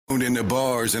Tuned into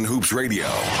Bars and Hoops Radio,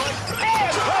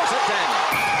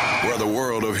 where the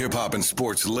world of hip-hop and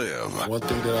sports live. One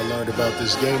thing that I learned about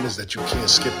this game is that you can't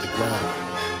skip the grind.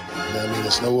 You know what I mean?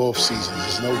 There's no off season.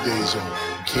 There's no days off.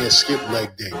 You can't skip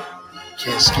leg day. You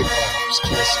can't skip arms.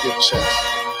 Can't skip chest.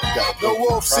 You got no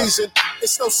off season.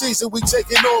 It's no season. We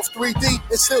taking off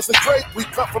 3D. It still the great. We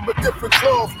cut from a different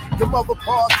cloth. The other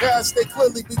podcasts, they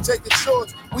clearly be taking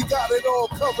shorts. We got it all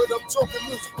covered. I'm talking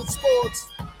music and sports.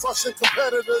 Crushing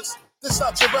competitors. This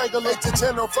not your regular 8 to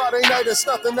 10 on Friday night. There's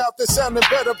nothing out there sounding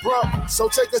better, bro. So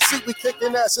take a seat. We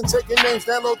kicking ass and taking names.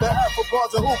 Download the app for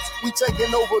Bars and Hoops. We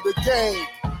taking over the game.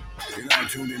 You're now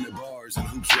tuned into Bars and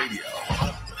Hoops Radio.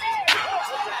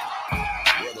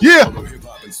 Yeah. Where the world of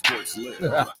hip-hop and sports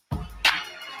live.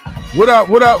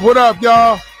 What up,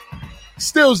 y'all?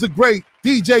 Still's the great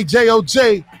DJ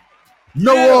JOJ.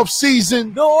 No off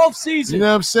season. No off season. You know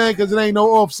what I'm saying? Because it ain't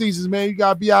no off seasons, man. You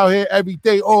got to be out here every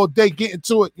day, all day, getting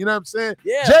to it. You know what I'm saying?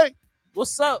 Yeah. Jay.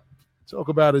 What's up? Talk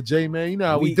about it, Jay, man. You know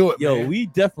how we do it, man. We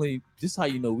definitely, just how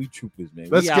you know we troopers, man.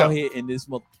 Let's we go. out here in this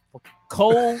motherfucking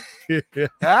cold.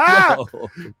 Ah!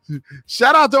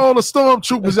 Shout out to all the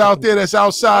stormtroopers out there that's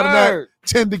outside in that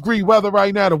 10-degree weather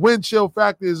right now. The wind chill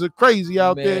factor is crazy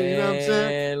out there. You know what I'm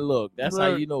saying? Look, that's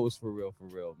how you know it's for real,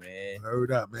 man.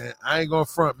 Heard up, man. I ain't gonna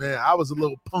front, man. I was a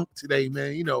little punk today,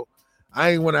 man. You know,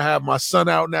 I ain't want to have my son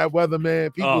out in that weather,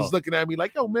 man. People's looking at me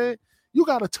like, yo, man, you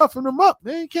gotta toughen them up,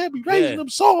 man. You can't be raising them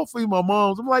soft for you, my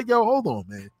moms. I'm like, yo, hold on,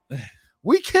 man.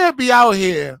 We can't be out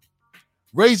here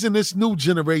raising this new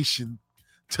generation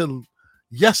to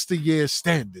yesteryear's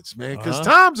standards, man, because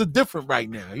times are different right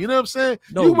now. You know what I'm saying?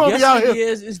 No, you won't be out here.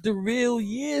 Years is the real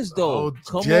years, though. Oh,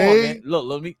 Come Jay. on, man.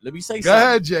 Look, let me say Go something.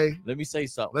 ahead, Jay. Let me say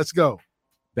something. Let's go.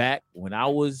 Back when I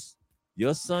was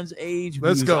your son's age, we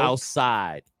Let's was go.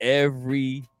 outside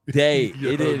every day.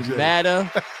 Yo, It didn't Jay.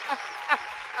 matter.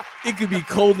 It could be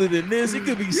colder than this. It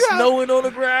could be snowing on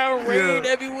the ground, rain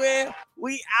everywhere.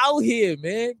 We out here,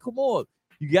 man. Come on.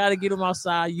 You got to get them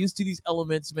outside, used to these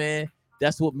elements, man.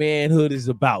 That's what manhood is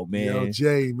about, man. Yo,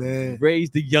 Jay, man.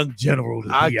 Raise the young general to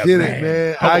be I a get man. it,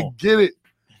 man. Come I on. get it.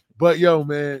 But, yo,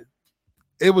 man,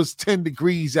 it was 10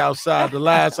 degrees outside the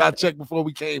last I checked before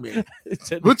we came in.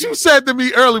 What you said to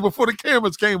me early before the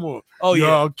cameras came on. Oh,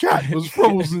 yeah. Yo, cat was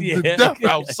frozen to death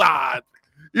outside.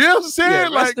 You know what I'm saying? Yeah,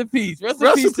 like, rest in peace. Rest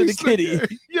in peace to the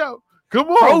kitty. Yo, come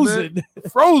on, Frozen. man.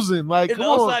 Frozen. Like, In come the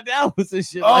on. upside down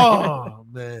position. Oh,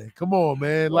 man. Come on,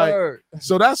 man. Like, Word.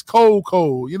 so that's cold.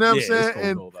 You know what I'm Yeah, saying? it's cold,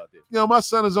 And, cold out there. you know, my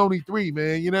son is only 3,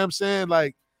 man. You know what I'm saying?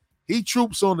 Like, he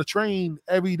troops on the train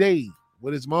every day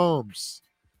with his moms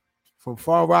from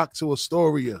Far Rock to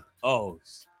Astoria. Oh,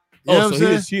 You know what I'm so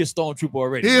saying? he a stormtrooper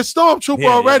already. He a stormtrooper Yeah,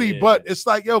 already, yeah, but it's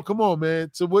like, yo, come on,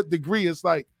 man. To what degree? It's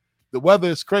like the weather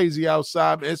is crazy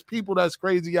outside, man. It's people that's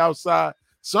crazy outside.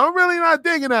 So I'm really not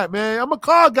digging that, man. I'm a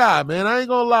car guy, man. I ain't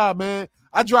gonna lie, man.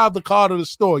 I drive the car to the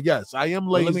store. Yes, I am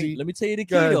Well, lazy. let me tell you the key,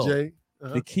 Go ahead, though. Jay.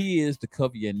 The key is to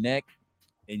cover your neck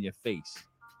and your face.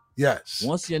 Yes.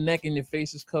 Once your neck and your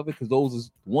face is covered, because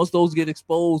once those get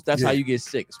exposed, that's how you get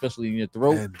sick, especially in your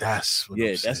throat. And that's what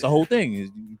that's the whole thing. Is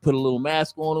you put a little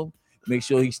mask on him, make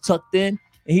sure he's tucked in,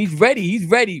 and he's ready. He's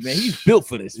ready, man. He's built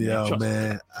for this, man. Yo, Trust me.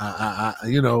 man. I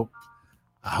you know,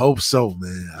 I hope so,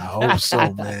 man. I hope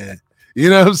so, man. You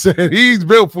know what I'm saying? He's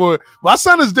built for it. My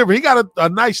son is different. He got a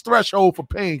nice threshold for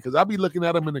pain because I be looking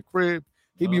at him in the crib.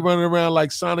 He be running around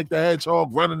like Sonic the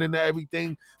Hedgehog, running into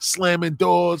everything, slamming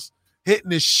doors,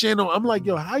 hitting his shin on. I'm like,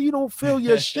 yo, how you don't feel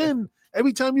your shin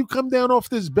every time you come down off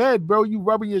this bed, bro? You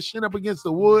rubbing your shin up against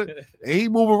the wood, and he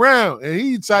move around, and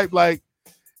he type like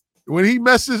when he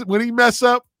mess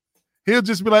up, he'll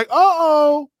just be like,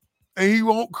 uh-oh, and he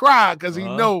won't cry because he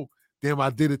know. Damn,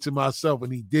 I did it to myself,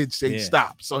 and he did say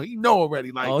stop. So he know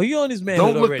already. Like, he on his man.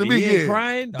 Don't look already. to me. He ain't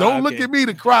crying. Don't look at me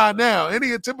to cry now.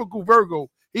 Any typical Virgo,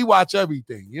 he watch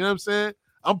everything. You know what I'm saying?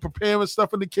 I'm preparing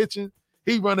stuff in the kitchen.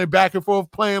 He running back and forth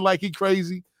playing like he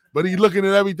crazy, but he looking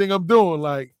at everything I'm doing.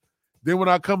 Like, then when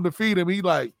I come to feed him, he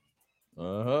like,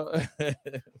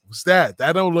 what's that?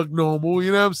 That don't look normal.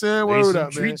 You know what I'm saying? Word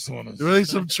up, man. Really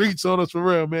some treats on us for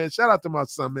real, man. Shout out to my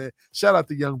son, man. Shout out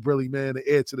to young Brilly, man, the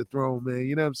heir to the throne, man.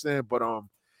 You know what I'm saying? But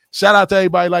shout out to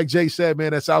everybody, like Jay said,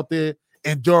 man, that's out there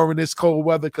enduring this cold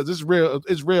weather because it's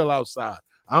real outside.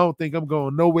 I don't think I'm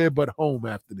going nowhere but home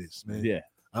after this, man. Yeah.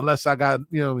 Unless I got,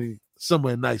 you know what I mean,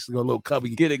 somewhere nice to go, a little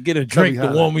cubby. Get a drink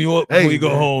to warm you up before you go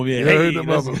home.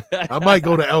 Yeah, I might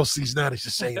go to Elsie's now to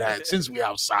say that since we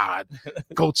outside,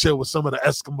 go chill with some of the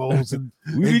Eskimos and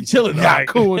we be chilling.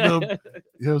 Yaku and them.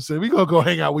 You know what I'm saying? We gonna go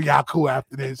hang out with Yaku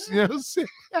after this. You know what I'm saying?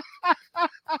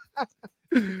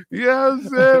 You know what I'm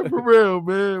saying? For real,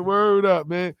 man. Word up,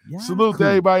 man. Salute to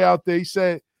everybody out there. He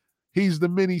said, he's the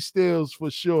mini steals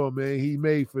for sure, man. He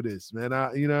made for this, man.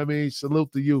 You know what I mean?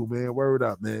 Salute to you, man. Word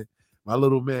up, man. My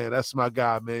little man, that's my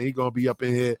guy, man. He gonna be up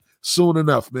in here soon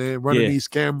enough, man. Running these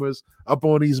cameras, up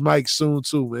on these mics soon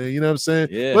too, man. You know what I'm saying?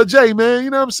 Yeah. But Jay, man,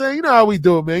 you know what I'm saying? You know how we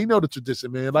do it, man. You know the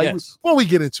tradition, man. Like when we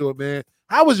get into it, man.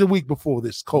 How was your week before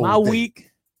this cold My day?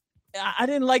 week, I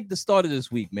didn't like the start of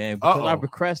this week, man, because I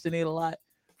procrastinate a lot.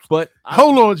 But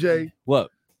hold on, Jay.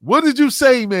 What did you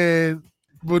say, man?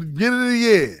 For the beginning of the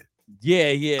year.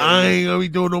 Yeah. I ain't gonna be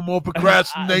doing no more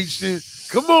procrastination.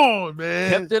 Come on,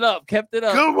 man. Kept it up.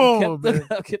 Come on, man.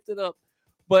 Kept it up.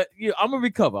 But I'm gonna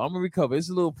recover. It's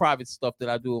a little private stuff that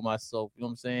I do with myself. You know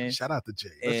what I'm saying? Shout out to Jay.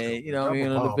 And you know,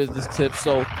 on the business tip.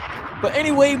 So, but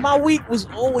anyway, my week was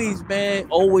always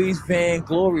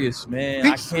vainglorious, man.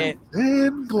 I can't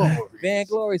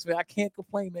vainglorious, man. I can't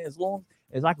complain, man. As long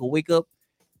as I can wake up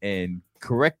and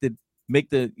make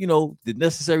the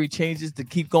necessary changes to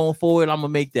keep going forward, I'm gonna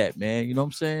make that, man. You know what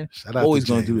I'm saying? Always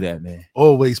gonna do that, man.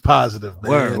 Always positive,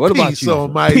 man. Word. What about you?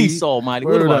 Almighty. Peace almighty.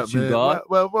 What about you, God?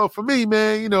 Well, for me,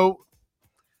 man, the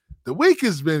week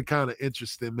has been kind of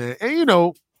interesting, man. And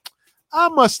I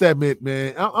must admit,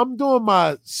 man, I'm doing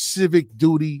my civic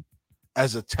duty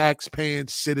as a taxpaying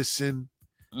citizen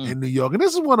in New York. And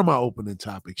this is one of my opening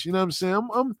topics. You know what I'm saying?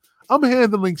 I'm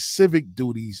handling civic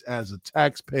duties as a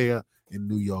taxpayer in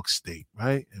New York State,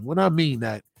 right? And when I mean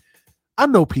that, I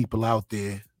know people out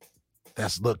there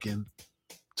that's talking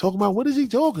about, what is he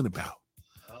talking about?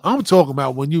 I'm talking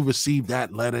about when you receive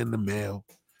that letter in the mail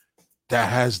that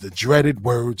has the dreaded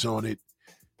words on it,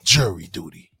 jury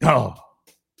duty. Oh.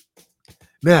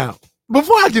 Now,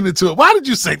 before I get into it, why did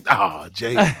you say,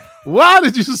 Jay, why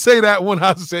did you say that when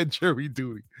I said jury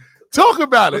duty? Talk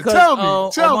about it. Tell me,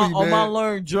 man. On my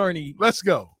learned journey. Let's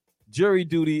go. Jury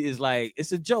duty is like,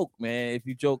 it's a joke, man. If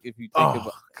you think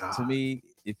about, God. To me,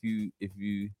 it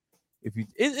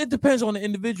depends on the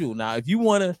individual. Now, if you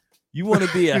want to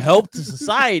be a help to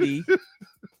society,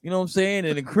 you know what I'm saying,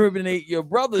 and incriminate your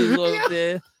brothers over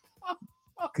there,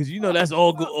 because that's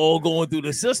all going through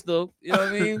the system. You know what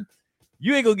I mean?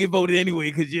 You ain't gonna get voted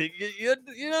anyway because you know what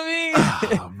I mean?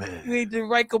 Oh, man. You ain't the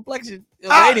right complexion.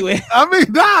 Anyway,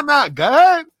 not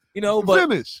God. But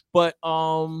finish. But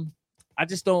I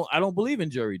don't believe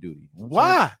in jury duty.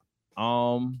 Why?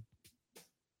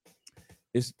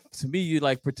 It's, to me, you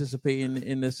like participating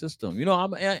in the system.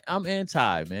 I'm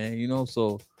anti, man.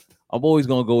 So I'm always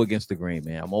gonna go against the grain,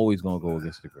 man.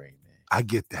 I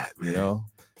get that, man. You know,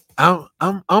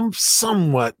 I'm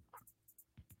somewhat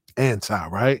anti,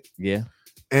 right? Yeah.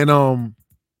 And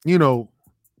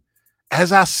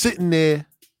as I sitting there,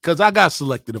 because I got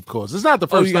selected, of course. It's not the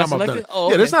first time I've done it. Oh,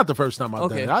 okay. Yeah, it's not the first time I've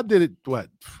done it. I did it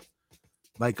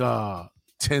like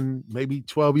 10, maybe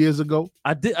 12 years ago.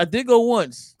 I did go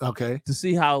once. Okay. To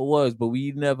see how it was, but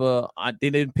they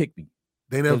didn't pick me.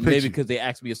 They never picked maybe you. because they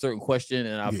asked me a certain question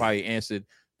and I probably answered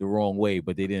the wrong way,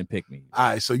 but they didn't pick me. All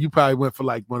right, so you probably went for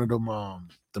like one of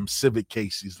them civic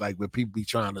cases, like where people be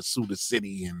trying to sue the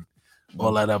city and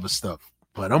all that other stuff.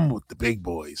 But I'm with the big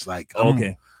boys. Like,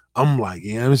 I'm like,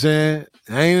 you know what I'm saying?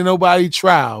 I ain't nobody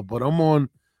trial, but I'm on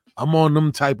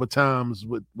them type of times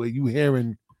where you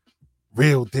hearing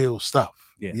real deal stuff.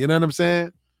 Yeah. You know what I'm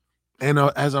saying? And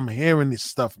as I'm hearing this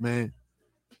stuff, man,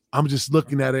 I'm just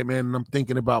looking at it, man, and I'm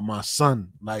thinking about my son.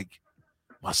 Like,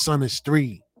 my son is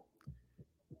 3.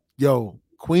 Yo,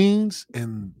 Queens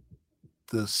and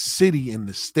the city and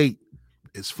the state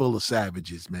is full of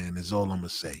savages, man, is all I'm going to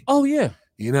say. Oh, yeah.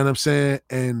 You know what I'm saying?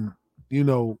 And,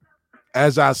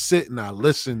 as I sit and I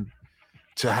listen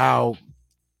to how,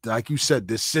 like you said,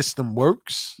 this system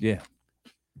works. Yeah.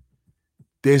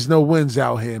 There's no wins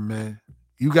out here, man.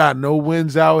 You got no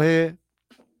wins out here.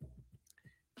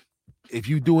 If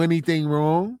you do anything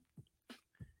wrong,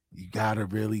 you got to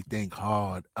really think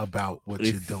hard about what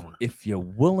you're doing. If you're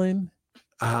willing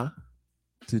to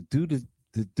do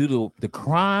the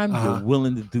crime, you're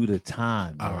willing to do the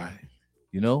time. All man.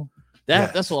 right.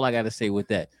 That's all I got to say with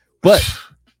that. But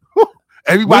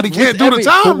everybody can't do the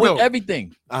time, with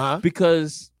everything.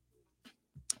 Because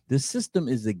the system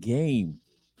is a game.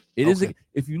 It is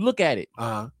if you look at it,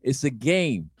 it's a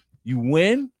game. You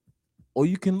win or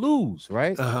you can lose,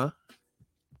 right?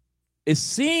 It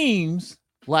seems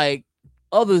like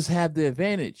others have the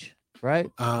advantage,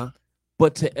 right?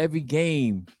 But to every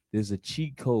game, there's a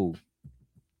cheat code.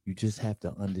 You just have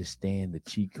to understand the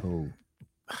cheat code.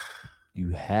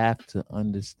 You have to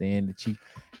understand the cheat.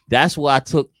 That's why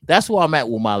I'm at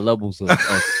with my levels of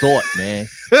thought, man.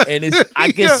 And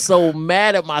I get so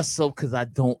mad at myself because I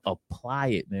don't apply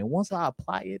it, man. Once I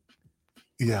apply it,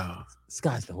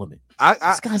 sky's the limit.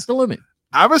 Sky's the limit.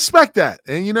 I respect that.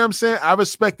 And you know what I'm saying? I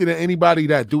respect it in anybody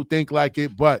that do think like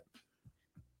it, but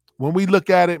when we look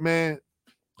at it, man,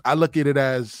 I look at it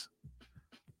as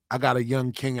I got a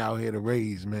young king out here to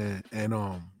raise, man. And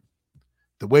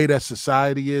the way that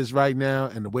society is right now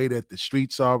and the way that the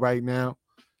streets are right now,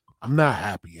 I'm not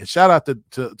happy. And shout out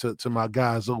to my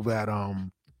guys over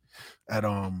at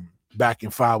Back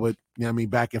and Forward, you know what I mean?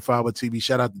 Back and Forward TV.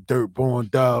 Shout out to Dirt Born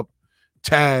Dub,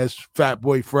 Taz, Fat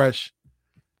Boy Fresh.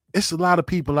 It's a lot of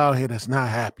people out here that's not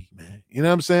happy, man. You know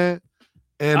what I'm saying?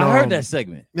 And I heard that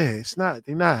segment. Yeah,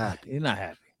 they're not happy. They're not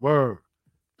happy. Word.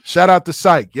 Shout out to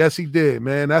Psych. Yes, he did,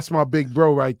 man. That's my big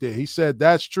bro right there. He said,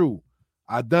 that's true.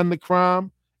 I done the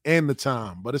crime and the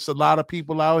time. But it's a lot of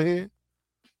people out here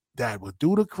that will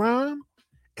do the crime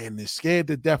and they're scared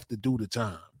to death to do the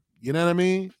time. You know what I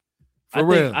mean? For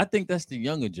real. I think that's the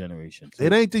younger generation. Too.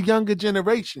 It ain't the younger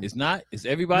generation. It's not. It's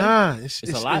everybody. Nah, it's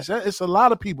a lot. It's a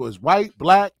lot of people. It's white,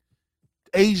 black,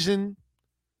 Asian,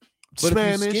 but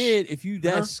Spanish. If you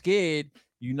that scared,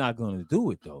 you're not gonna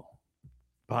do it though.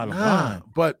 Bottom line.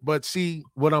 But see,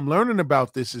 what I'm learning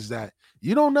about this is that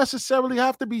you don't necessarily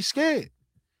have to be scared.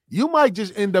 You might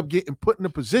just end up getting put in a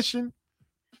position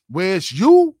where it's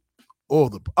you or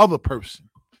the other person.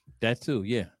 That too,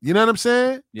 yeah. You know what I'm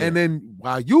saying? Yeah. And then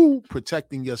while you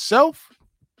protecting yourself,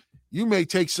 you may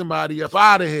take somebody up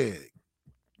out of here.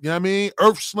 You know what I mean?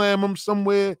 Earth slam them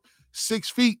somewhere 6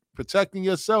 feet, protecting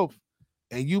yourself.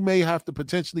 And you may have to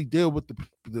potentially deal with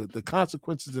the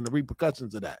consequences and the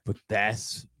repercussions of that. But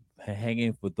that's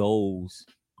hanging for those.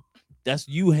 That's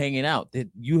you hanging out. That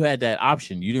you had that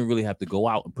option. You didn't really have to go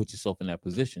out and put yourself in that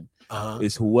position.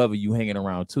 It's whoever you hanging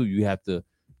around to. You have to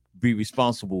be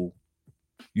responsible.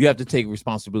 You have to take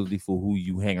responsibility for who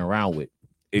you hang around with.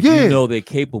 If you know they're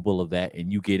capable of that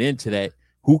and you get into that,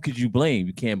 who could you blame?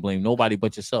 You can't blame nobody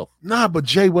but yourself. Nah, but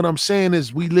Jay, what I'm saying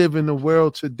is we live in a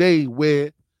world today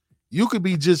where you could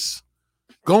be just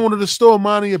going to the store,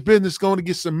 minding your business, going to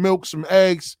get some milk, some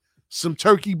eggs, some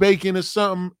turkey bacon or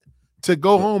something to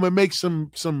go home and make some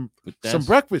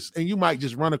breakfast. And you might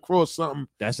just run across something.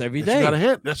 That's every day.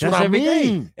 That's what I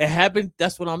mean. It happened.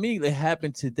 That's what I mean. It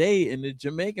happened today in the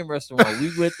Jamaican restaurant.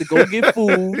 We went to go get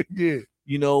food,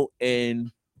 you know,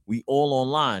 and we all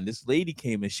online. This lady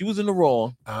came in. She was in the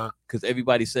wrong because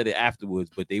everybody said it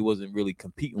afterwards, but they wasn't really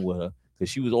competing with her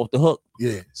because she was off the hook.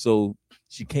 Yeah. So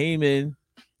she came in.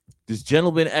 This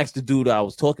gentleman asked the dude I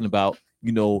was talking about,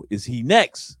 you know, is he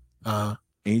next?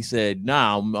 And he said,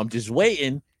 nah, I'm just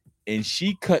waiting. And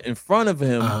she cut in front of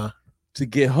him to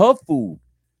get her food.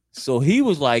 So he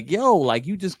was like, yo, like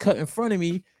you just cut in front of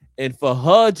me. And for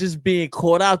her just being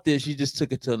caught out there, she just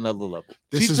took it to another level.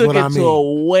 She took it to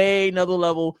a way another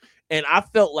level. And I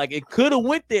felt like it could have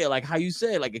went there, like how you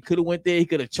said, like it could have went there. He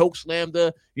could have choke slammed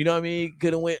her. You know what I mean?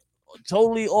 Could have went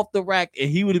totally off the rack and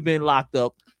he would have been locked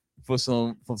up for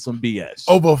some BS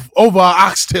over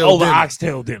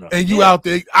oxtail dinner. And you out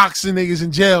there oxing niggas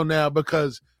in jail now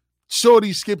because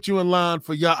shorty skipped you in line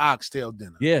for your oxtail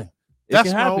dinner. Yeah,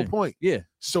 that's my whole point. Yeah,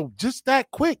 so just that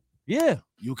quick,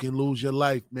 you can lose your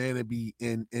life, man,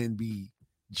 and be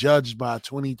judged by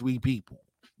 23 people.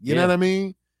 You know what I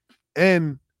mean?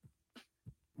 And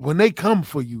when they come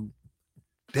for you,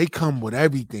 they come with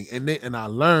everything, and I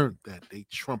learned that they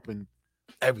trumping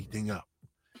everything up.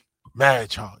 Mad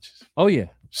charges. Oh yeah,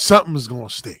 something's gonna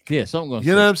stick. Yeah, something gonna.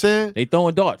 You know what I'm saying? They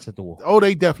throwing darts at the wall. Oh,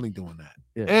 they definitely doing that.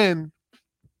 Yeah. And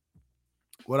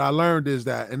what I learned is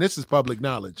that, and this is public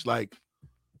knowledge, like,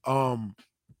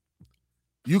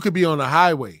 you could be on the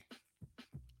highway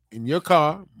in your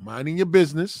car, minding your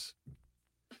business,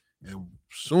 and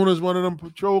as soon as one of them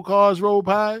patrol cars roll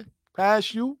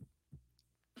past you,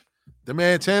 the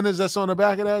antennas that's on the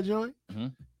back of that joint,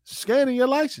 scanning your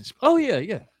license. Oh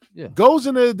yeah. Goes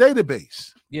into the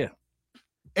database. Yeah.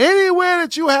 Anywhere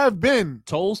that you have been,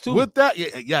 tolls too. With that,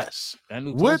 yes.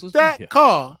 With that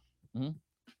car,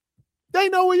 they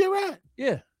know where you're at.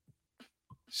 Yeah.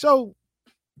 So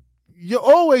you're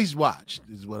always watched,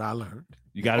 is what I learned.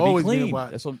 You gotta be clean.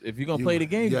 That's what, if you're gonna play the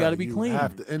game, you gotta be clean.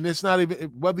 And it's not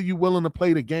even whether you're willing to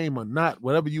play the game or not,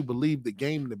 whatever you believe the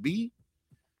game to be,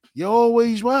 you're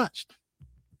always watched.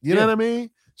 You know what I mean?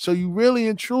 So you really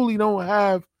and truly don't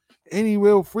have any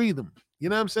real freedom. You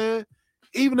know what I'm saying?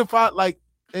 Even if I like,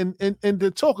 and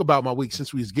to talk about my week,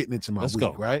 since we was getting into my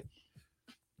week, right?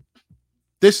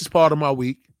 This is part of my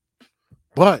week,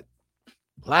 but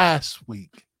last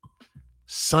week,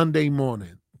 Sunday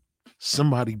morning,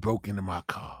 somebody broke into my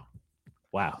car.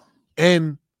 Wow.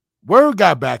 And word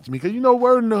got back to me, because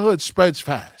word in the hood spreads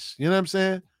fast. You know what I'm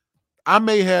saying? I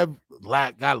may have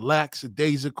got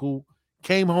lackadaisical,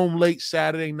 came home late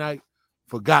Saturday night,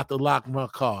 forgot to lock my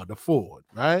car, the Ford,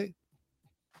 right?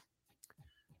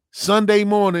 Sunday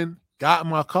morning, got in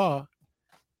my car.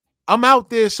 I'm out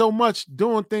there so much,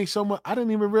 doing things so much, I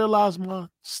didn't even realize my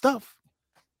stuff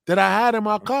that I had in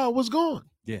my car was gone.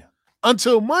 Yeah.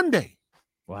 Until Monday.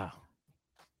 Wow.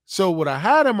 So what I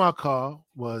had in my car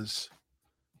was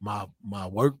my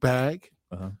work bag,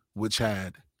 which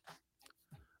had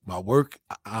my work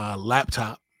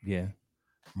laptop. Yeah.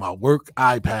 My work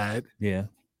iPad. Yeah.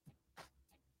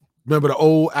 Remember the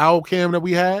old owl cam that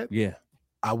we had? Yeah.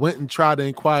 I went and tried to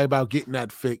inquire about getting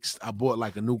that fixed. I bought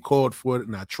like a new cord for it,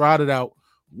 and I tried it out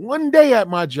one day at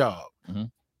my job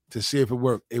to see if it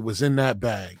worked. It was in that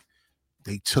bag.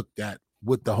 They took that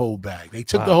with the whole bag. They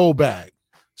took the whole bag.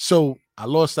 So I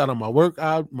lost out on my work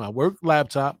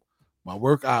laptop, my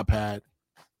work iPad,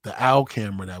 the owl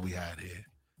camera that we had here,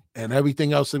 and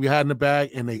everything else that we had in the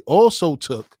bag. And they also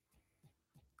took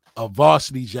a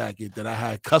varsity jacket that I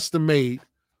had custom made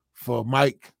for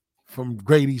Mike from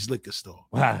Grady's liquor store.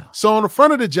 Wow. So on the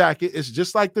front of the jacket, it's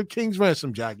just like the King's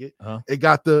Ransom jacket. It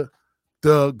got the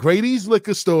Grady's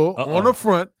liquor store on the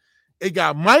front. It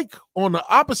got Mike on the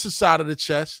opposite side of the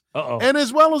chest, and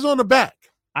as well as on the back.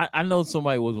 I know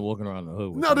somebody wasn't walking around the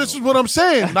hood. No, this is what I'm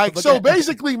saying. Like, so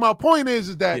basically, my point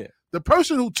is that the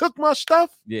person who took my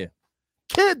stuff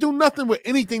can't do nothing with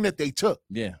anything that they took.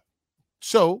 Yeah.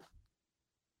 So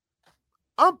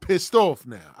I'm pissed off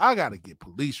now. I got to get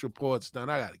police reports done.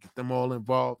 I got to get them all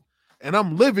involved. And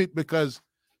I'm livid because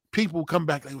people come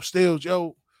back like, Stills,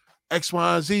 yo, X,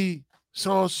 Y, and Z,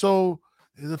 so-and-so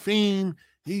is a fiend.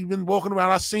 He's been walking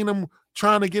around. I seen him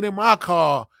trying to get in my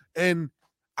car, and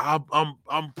I'm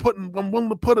willing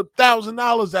to put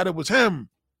 $1,000 that it was him.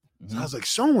 So I was like,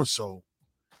 so-and-so,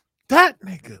 that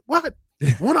nigga, what?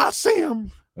 When I see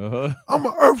him, I'm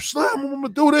gonna earth slam him. I'm gonna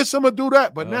do this. I'm gonna do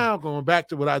that. But now going back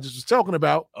to what I just was talking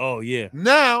about. Oh yeah.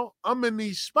 Now I'm in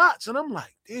these spots, and I'm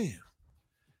like, damn.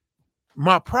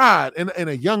 My pride and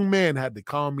a young man had to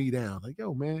calm me down. Like,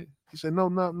 yo, man. He said, no,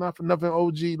 not for nothing,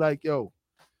 OG. Like, yo,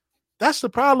 that's the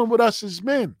problem with us as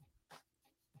men.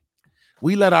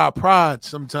 We let our pride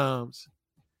sometimes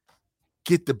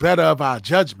get the better of our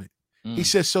judgment. He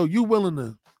said, so you willing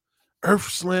to earth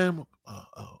slam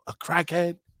a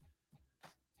crackhead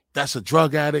that's a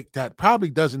drug addict that probably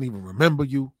doesn't even remember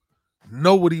you,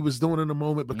 know what he was doing in the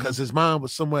moment because his mind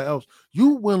was somewhere else.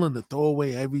 You willing to throw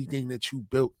away everything that you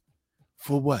built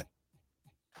for what?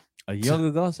 A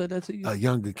younger guy said that to you? A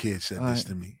younger kid said this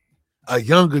to me. A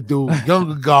younger dude,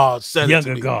 younger God said it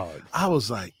to me. Younger God. I was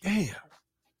like, damn,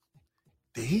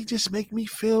 did he just make me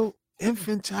feel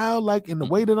infantile like in the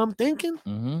way that I'm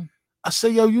thinking? I say,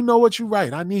 yo, you know what? You're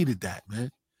right. I needed that,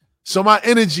 man. So my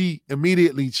energy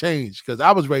immediately changed because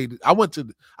I was ready. I went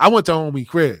to homie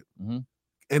crib.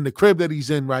 And the crib that he's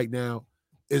in right now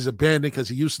is abandoned because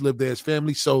he used to live there. His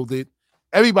family sold it.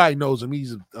 Everybody knows him.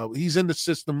 He's in the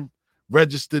system,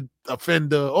 registered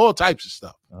offender, all types of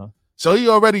stuff. So he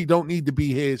already don't need to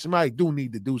be here. Somebody do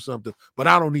need to do something, but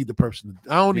I don't need the person.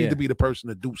 I don't need to be the person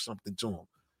to do something to him.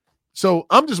 So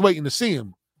I'm just waiting to see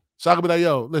him. So I can be like,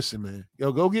 yo, listen, man.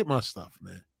 Yo, go get my stuff,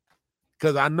 man.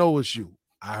 Because I know it's you.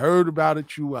 I heard about it,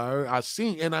 I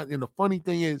seen, and the funny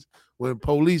thing is, when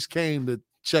police came to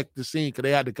check the scene, because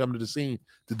they had to come to the scene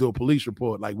to do a police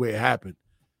report, like where it happened,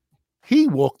 he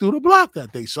walked through the block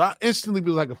that day. So I instantly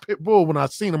was like a pit bull when I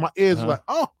seen him. My ears were like,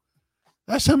 oh,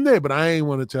 that's him there. But I ain't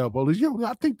want to tell police, yo,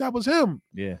 I think that was him.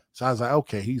 Yeah. So I was like,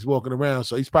 okay, he's walking around.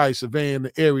 So he's probably surveying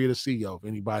the area to see, yo, if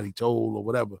anybody told or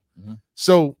whatever.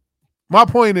 So my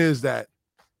point is that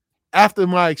after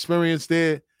my experience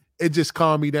there, it just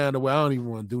calmed me down to where I don't even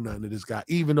want to do nothing to this guy,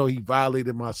 even though he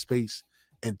violated my space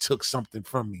and took something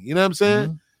from me. You know what I'm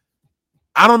saying?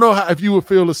 I don't know if you would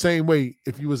feel the same way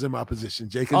if you was in my position,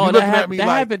 Jay. Because you're looking at me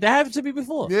like that happened to me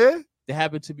before. Yeah? That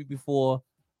happened to me before.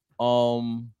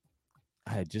 I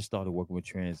had just started working with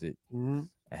Transit.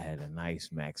 I had a nice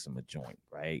Maxima joint,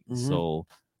 right? So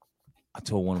I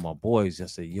told one of my boys, I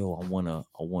said, yo, I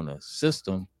want a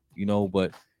system,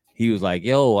 but he was like,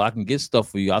 yo, I can get stuff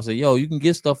for you. I said, yo, you can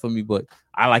get stuff for me, but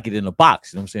I like it in a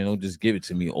box. You know what I'm saying? Don't just give it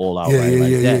to me all out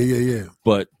that.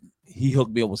 But he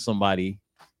hooked me up with somebody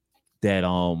that,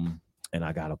 and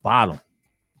I got a bottom.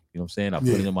 You know what I'm saying? I put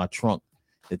it in my trunk.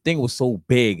 The thing was so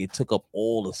big, it took up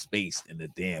all the space in the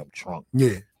damn trunk.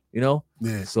 Yeah.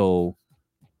 So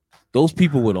those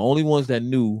people were the only ones that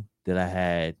knew that I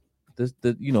had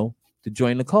to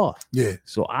join the car. Yeah.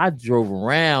 So I drove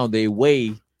around their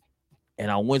way and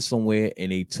I went somewhere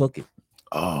and they took it.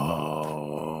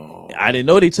 Oh. I didn't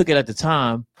know they took it at the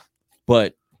time,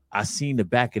 but I seen the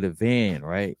back of the van,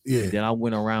 right? Yeah. And then I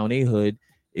went around their hood.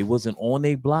 It wasn't on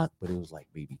their block, but it was like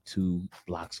maybe 2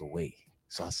 blocks away.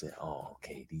 So I said, oh,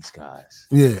 okay, these guys.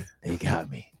 Yeah. They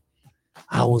got me.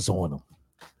 I was on them.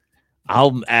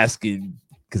 I'm asking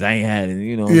Cause I ain't had it,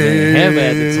 you know, Yeah, hammer yeah,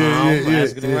 at the time. I was yeah,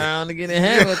 asking yeah. around to get a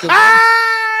hammer.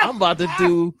 I'm about to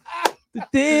do the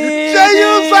Jay,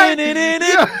 you was like,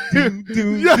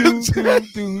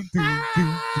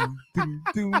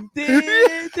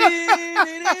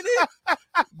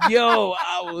 yo,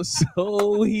 I was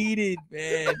so heated,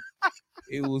 man.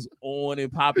 It was on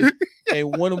and popping.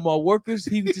 And one of my workers,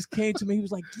 he just came to me. He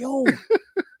was like, yo, he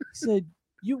said,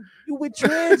 you with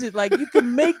transit, like you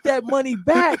can make that money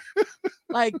back.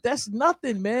 Like that's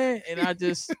nothing, man. And I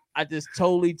just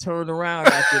totally turned around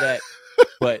after that.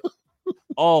 But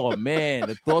oh man,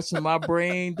 the thoughts in my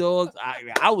brain, dog.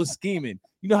 I was scheming.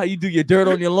 You know how you do your dirt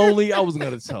on your lonely? I wasn't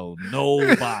gonna tell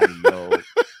nobody, yo.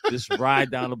 Just ride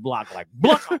down the block like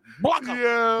block.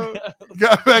 Yeah,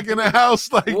 got back in the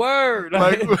house like word,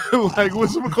 like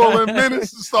what's we call it,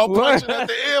 minutes to start punching at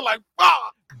the air like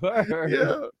fuck.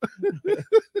 Word.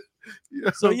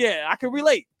 Yeah. So yeah, I can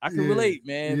relate. Relate,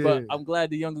 man. Yeah. But I'm glad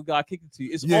the younger guy kicked it to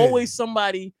you. It's Yeah. always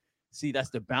somebody. See, that's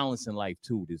the balance in life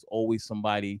too. There's always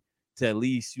somebody to at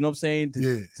least, you know what I'm saying?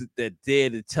 That dare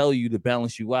to tell you to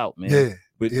balance you out, man. Yeah.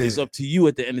 But Yeah. it's up to you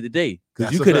at the end of the day.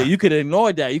 Because That's you could have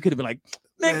ignored that. You could have been like,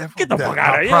 Man, get the fuck that,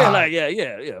 out my of here. pride. Like, yeah.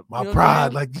 My You know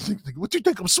pride, what I mean? like what you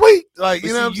think I'm sweet? Like, But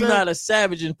you know see, what I'm you're saying? not a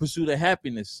savage in pursuit of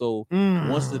happiness. So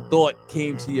once the thought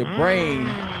came to your brain, you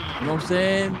know what I'm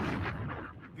saying?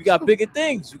 You got bigger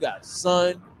things. You got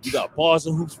Sun, you got Bars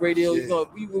and Hoops Radio. Yeah.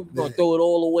 You're gonna throw it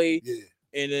all away. Yeah.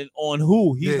 And then on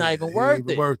who? He's not even worth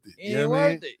it. He You know ain't what I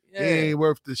mean? worth it. He ain't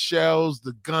worth the shells,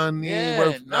 the gun. He ain't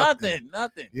worth nothing.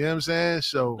 Nothing. You know what I'm saying?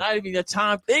 So Not even your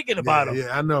time thinking about him.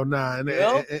 Yeah, I know. Nah, and, You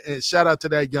know? and shout out to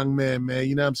that young man, man.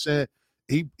 You know what I'm saying?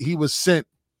 He was sent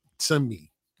to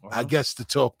me, I guess, to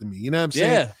talk to me. You know what I'm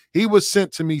saying? Yeah. He was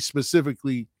sent to me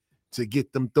specifically to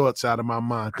get them thoughts out of my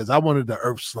mind because I wanted to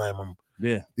earth slam him.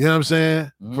 Yeah. You know what I'm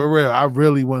saying? Mhm. For real. I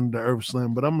really wanted to earth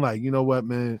slam, but I'm like, you know what,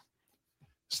 man?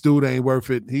 This dude ain't worth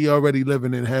it. He already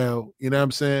living in hell. You know what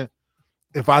I'm saying?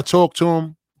 If I talk to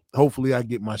him, hopefully I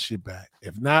get my shit back.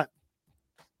 If not,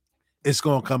 it's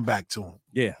gonna come back to him.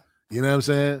 Yeah. You know what I'm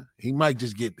saying? He might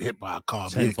just get hit by a car.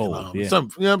 Tenfold, yeah.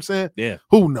 Something, you know what I'm saying? Yeah.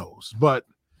 Who knows? But,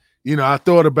 you know, I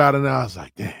thought about it and I was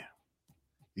like, damn.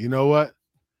 You know what?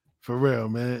 For real,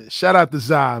 man. Shout out to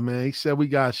Zai, man. He said we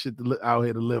got shit out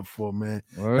here to live for, man.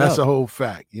 That's a whole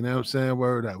fact. You know what I'm saying?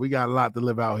 Word up. We got a lot to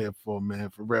live out here for, man.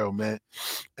 For real, man.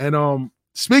 And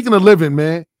speaking of living,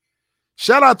 man,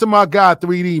 shout out to my guy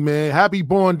 3D, man. Happy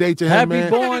born day to him, man.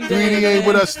 Happy born day, 3D ain't man.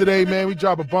 with us today, man. We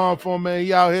drop a bomb for him, man.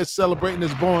 He out here celebrating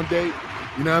his born day.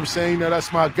 You know what I'm saying? You know,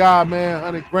 that's my guy, man.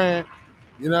 100 grand.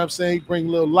 You know what I'm saying? He bring a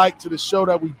little light to the show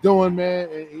that we doing, man.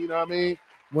 And you know what I mean?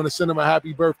 Want to send him a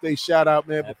happy birthday shout out,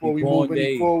 man, before we move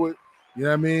any forward. You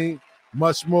know what I mean?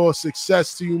 Much more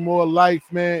success to you, more life,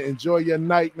 man. Enjoy your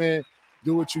night, man.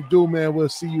 Do what you do, man. We'll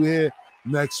see you here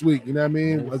next week. You know what I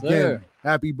mean? Yes, Again, sir.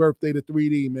 happy birthday to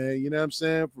 3D, man. You know what I'm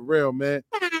saying? For real, man.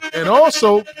 And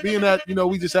also, being that, you know,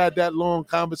 we just had that long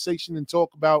conversation and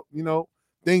talk about, you know,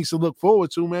 things to look forward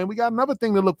to, man. We got another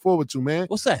thing to look forward to, man.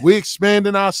 What's that? We're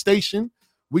expanding our station.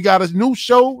 We got a new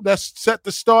show that's set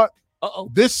to start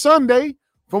this Sunday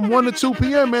from 1 to 2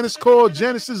 p.m., man. It's called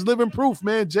Genesis Living Proof,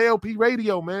 man. JLP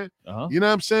Radio, man. You know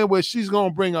what I'm saying? Where she's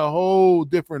going to bring a whole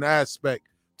different aspect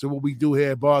to what we do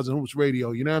here at Bars and Hoops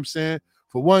Radio. You know what I'm saying?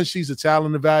 For one, she's a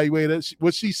talent evaluator.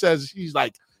 What she says,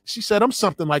 she said, I'm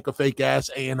something like a fake ass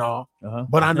A&R,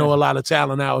 but I know a lot of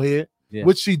talent out here,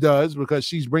 which she does because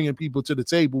she's bringing people to the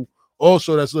table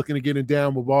also that's looking to get it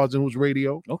down with Bars and Hoops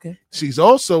Radio. Okay. She's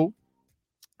also,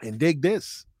 and dig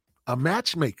this, a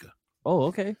matchmaker. Oh,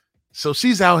 okay. So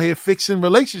she's out here fixing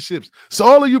relationships. So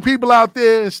all of you people out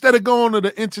there, instead of going to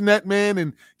the internet, man,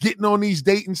 and getting on these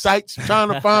dating sites, trying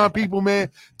to find people,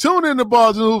 man, tune in to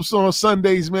Bars and Hoops on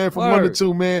Sundays, man, from 1 to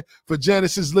 2, man, for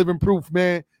Genesis Living Proof,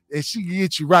 man. And she can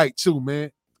get you right, too, man.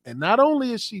 And not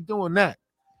only is she doing that,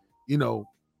 you know,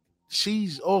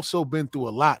 she's also been through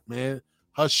a lot, man.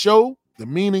 Her show, the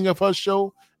meaning of her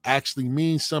show, actually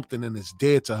means something and it's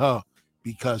dear to her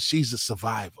because she's a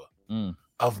survivor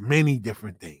of many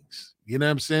different things. You know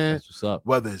what I'm saying? That's what's up.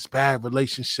 Whether it's bad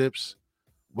relationships,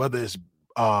 whether it's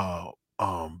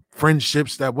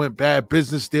friendships that went bad,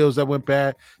 business deals that went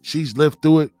bad, she's lived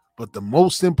through it. But the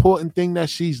most important thing that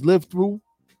she's lived through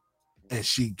and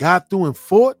she got through and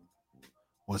fought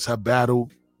was her battle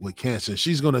with cancer.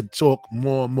 She's going to talk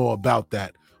more and more about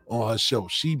that on her show.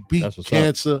 She beat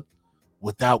cancer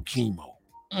without chemo.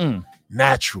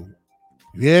 Natural.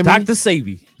 You hear me? Dr.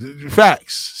 Sabi.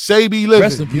 Facts. Sabi living.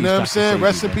 Rest in peace, you know what I'm Dr. saying? Sabi,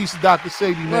 Rest in man. peace to Dr.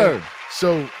 Sabi, man. Word.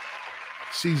 So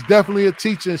she's definitely a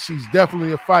teacher. She's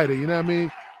definitely a fighter. You know what I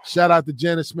mean? Shout out to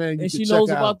Janice, man. You And can she check knows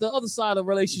her about out. the other side of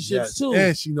relationships Yes, too.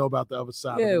 and she know about the other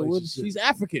side Yeah, of well, relationships. she's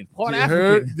African, part You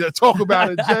African. heard? Talk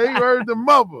about it, Jay. You heard the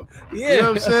mother. Yeah. You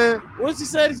know what I'm saying? What she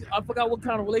said? I forgot what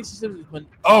kind of relationship.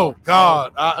 Oh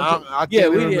God, I yeah,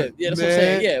 can't we remember. did. Yeah, that's what I'm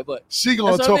saying. Yeah, but She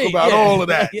gonna that's what talk I mean. about Yeah. all of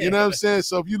that. Yeah. You know what I'm saying?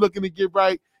 So if you're looking to get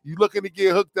right, you looking to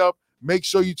get hooked up, make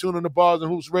sure you tune in to Bars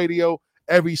and Hoops Radio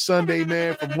every Sunday,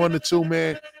 man, from 1 to 2,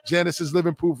 man. Janice's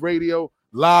Living Proof Radio,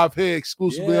 live here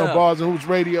exclusively on Bars and Hoops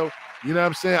Radio. You know what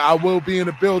I'm saying? I will be in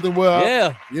the building with her.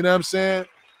 Yeah. You know what I'm saying?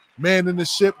 Man in the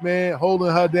ship, man,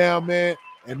 holding her down, man,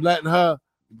 and letting her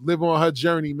live on her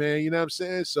journey, man. You know what I'm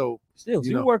saying? So Still,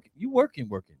 you working,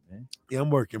 man. yeah,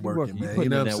 I'm working, man. putting You know in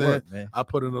what I'm that saying? work, man. I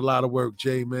put in a lot of work,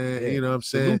 Jay, man. Yeah. You know what I'm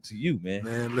saying? Salute to you, man.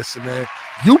 Man, listen, man.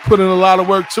 You put in a lot of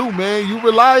work too, man. You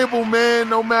reliable, man,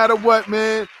 no matter what,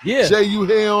 man. Yeah. Jay, you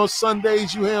here on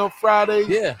Sundays, you here on Fridays.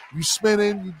 Yeah. You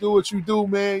spinning, you do what you do,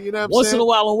 man. You know what I'm Once saying? in a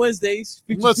while on Wednesdays.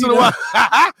 Once in a while.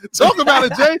 Talk about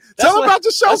it, Jay. Tell them about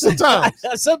your show sometimes.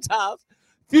 Sometimes.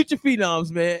 Future Phenoms,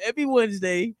 man. Every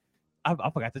Wednesday. I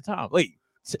forgot the time. Wait.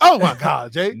 Oh my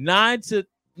God, Jay. 9 to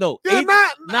Yeah, 8, 9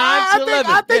 to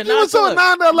 11. I think you was on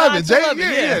 9 to 11, Jay. 11,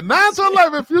 Yeah, 9 to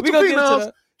 11. We Future gonna get Phenoms.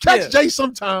 to Catch Jay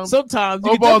sometimes. Sometimes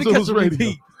you on can Bars definitely and catch a Hoops Radio.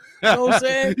 repeat. You know what I'm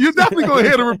saying? You definitely gonna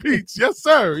hear the repeats. Yes,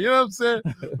 sir. You know what I'm saying?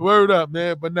 Word up,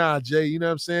 man. But nah, Jay, you know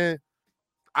what I'm saying?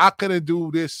 I couldn't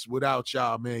do this without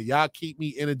y'all, man. Y'all keep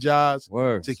me energized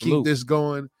to keep this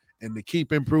going and to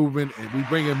keep improving. And we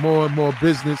bringing more and more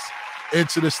business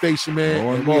into the station, man.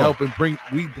 More and and more.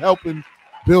 we helping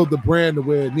build the brand to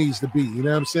where it needs to be. You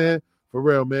know what I'm saying? For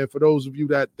real, man. For those of you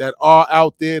that are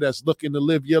out there that's looking to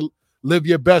live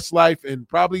your best life and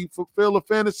probably fulfill a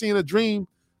fantasy and a dream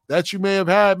that you may have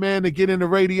had, man, to get in the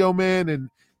radio, man, and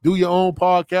do your own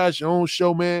podcast, your own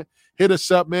show, man. Hit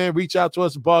us up, man. Reach out to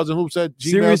us at barsandhoops@gmail.com.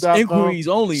 Serious inquiries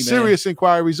only, man. Serious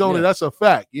inquiries only. Yeah. That's a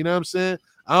fact. You know what I'm saying?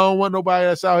 I don't want nobody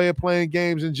that's out here playing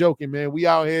games and joking, man. We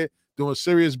out here doing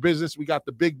serious business. We got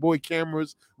the big boy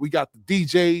cameras. We got the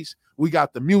DJs. We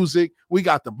got the music. We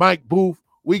got the mic booth.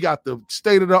 We got the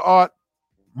state-of-the-art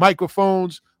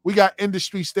microphones. We got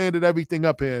industry standard everything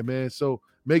up here, man. So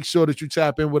make sure that you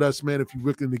tap in with us, man, if you're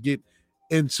looking to get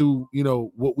into, you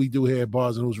know, what we do here at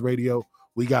Bars and Hoops Radio.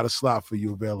 We got a slot for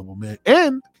you available, man.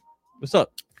 And what's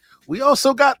up? We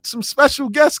also got some special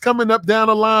guests coming up down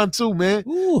the line too, man.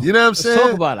 Ooh, you know what I'm saying?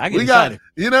 Talk about it. I get excited.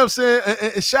 You know what I'm saying?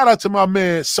 And shout out to my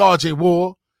man Sergeant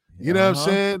War. You know what I'm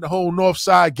saying? The whole North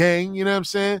Side gang. You know what I'm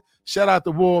saying? Shout out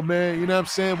to War, man. You know what I'm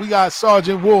saying? We got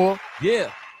Sergeant War.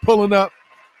 Yeah. Pulling up.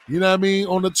 You know what I mean?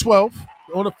 On the 12th,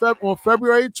 on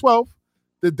February 12th,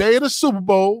 the day of the Super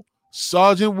Bowl.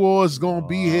 Sergeant War is gonna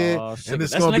be here, and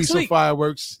it's gonna be some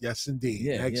fireworks. Yes, indeed.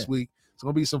 Yeah, next week, it's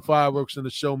gonna be some fireworks in the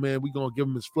show, man. We're gonna give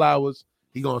him his flowers.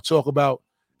 He's gonna talk about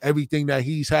everything that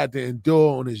he's had to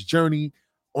endure on his journey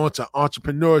onto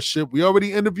entrepreneurship. We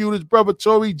already interviewed his brother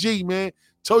Tory G, man.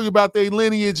 Told you about their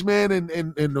lineage, man, and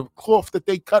the cloth that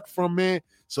they cut from, man.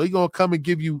 So he's gonna come and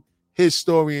give you his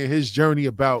story and his journey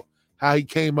about how he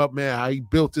came up, man, how he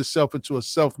built himself into a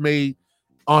self-made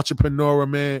entrepreneur,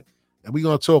 man. And we're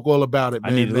gonna talk all about it,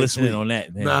 man. I need to listen in on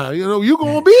that, man. Nah, you know, you're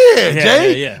gonna be here,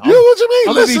 Jay. Yeah. You what you mean?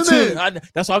 I'm Listen in.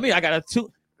 That's what I mean. I gotta tune.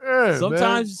 Yeah,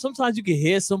 sometimes you can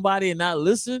hear somebody and not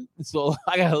listen. So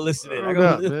I gotta listen in.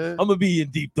 I'm gonna be in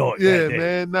deep thought. Yeah,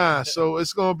 man. Nah. So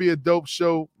it's gonna be a dope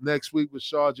show next week with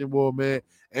Sergeant War, man.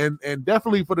 And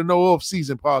definitely for the No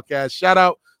Offseason podcast. Shout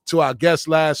out to our guest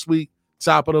last week,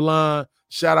 top of the line.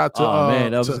 Shout out to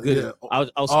man, that was good. Yeah, I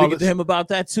was speaking to him about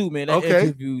that too, man.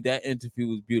 That interview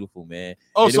was beautiful, man.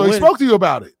 Oh, so he spoke to you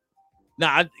about it?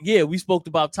 Nah, we spoke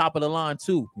about top of the line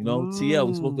too. You know, TL.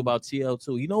 We spoke about TL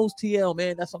too. You know who's TL,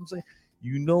 man? That's what I'm saying.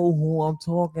 You know who I'm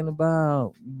talking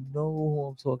about.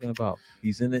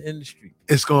 He's in the industry.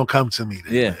 It's gonna come to me.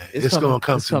 Then, yeah, man. It's gonna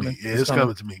come to me. Yeah, it's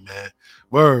coming to me, man.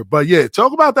 Word. But yeah,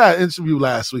 talk about that interview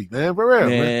last week, man. For real,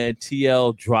 man.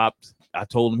 TL dropped. I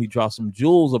told him he dropped some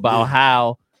jewels about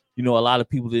how, you know, a lot of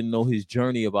people didn't know his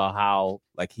journey about how,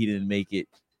 like, he didn't make it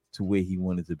to where he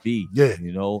wanted to be. Yeah.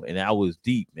 You know, and that was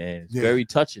deep, man. It's very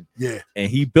touching. Yeah.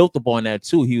 And he built upon that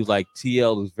too. He was like,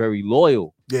 TL is very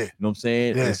loyal. Yeah. You know what I'm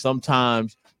saying? Yeah. And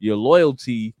sometimes your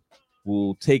loyalty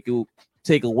will take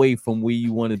away from where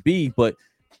you want to be. But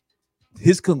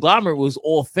his conglomerate was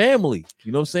all family.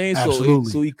 You know what I'm saying?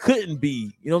 Absolutely. So he couldn't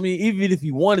be, you know what I mean? Even if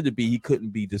he wanted to be, he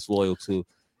couldn't be disloyal to,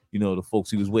 you know, the folks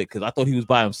he was with, because I thought he was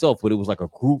by himself, but it was like a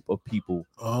group of people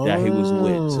that he was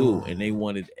with too, and they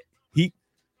wanted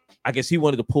I guess he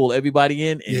wanted to pull everybody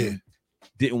in and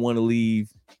didn't want to leave,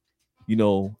 you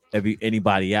know,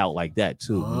 anybody out like that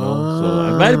too. You know,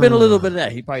 so it might have been a little bit of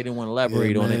that. He probably didn't want to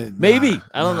elaborate on it. Maybe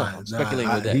I don't know. I'm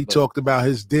speculating with that. He talked about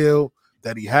his deal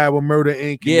that he had with Murder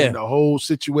Inc. And Yeah. then the whole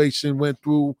situation went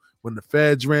through when the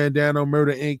feds ran down on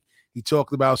Murder Inc. He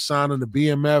talked about signing the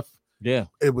BMF. Yeah.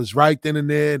 It was right then and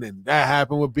there, and that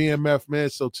happened with BMF, man.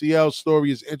 So TL's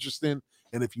story is interesting,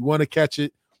 and if you want to catch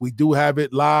it, we do have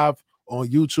it live on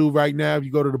YouTube right now. If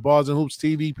you go to the Bars and Hoops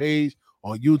TV page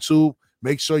on YouTube,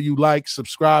 make sure you like,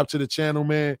 subscribe to the channel,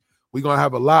 man. We're going to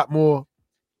have a lot more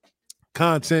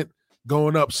content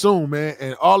going up soon, man.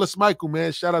 And Arliss Michael,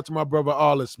 man, shout out to my brother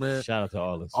Arliss, man. Shout out to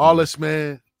Arliss. Arliss,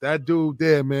 man, that dude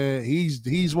there, man,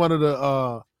 he's one of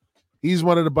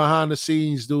the behind the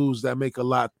scenes dudes that make a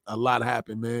lot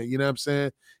happen, man. You know what I'm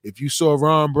saying? If you saw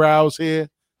Ron Browse here,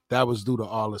 that was due to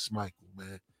Arliss Michael,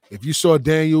 man. If you saw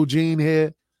Daniel Jean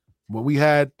here, when we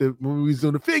was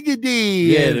doing the figure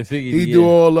D, Yeah, the figure he D, do yeah.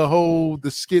 all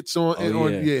the skits on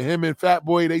yeah. him and Fat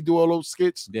Boy, they do all those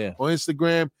skits Yeah. on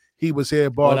Instagram. He was here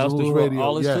at Bars that and was Hoops through Radio.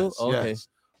 Arliss Yes, too? Okay. yes.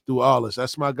 Through Arliss.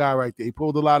 That's my guy right there. He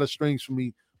pulled a lot of strings for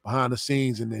me behind the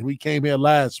scenes. And then we came here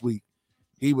last week.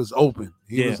 He was open.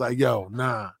 He was like, yo,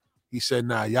 nah. He said,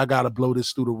 nah, y'all got to blow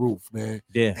this through the roof, man.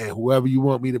 Yeah. And whoever you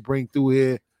want me to bring through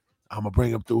here, I'm going to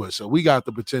bring them through it. So we got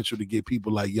the potential to get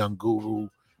people like Young Guru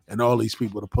and all these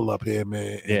people to pull up here,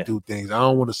 man, and do things. I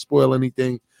don't want to spoil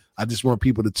anything. I just want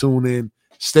people to tune in,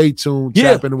 stay tuned,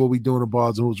 tap into what we doing on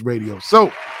Bars and Hoops Radio.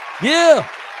 So, yeah,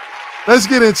 let's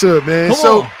get into it, man.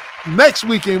 Come on. Next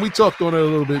weekend, we talked on it a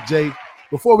little bit, Jay.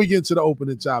 Before we get into the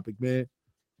opening topic, man,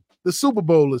 the Super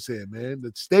Bowl is here, man.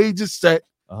 The stage is set.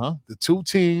 The two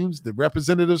teams, the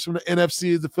representatives from the NFC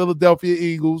is the Philadelphia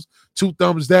Eagles. 2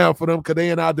 thumbs down for them because they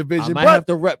in our division. I might have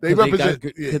to rep they represent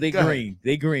because they green.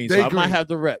 They green. They So I green. might have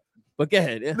to rep. But go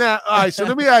ahead. Yeah. Now, all right, so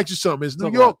let me ask you something. Is New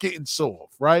Talk York getting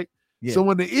soft, right? Yeah. So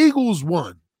when the Eagles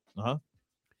won, Uh-huh.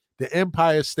 the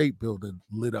Empire State Building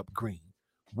lit up green.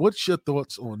 What's your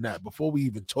thoughts on that before we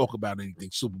even talk about anything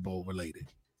Super Bowl related?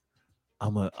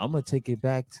 I'm gonna take it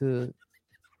back to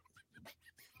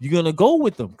you're gonna go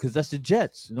with them because that's the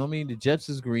Jets. You know what I mean? The Jets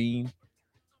is green.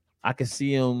 I can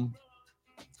see them,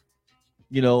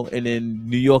 you know, and then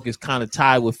New York is kind of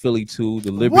tied with Philly too.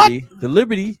 The Liberty,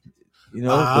 you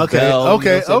know, the okay, bell,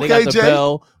 okay, you know what I'm saying? They okay, got the Jay.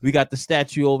 bell. We got the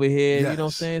statue over here. You know what I'm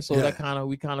Yes, saying? So yes. that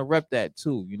we kind of rep that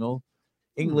too. You know,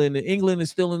 England is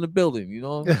still in the building. You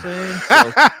know what I'm saying?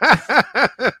 So,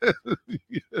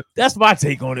 that's my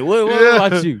take on it. What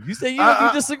about you? You say you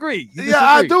disagree. You Yeah,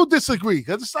 I disagree. do disagree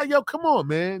because it's like, yo, come on,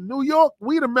 man. New York,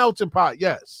 we the melting pot,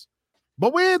 yes.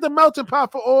 But we ain't the melting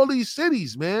pot for all these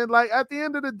cities, man. Like, at the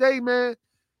end of the day, man,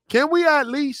 can we at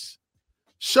least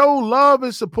show love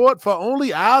and support for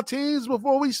only our teams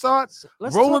before we start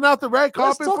rolling out the red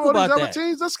carpet talk for all these about other that.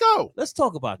 teams? Let's go. Let's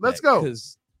talk about that. Let's go.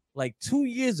 Because like 2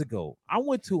 years ago, I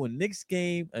went to a Knicks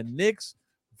game, a Knicks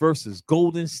versus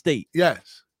Golden State.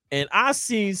 Yes. And I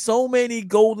seen so many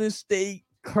Golden State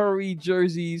Curry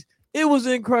jerseys. It was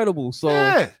incredible. So,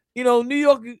 Yeah. you know, New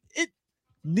York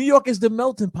is the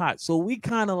melting pot. So we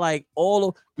kind of like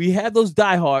we have those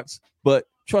diehards, but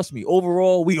trust me,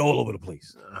 overall, we all over the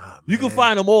place. You can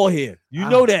find them all here. You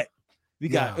know that. We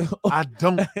got I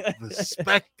don't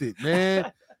respect it,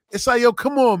 man. It's like, yo,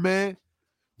 come on, man.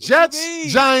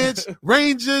 Jets, Giants,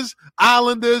 Rangers,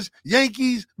 Islanders,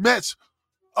 Yankees, Mets.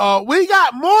 We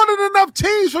got more than enough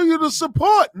teams for you to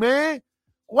support, man.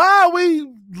 Why are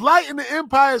we lighting the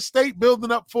Empire State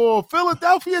Building up for a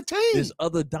Philadelphia team? There's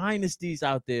other dynasties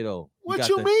out there, though. What got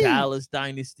you the mean? Dallas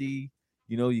dynasty.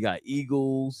 You know, you got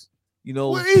Eagles. You know,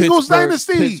 What Eagles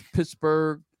dynasty?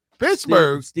 Pittsburgh,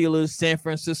 Steelers, San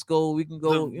Francisco. We can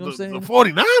go. You know what I'm saying? The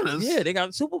 49ers. Yeah, they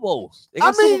got Super Bowls. They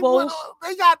got Super Bowls.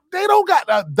 They don't got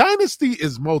a dynasty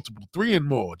is multiple, 3 and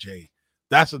more, Jay.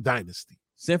 That's a dynasty.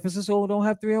 San Francisco don't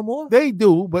have 3 or more. They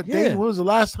do, but Yeah. when was the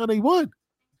last time they won?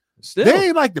 Still, They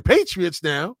ain't like the Patriots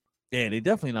now. yeah, they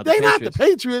definitely not. They the not Patriots. the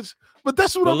Patriots, but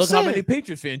that's what But I'm look saying. how many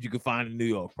Patriots fans you can find in New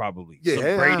York, probably. Yeah, Some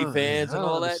I Brady don't- fans I and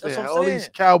don't all that. That's understand. what I'm all saying. these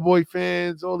Cowboy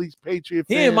fans, all these Patriot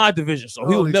He fans. in my division, so all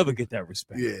he'll these- never get that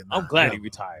respect. Yeah, I'm nah, glad never. he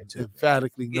retired too.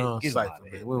 Emphatically Get him non-cypher, outta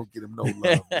here. man. We don't get him no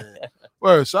love, man.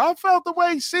 Word. So I felt the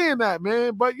way seeing that,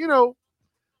 man. But you know,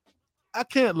 I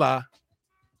can't lie.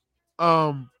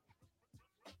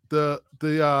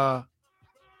 The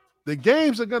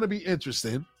games are gonna be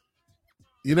interesting.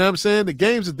 You know what I'm saying? The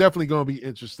games are definitely gonna be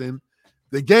interesting.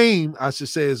 The game, I should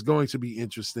say, is going to be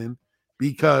interesting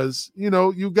because you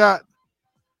know you got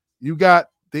the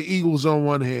Eagles on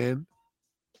one hand,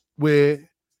 where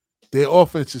their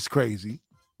offense is crazy.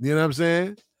 You know what I'm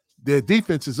saying? Their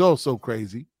defense is also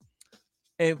crazy.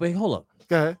 Hey, wait, hold up.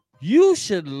 Go ahead. You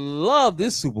should love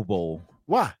this Super Bowl.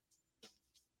 Why?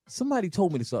 Somebody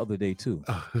told me this the other day too.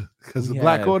 Because the We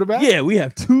black have- quarterback? Yeah, we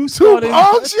have two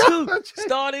Oh,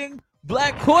 starting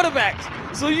black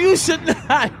quarterbacks. So you should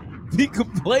not be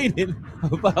complaining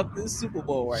about this Super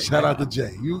Bowl right Shout now. out to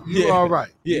Jay. You Yeah. all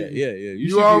right. Yeah. You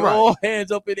should all be right. all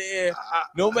hands up in the air.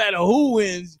 No matter who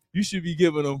wins, you should be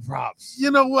giving them props.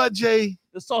 You know what, Jay?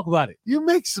 Let's talk about it. You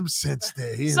make some sense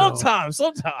there. You know? Sometimes.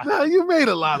 No, you made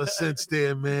a lot of sense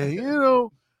there, man. You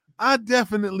know, I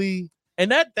definitely.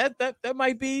 And that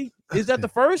might be. Is that the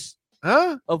first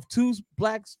of two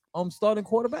blacks starting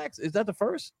quarterbacks? Is that the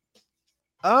first?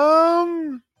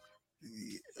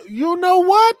 You know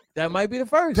what? That might be the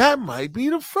first. That might be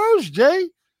the first, Jay.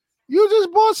 You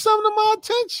just brought something to my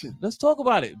attention. Let's talk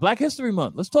about it. Black History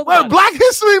Month. Let's talk about Black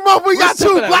History Month. We got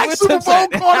two black We're Super Bowl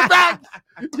tipping quarterbacks.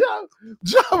 Yo,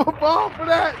 drop a ball for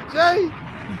that,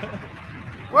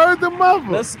 Jay. Word the mother.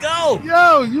 Let's go.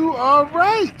 Yo, you all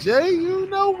right, Jay. You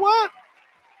know what?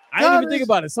 I didn't even think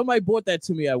about it. Somebody bought that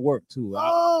to me at work too.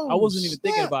 I wasn't even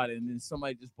thinking snap. about it, and then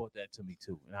somebody just bought that to me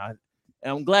too.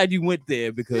 And I'm glad you went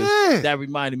there because that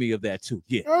reminded me of that too.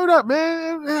 Yeah. Word up,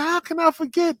 man. How can I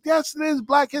forget? Yes, it is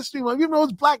Black History Month. You know,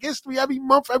 it's Black History every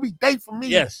month, every day for me.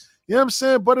 Yes. You know what I'm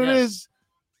saying? But it Yes. is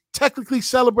technically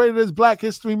celebrated as Black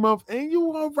History Month. And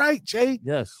you all right, Jay.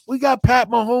 Yes. We got Pat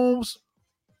Mahomes,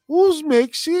 who's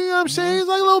mixed. You know what I'm saying? It's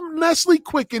like a little Nestle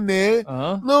Quick in there,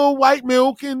 little white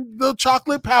milk and the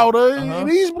chocolate powder. And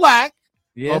he's black.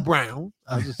 Yeah. Or brown,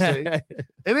 I should say.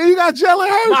 And then you got Jalen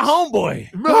Hurts. My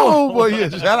homeboy. My homeboy,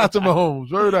 yeah. Shout out to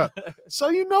Mahomes. Word up. So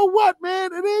you know what,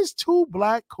 man? It is two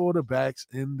black quarterbacks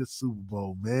in the Super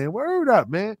Bowl, man. Word up,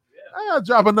 man. I gotta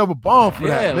drop another bomb for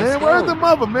that, man. Word the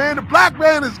mother, man. The black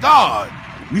man is God.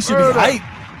 We should Word be up.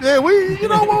 hyped. Yeah, you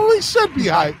know what? We should be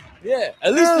hyped. Yeah,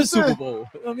 at least the Super Bowl.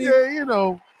 I mean, yeah, you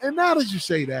know. And now that you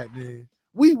say that, man,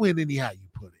 we win anyhow you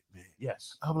put it, man.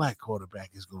 Yes. A black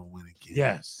quarterback is gonna win again.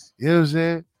 Yes. You know what I'm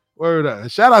saying? Word up.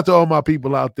 And shout out to all my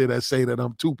people out there that say that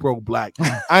I'm too pro-black.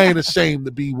 I ain't ashamed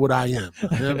to be what I am. You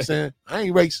know what I'm saying? I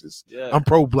ain't racist. Yeah. I'm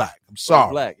pro-black. I'm sorry.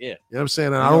 Pro-black, yeah. You know what I'm saying?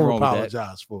 And I Nothing don't wrong with that.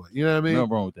 apologize for it. You know what I mean?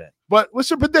 Nothing wrong with that. But what's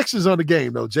your predictions on the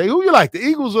game, though, Jay? Who you like, the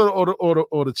Eagles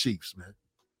or the Chiefs, man?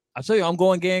 I tell you, I'm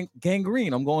going gang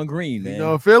green. I'm going green, man. You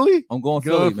know Philly? I'm going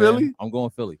You Philly, going Philly? man. I'm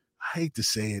going Philly. I hate to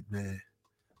say it, man.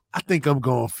 I think I'm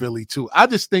going Philly, too. I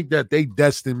just think that they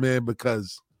destined, man,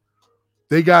 because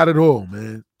they got it all,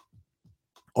 man.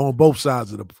 On both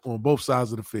sides of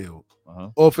the field,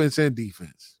 offense and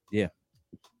defense. Yeah,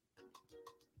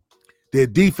 their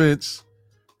defense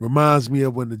reminds me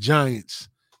of when the Giants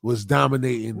was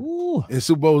dominating in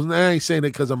Super Bowls. And I ain't saying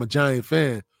that because I'm a Giant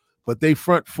fan, but they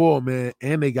front four, man,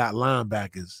 and they got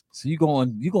linebackers. So you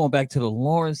going back to the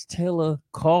Lawrence Taylor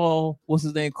Carl? What's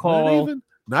his name? Carl.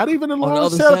 Not even the On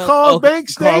Lawrence the Taylor other Carl side?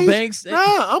 Banks Carl days. Banks?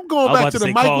 Nah, I'm going I'm back about to to the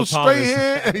say Michael Carl Thomas.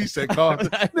 Strahan. He said Carl.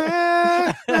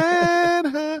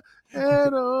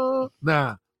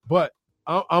 Nah, but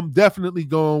I'm definitely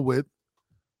going with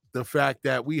the fact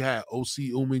that we had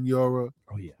O.C. Umenyiora.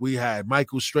 Oh, yeah. We had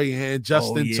Michael Strahan,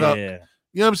 Justin yeah. Tuck. You know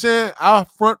what I'm saying? Our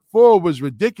front four was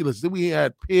ridiculous. Then we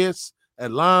had Pierce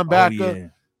at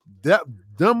linebacker.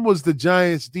 Them was the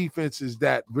Giants' defenses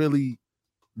that really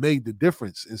made the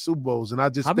difference in Super Bowls. And I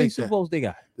just How many Super Bowls they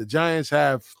got? The Giants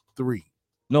have 3.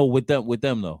 No, with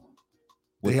them though.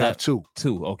 They have 2.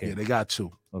 2. Okay. Yeah, they got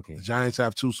 2. Okay. The Giants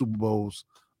have 2 Super Bowls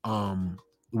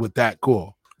with that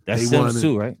core. That's Sims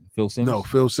too, right? Phil Sims? No,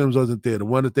 Phil Sims wasn't there. The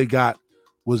one that they got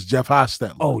was Jeff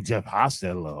Hostetler. Oh, Jeff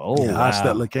Hostetler. Oh, yeah, wow.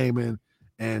 Hostetler came in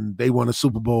and they won a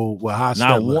Super Bowl with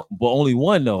Hostetler. But only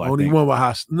one though. Only one with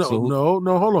Hostetler.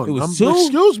 No, hold on. It was 2?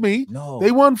 Excuse me. No.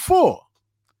 They won 4.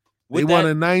 With they won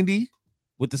in 90.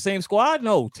 With the same squad?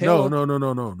 No. Taylor.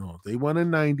 No. They won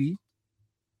in 90.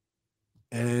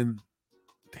 And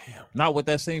damn. Not with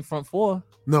that same front four.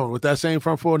 No, with that same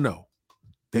front four, no.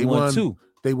 They won 2.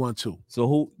 They won 2. So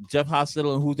who? Jeff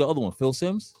Hostetler and who's the other one? Phil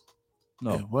Sims?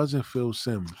 No. It wasn't Phil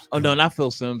Sims. Oh, no, not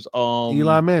Phil Sims.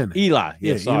 Eli Manning. Eli.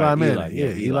 Yeah, sorry. Eli Manning.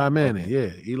 Eli Manning. Okay.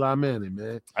 Yeah, Eli Manning,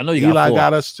 man. I know you Eli got 4.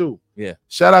 got us too. Yeah.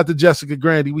 Shout out to Jessica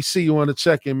Grandy. We see you on the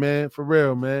check-in, man. For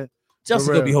real, man.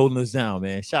 Jessica be holding us down,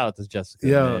 man. Shout out to Jessica.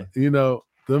 Yeah, man. you know,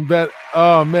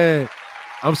 oh man.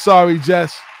 I'm sorry,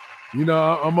 Jess. You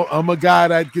know, I'm a guy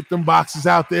that get them boxes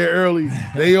out there early.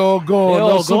 They all gone.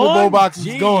 Those Super Bowl boxes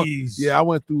gone. Yeah, I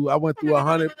went through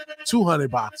 100, 200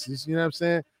 boxes. You know what I'm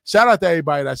saying? Shout out to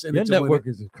everybody that's in Your the network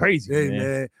is crazy, hey,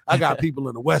 man. I got people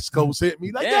in the West Coast hit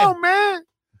me like, yo, man,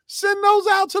 send those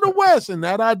out to the West. And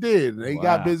that I did. They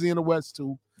got busy in the West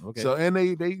too. Okay. So and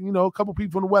they you know, a couple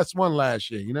people in the West won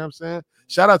last year. You know what I'm saying?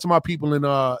 Shout out to my people in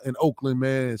Oakland,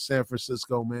 man, and San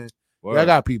Francisco, man. Yeah, I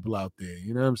got people out there.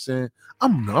 You know what I'm saying?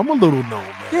 I'm a little known,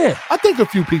 man. Yeah. I think a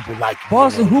few people like me.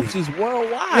 Boston Hoops is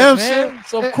worldwide, You know what I'm man. saying?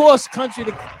 So of course, country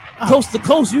to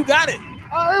coast, you got it.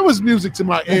 It was music to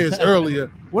my ears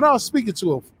earlier when I was speaking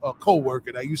to a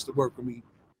co-worker that used to work with me,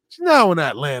 she's now in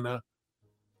Atlanta,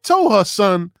 told her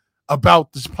son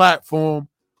about this platform.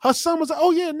 Her son was like,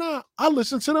 oh, yeah, nah, I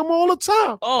listen to them all the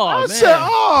time. Oh, I man. said,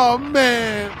 oh,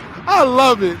 man, I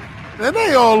love it. And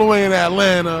they all the way in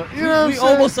Atlanta. You know what I'm saying?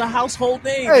 Almost a household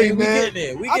name. Hey, man. man. We getting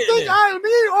there. We I getting think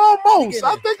there. almost.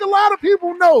 I think a lot of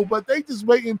people know, but they just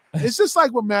waiting. It's just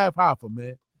like with Mav Hoffa,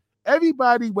 man.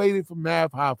 Everybody waited for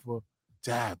Mav Hoffa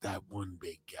to have that one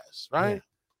big guest, right? Yeah.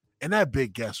 And that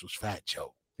big guest was Fat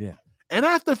Joe. Yeah. And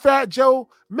after Fat Joe,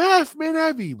 Math been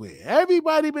everywhere.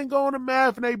 Everybody been going to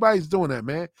Math and everybody's doing that,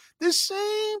 man. The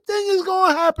same thing is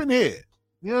going to happen here.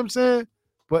 You know what I'm saying?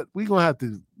 But we're going to have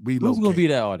to relocate. Who's going to be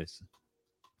that artist?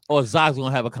 Or Zog's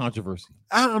going to have a controversy?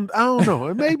 I don't know.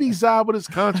 It may be Zog with his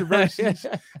controversies.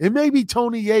 It may be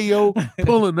Tony Yayo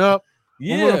pulling up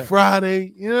on a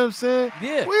Friday. You know what I'm saying?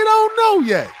 Yeah. We don't know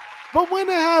yet. But when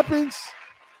it happens,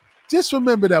 just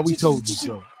remember that we told you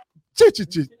so.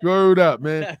 Word up,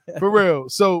 man. For real.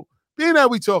 So, being that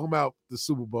we talking about the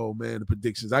Super Bowl, man, the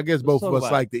predictions, I guess both of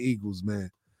us like the Eagles, man.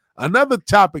 Another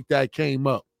topic that came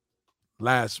up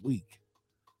last week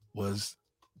was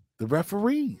the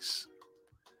referees.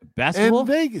 Basketball? In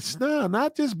Vegas. No,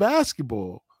 not just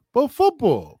basketball, but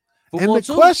football. And the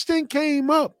too? question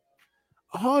came up,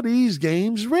 are these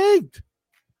games rigged?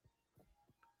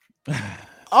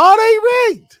 Are they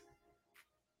rigged?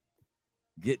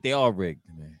 Yeah, they are rigged,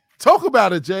 man. Talk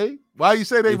about it, Jay. Why you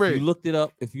say they rigged? If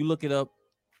you look it up,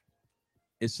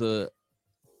 it's the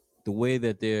way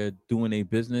that they're doing their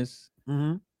business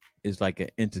is like an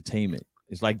entertainment.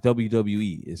 It's like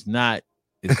WWE. It's not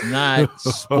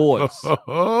sports.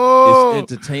 It's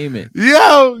entertainment.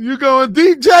 Yo, you going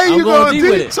deep, Jay? You going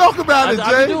deep? Talk about it, Jay.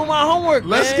 I'm doing my homework.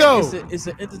 Let's man. go. It's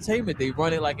an entertainment. They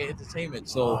run it like an entertainment.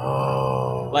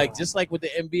 So, like just like with the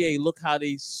NBA, look how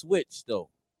they switched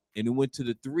though, and it went to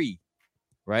the 3.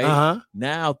 Right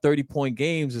now, 30-point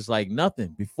games is like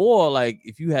nothing. Before, like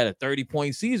if you had a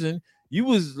 30-point season, you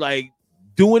was like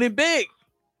doing it big.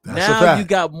 Now you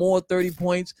got more 30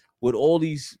 points with all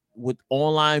these with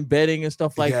online betting and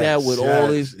stuff like that. With all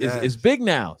this, it's big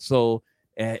now. So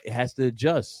it has to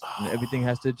adjust. Everything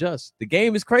has to adjust. The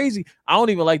game is crazy. I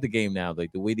don't even like the game now.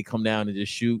 Like the way they come down and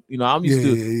just shoot. You know, I'm used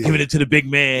to giving it to the big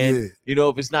man. Yeah. You know,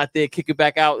 if it's not there, kick it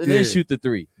back out and then shoot the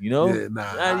 3. You know,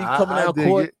 now you coming out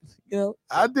court. You know,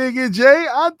 I dig it, Jay.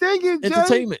 I dig it, Jay.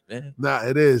 Entertainment, man. Nah,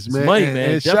 it is, man. It's money, man.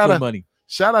 And definitely money.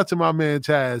 Shout out to my man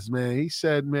Taz, man. He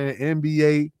said, man,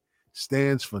 NBA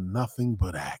stands for nothing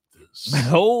but actors.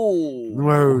 Oh,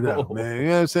 word up, man. You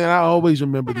know what I'm saying? I always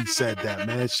remember he said that,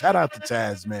 man. Shout out to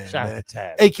Taz, man. Shout out to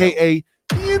Taz. AKA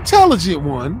the intelligent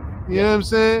one. You know what I'm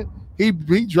saying? He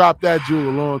dropped that jewel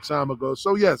a long time ago.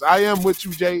 So, yes, I am with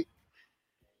you, Jay.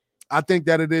 I think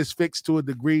that it is fixed to a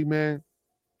degree, man.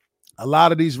 A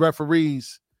lot of these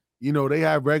referees, you know, they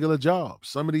have regular jobs.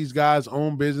 Some of these guys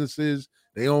own businesses.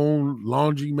 They own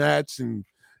laundromats and,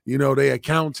 you know, they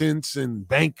accountants and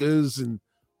bankers and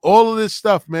all of this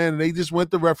stuff, man. They just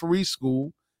went to referee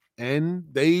school and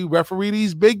they referee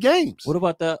these big games. What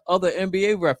about the other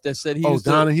NBA ref that said he was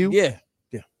Donahue? Yeah.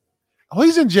 Oh,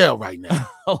 he's in jail right now.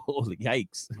 Oh,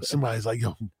 yikes. Somebody's like,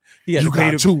 yo, you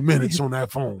got 2 minutes on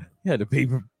that phone. You had to pay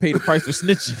the price for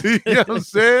snitching. You know what I'm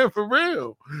saying? For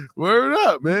real. Word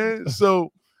up, man.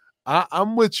 So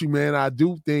I'm with you, man. I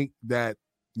do think that,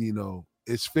 you know,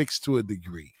 it's fixed to a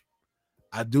degree.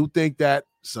 I do think that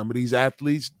some of these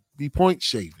athletes be point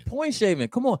shaving. Point shaving.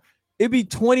 Come on. It'd be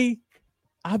 20.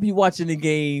 I'll be watching the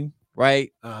game,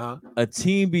 right? A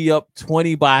team be up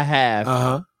 20 by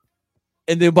half.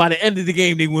 And then by the end of the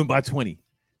game, they win by 20.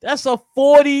 That's a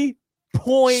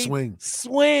 40-point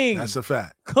swing. That's a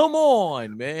fact. Come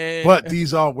on, man. But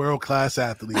these are world-class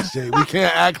athletes, Jay. We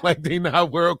can't act like they're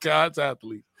not world-class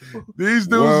athletes. These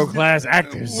dudes, world-class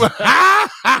actors.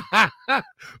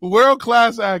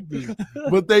 World-class actors.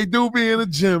 But they do be in the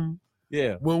gym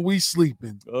when we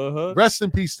sleeping. Rest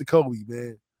in peace to Kobe,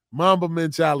 man. Mamba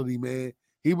mentality, man.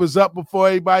 He was up before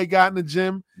everybody got in the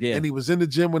gym, and he was in the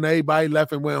gym when everybody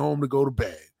left and went home to go to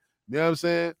bed. You know what I'm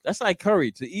saying? That's like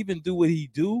Curry to even do what he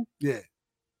do. Yeah,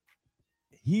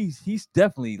 he's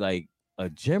definitely like a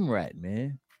gym rat,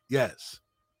 man. Yes,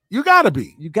 you gotta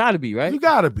be. You gotta be, right? You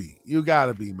gotta be,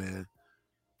 man.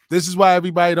 This is why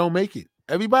everybody don't make it.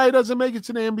 Everybody doesn't make it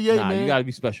to the NBA, man. You gotta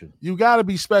be special. You gotta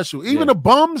be special. Even the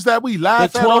bums that we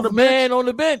laugh at on the man on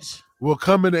the bench will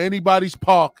come into anybody's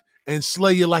park and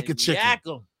slay you like a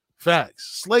chicken.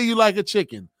 Facts. Slay you like a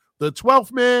chicken. The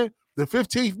 12th man, the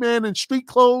 15th man in street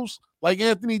clothes, like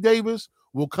Anthony Davis,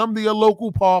 will come to your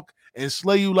local park and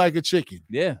slay you like a chicken.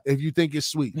 Yeah. If you think it's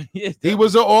sweet. He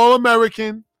was an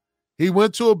All-American. He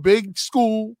went to a big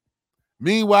school.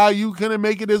 Meanwhile, you couldn't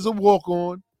make it as a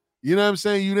walk-on. You know what I'm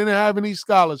saying? You didn't have any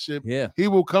scholarship. Yeah. He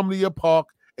will come to your park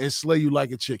and slay you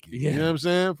like a chicken. Yeah. You know what I'm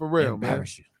saying? For real,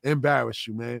 Embarrass you. Embarrass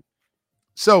you, man.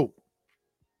 So,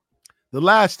 the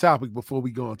last topic before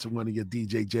we go on to one of your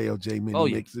DJ JOJ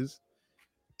mini mixes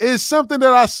is something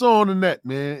that I saw on the net,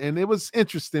 man. And it was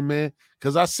interesting, man,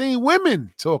 because I seen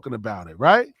women talking about it,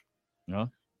 right? Yeah.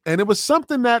 And it was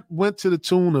something that went to the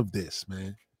tune of this,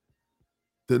 man.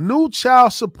 The new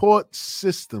child support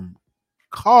system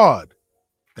card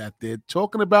that they're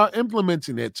talking about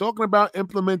implementing. They're talking about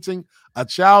implementing a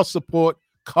child support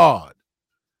card.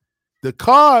 The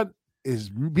card is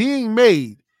being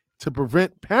made to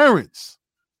prevent parents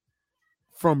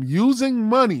from using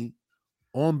money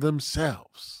on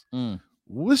themselves.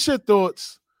 What's your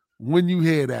thoughts when you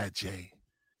hear that, Jay?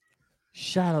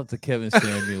 Shout out to Kevin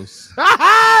Samuels.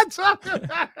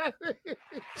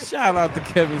 Shout out to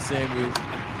Kevin Samuels.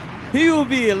 He will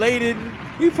be elated.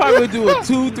 He probably would do a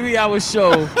 2-3 hour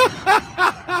show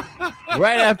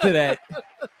right after that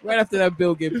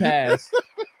bill get passed.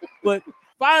 But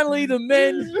finally, the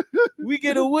men, we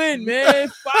get a win, man.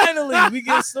 Finally, we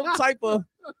get some type of,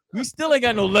 we still ain't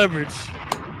got no leverage.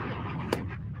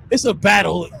 It's a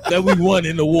battle that we won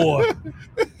in the war.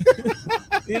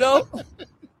 You know?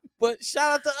 But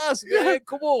shout out to us, man.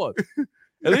 Come on.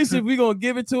 At least if we're going to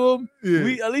give it to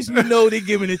them, at least we know they're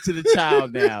giving it to the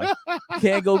child now.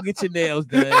 Can't go get your nails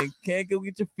done. Can't go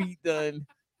get your feet done.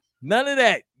 None of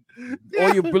that.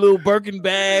 All your little Birkin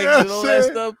bags and all that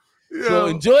stuff. So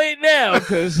enjoy it now,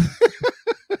 because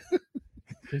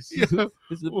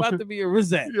it's about to be a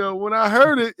reset. Yo, when I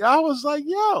heard it, I was like,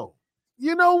 yo,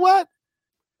 you know what?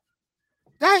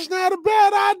 That's not a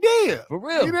bad idea. For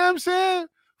real. You know what I'm saying?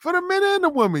 For the men and the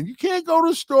women. You can't go to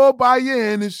the store, buy your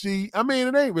Hennessy. I mean,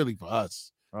 it ain't really for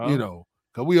us, you know,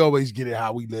 because we always get it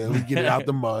how we live. We get it out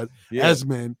the mud as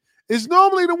men. It's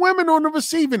normally the women on the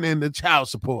receiving end of child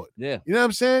support. Yeah. You know what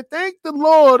I'm saying? Thank the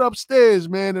Lord upstairs,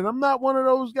 man. And I'm not one of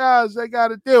those guys that got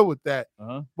to deal with that.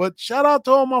 But shout out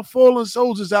to all my fallen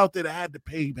soldiers out there that had to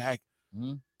pay back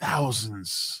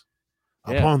thousands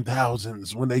upon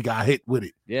thousands when they got hit with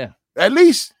it. Yeah. At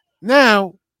least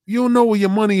now you'll know where your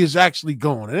money is actually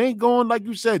going. It ain't going, like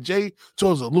you said, Jay,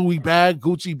 towards a Louis bag,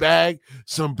 Gucci bag,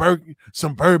 some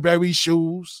Burberry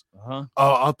shoes,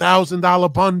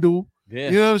 $1,000 bundle. Yeah.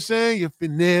 You know what I'm saying? Your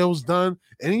nails done.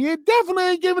 And you definitely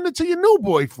ain't giving it to your new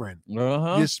boyfriend.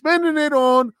 You're spending it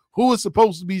on who it's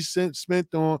supposed to be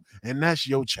spent on, and that's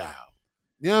your child.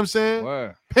 You know what I'm saying?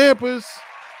 Word. Pampers.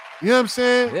 You know what I'm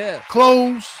saying? Yeah.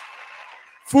 Clothes.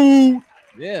 Food.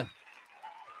 Yeah.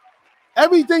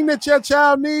 Everything that your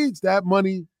child needs, that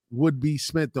money would be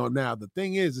spent on. Now, the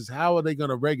thing is how are they going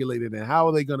to regulate it, and how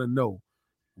are they going to know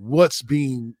what's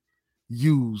being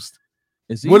used?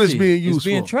 What is being used it's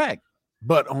being for? Tracked.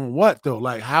 But on what, though?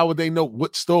 Like, how would they know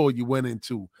what store you went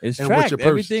into? It's and tracked. What you're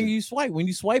Everything you swipe. When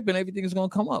you swipe it, everything is going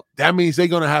to come up. That means they're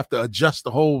going to have to adjust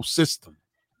the whole system.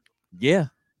 Yeah.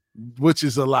 Which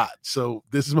is a lot. So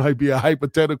this might be a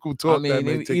hypothetical talk. I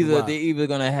mean, they're either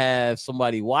going to have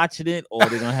somebody watching it, or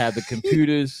they're going to have the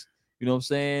computers, you know what I'm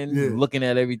saying, looking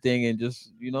at everything and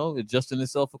just, you know, adjusting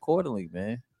itself accordingly,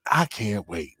 man. I can't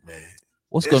wait, man.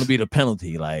 What's going to be the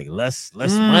penalty? Like less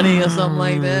money or something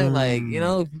like that? Like, you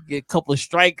know, if you get a couple of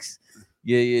strikes,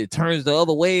 it turns the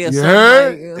other way or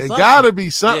something. It got to be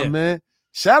something, man.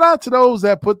 Shout out to those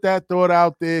that put that thought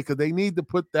out there, because they need to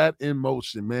put that in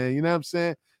motion, man. You know what I'm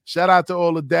saying? Shout out to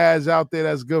all the dads out there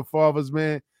that's good fathers,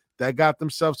 man, that got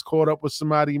themselves caught up with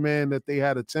somebody, man, that they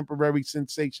had a temporary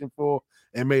sensation for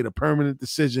and made a permanent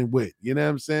decision with. You know what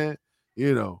I'm saying?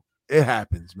 You know, it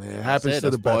happens, man. It happens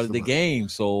to the best part of the game.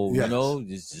 So, you know,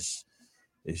 it's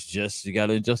just you got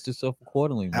to adjust yourself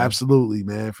accordingly, man. Absolutely,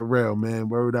 man. For real, man.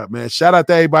 Word up, man. Shout out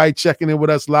to everybody checking in with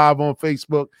us live on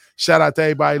Facebook. Shout out to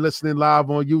everybody listening live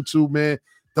on YouTube, man.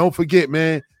 Don't forget,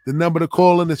 man, the number to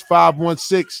call in is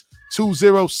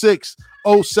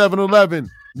 516-206-0711.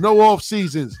 No off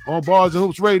seasons on Bars and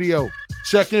Hoops Radio.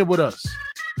 Check in with us.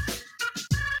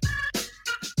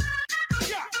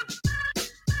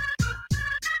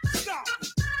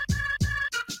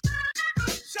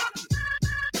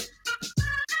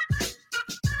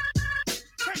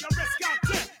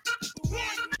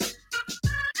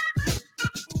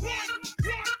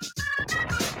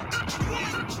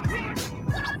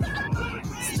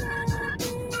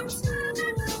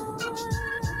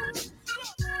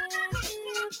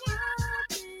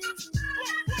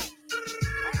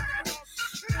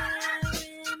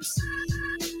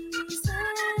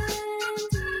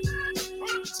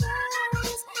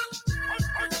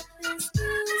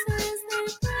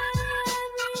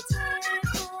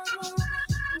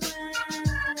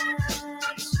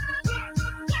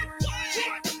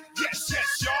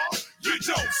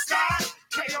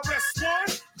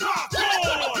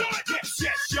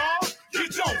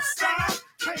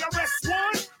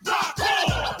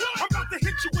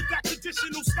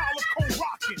 style of cold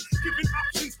rocking, giving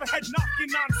options for head knocking,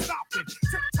 non-stopping.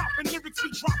 Tip-topping lyrics be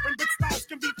dropping, but styles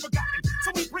can be forgotten.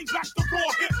 So we bring back the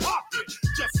raw hip-hop.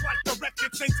 Just like the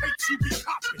records and tapes you be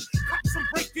copping. Cop some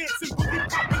breakdancing, boogie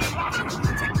popping and locking.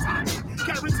 Tick-tock,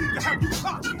 guaranteed to have you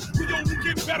copy. We only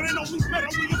get better and only better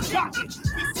we have got it.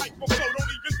 This type of flow, don't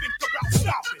even think about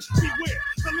stopping. Beware,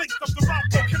 the length of the round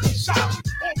can be shocking.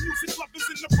 All music lovers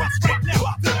in the bus right now.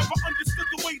 They never understood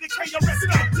the way the KRS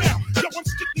got down. Yo, I'm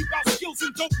strictly about skills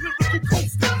and dope lyrical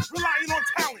coasting. Relying on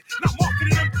talent, not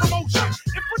marketing and promotion.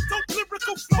 If a dope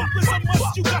lyrical flow is a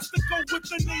must, you got to go with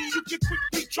the name you can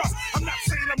quickly trust. I'm not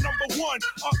saying I'm number one.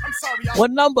 I'm sorry.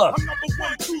 What number? I'm number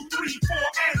 1, 2, 3, 4,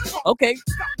 and 5. Okay.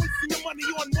 Stop wasting your money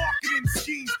on marketing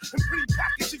schemes and pretty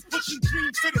packages pushing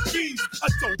dreams to the fiends. A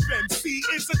dope MC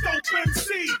is a dope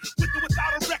MC. With or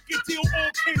without a record deal,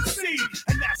 all can see.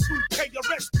 And that's who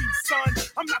KRS be, son.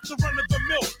 I'm not the run of the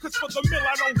mill, cause for the mill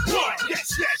I don't run.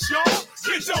 Yes, y'all.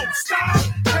 You don't stop.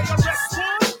 KRS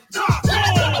One, rock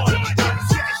on.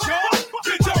 Yes, y'all.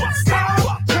 You don't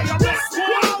stop. KRS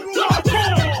One, rock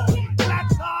on. Black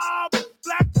top,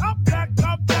 black top, black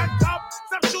top, black top.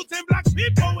 Stop shooting black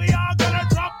people, we all gonna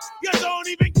drop. You don't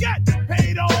even get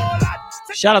paid a whole lot.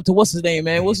 Shout out to what's his name,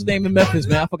 man? What's his name in Memphis,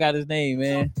 man? I forgot his name,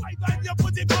 man.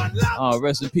 Oh,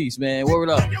 rest in peace, man. Word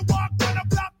up.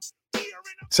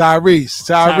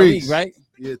 Tyrese, right?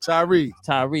 Yeah, Tyree,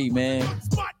 man.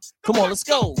 Come on, let's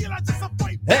go.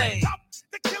 Hey.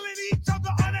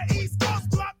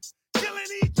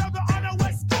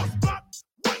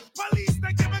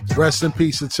 Rest in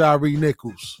peace to Tyree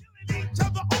Nichols.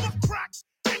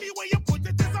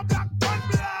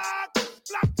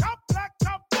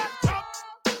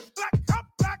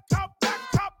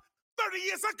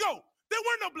 Years ago, there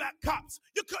were no black cops.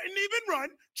 You couldn't even run,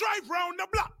 drive round the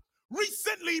block.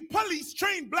 Recently, police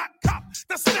trained black cops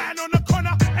to stand on the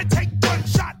corner and take one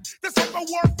shot. This type of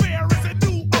warfare is a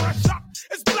new or a shock.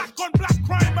 It's black on black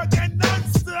crime again,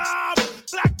 non-stop.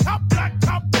 Black cop, black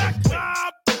cop, black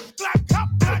cop. Black cop,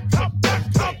 black cop,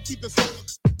 black cop. Keep the sucker.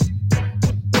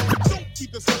 Don't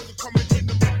keep the sucker coming in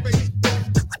the face.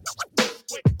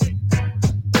 Wait.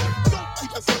 Don't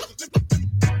keep the sucker.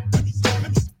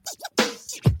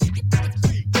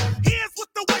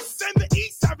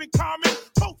 Common.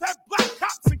 Both have black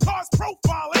cops and cars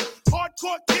profiling.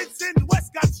 Hardcore kids in the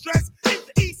West got stressed. In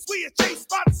the East, we are chased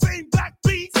by the same black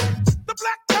beast. The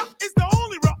black cop is the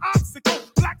only real obstacle.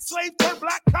 Black slave turned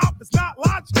black cop is not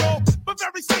logical, but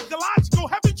very psychological.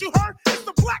 Haven't you heard? It's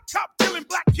the black cop killing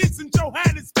black kids in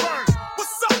Johannesburg.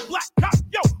 What's up, black cop?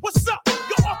 Yo, what's up?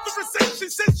 Your authorization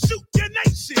says shoot your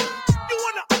nation. You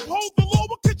wanna uphold the law?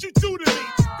 What could you do to me?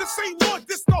 This ain't war,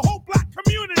 this the whole black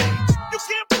community. You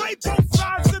can't play both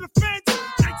sides of the fence.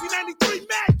 1993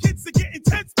 mad kids are getting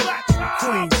tense. Black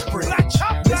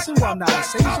Queensbridge. Listen while now the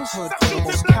Satan's hood for the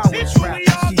most cowards rap.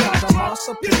 He has a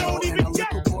monster people and a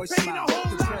little boy smile.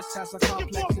 The press has a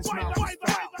complex, his mouth is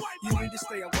foul. You need to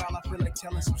stay a while, I feel like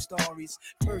telling some stories.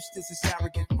 First is this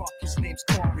arrogant fuck, his name's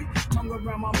Corey. Hung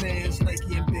around my mans,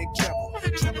 Lakey and Big Treble.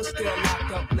 Treble still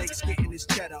locked up, Lake's getting his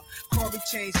cheddar. Corey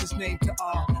changed his name to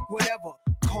whatever.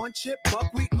 Corn chip,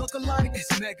 buckwheat look alike,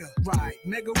 it's Mega. Right,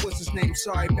 Mega was his name,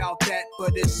 sorry about that,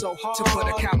 but it's so hard to put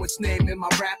a coward's name in my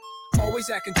rap. Always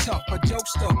acting tough, but joke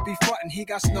stuff be frontin'. He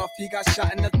got snuffed, he got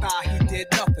shot in the thigh, he did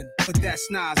nothing. But that's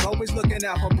Nas, always looking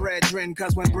out for brethren,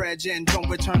 cause when brethren don't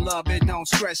return love, it don't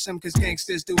stress him, cause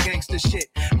gangsters do gangster shit.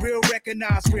 Real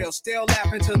recognize real, still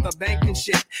laughing to the bank and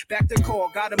shit. Back to core,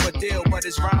 got him a deal, but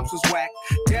his rhymes was whack.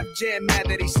 Def Jam mad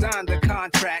that he signed the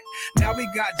contract. Now he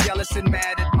got jealous and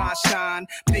mad at my shine.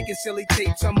 Making silly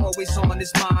tapes, I'm always on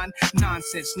his mind.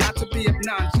 Nonsense, not to be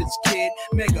obnoxious, kid.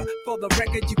 Mega, for the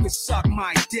record, you can suck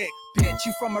my dick. Bitch,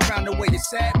 you from around the way, you're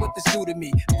sad what this do to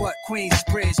me. But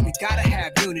Queensbridge, we gotta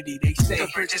have unity. They say the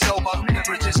bridge is over, the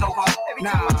bridge is over.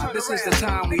 Nah, this is the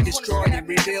time we destroy and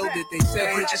rebuild it. They say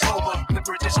the bridge is over, the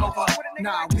bridge is over.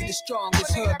 Nah, we the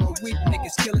strongest hood, but we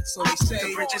niggas kill it. So they say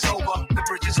the bridge is over, the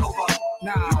bridge is over.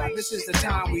 Nah, this is the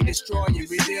time we destroy and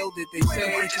rebuild it. They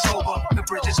say the bridge is over, the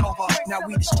bridge is over. Now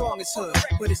we the strongest hood,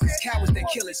 but it's these cowards that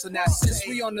kill it. So now since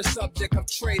we on the subject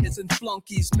of traitors and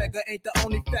flunkies, Mega ain't the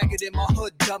only faggot in my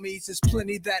hood, dummies. There's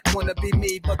plenty that wanna be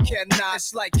me, but cannot.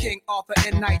 It's like King Arthur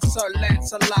and Knight Sir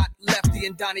Lancelot, Lefty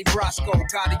and Donnie Brasco,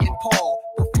 Gotti and Paul.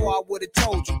 Before I would've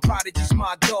told you, Prodigy's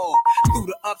my dog. Through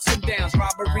the ups and downs,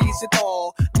 robberies and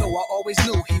all. Though I always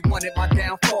knew he wanted my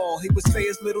downfall. He would say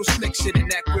his little slick shit in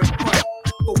that grip front.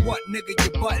 But what nigga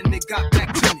you button, it got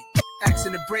back to me.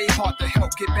 Asking a brave heart to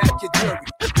help get back your jury.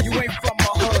 You ain't from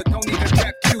my hood, don't even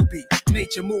rap QB.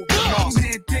 nature moved to Mars.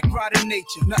 Man, dick riding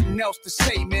nature, nothing else to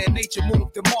say, man. Nature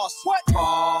moved to Mars. What?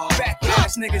 Back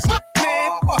ass niggas.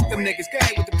 Man, fuck them niggas. Go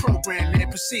ahead with the program, man.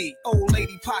 Proceed. Old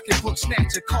lady pocketbook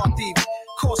snatcher, car thief.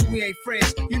 Course we ain't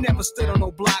friends. You never stood on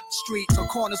no block, streets, or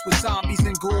corners with zombies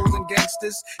and ghouls and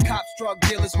gangsters. Cops, drug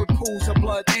dealers with pools of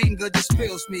blood. Anger just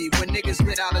fills me when niggas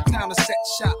lit out of town to set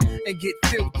shop and get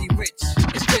filthy rich.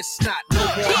 It's just not no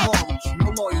more morals, no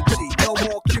loyalty, no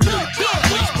more community.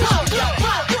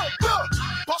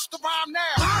 Bust around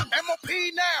now, MOP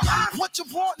now. What you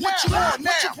want now? What you want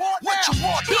now? What you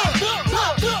want now?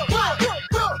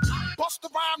 Bust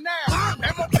around now,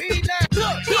 MOP now.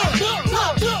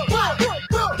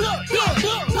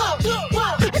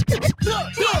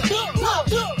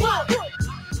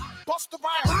 Bust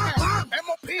around now,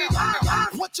 MOP now.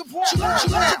 What you want?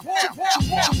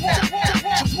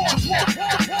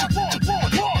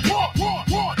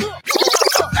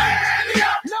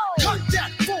 Cut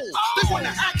that fool. They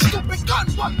wanna act stupid. Gun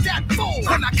run that fool.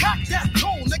 When I cock that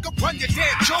tool, nigga, run your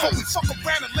damn jaw. We fuck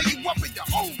around and lay you up in your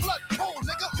own blood pool,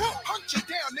 nigga. Hunt you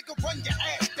down, nigga, run your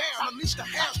ass down. Unleash the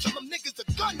house, tell them niggas to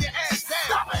gun your ass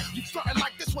down. You frontin'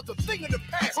 like this was a thing of the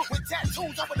past. With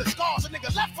tattoos over the scars, a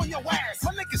nigga left on your ass.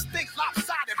 My niggas think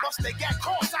lopsided, bust they got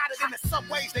cross-sided in the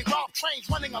subways. They rob trains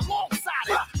running alongside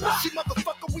it. See,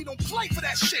 motherfucker, we don't play for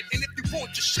that shit. And if you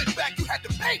want your shit back, you had to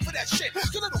pay for that shit.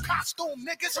 You little costume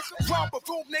niggas, robber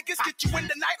room niggas, get you in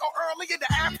the night or early in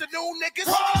the afternoon, niggas.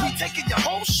 We taking your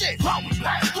whole shit while we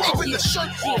back. Even the shirt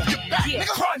off your back,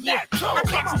 nigga. Run that too. I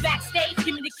catch you backstage,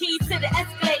 give me the keys to the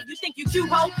Escalade. You think you cute,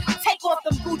 ho? Take off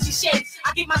them Gucci shades.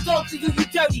 I give my dog to you, you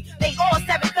dirty. They all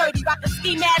 730, rock the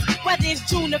ski mask, whether it's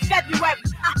June or February.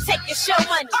 I take your show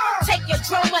money, take your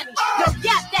drum money. Yo,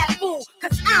 yap that fool,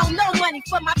 cause I don't know money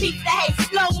for my beats that hate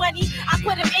slow money. I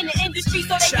put them in the industry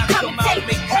so they can come and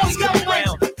take all your money.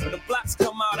 When the blocks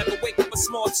come out, I can wake up a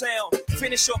small town.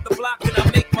 Finish off the block and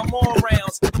I make my more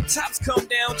rounds. Tops come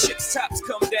down, chips tops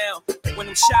come down. When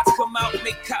them shots come out,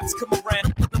 make cops come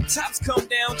around. Them tops come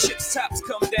down, chips tops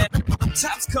come down. Them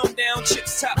tops come down,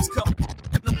 chips tops come.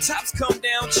 Them tops come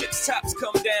down, chips tops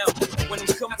come down. When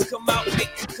them cops come out,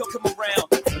 make them come around.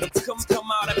 Them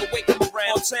come out, I can wake them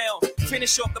around town.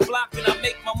 Finish off the block and I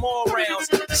make my more rounds.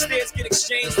 The stairs get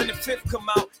exchanged and the fifth come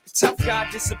out. The tough guy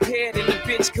disappeared and the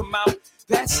bitch come out.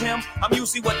 That's him, I'm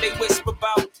usually what they whisper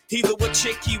about. Either what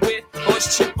chick he with or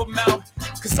his chip him out.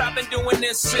 Cause I've been doing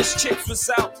this since Chips was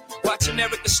out. Watching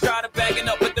Eric Estrada bagging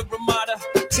up with the Ramada.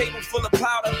 Table full of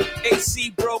powder, AC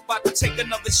broke, about to take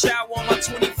another shower on my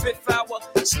 25th hour.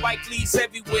 Spike Lee's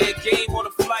everywhere, game on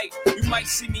the flight. You might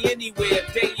see me anywhere,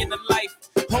 day in the life.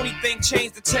 Only thing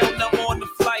changed, the tail number on the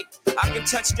flight. I can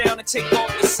touch down and take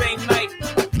off the same night.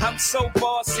 I'm so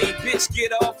bossy, bitch,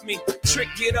 get off me. Trick,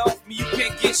 get off me, you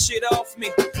can't get shit off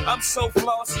me. I'm so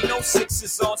flossy, no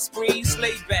sixes on screens.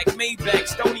 Laid back,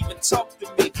 Maybachs, don't even talk to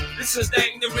me. This is the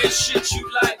ignorant shit you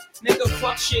like. Nigga,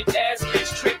 fuck shit, ass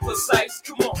bitch, trick precise.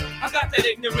 Come on, I got that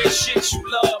ignorant shit you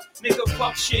love. Nigga,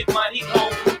 fuck shit, money,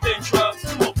 home, food, and drugs.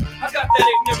 Come on, I got that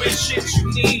ignorant shit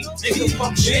you need. Nigga,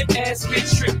 fuck shit, ass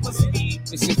bitch, trick pussy.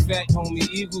 It's a fact, homie,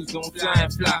 eagles don't fly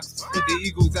in flocks. With the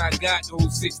eagles I got,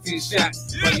 those 16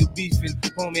 shots. While you beefing,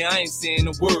 homie, I ain't saying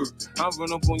a word. I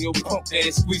run up on your punk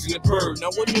ass, squeezing the bird.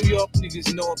 Now what New York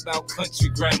niggas know about country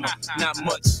grammar? Not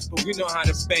much, but we know how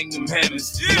to bang them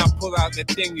hammers. When I pull out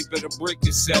that thing, you better break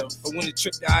yourself. But when the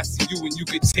trip to ICU and you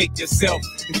can take yourself.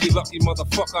 If you lucky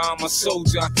motherfucker, I'm a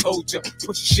soldier, I told ya.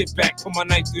 Push your shit back, put my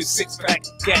knife through a 6-pack.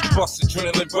 Gat bust,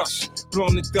 adrenaline rush.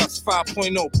 Blowing the dust,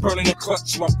 5.0, burning the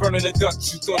clutch. I'm burning the Dutch.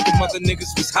 You thought the mother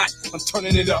niggas was hot, I'm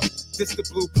turning it up. This the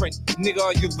blueprint, nigga,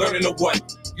 are you learning or what?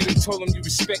 You done told them you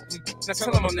respect me, now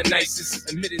tell them I'm the nicest.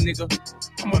 Admit it, nigga,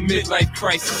 I'm a midlife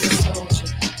crisis.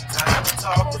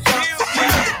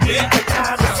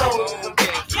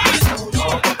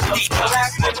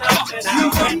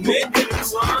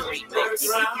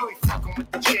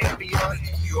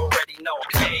 You already know.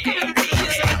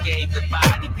 Game the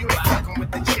body. You fucking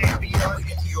with the champion.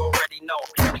 You already know.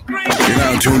 You're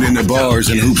now tuned into Bars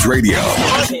and Hoops Radio.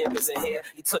 Champ is in here.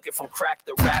 He took it from crack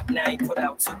to rap. Now he put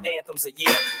out 2 anthems a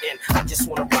year. And I just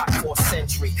want to rock for a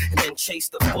century. And then chase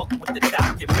the book with the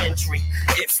documentary.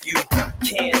 If you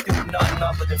can't do nothing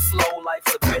other than flow,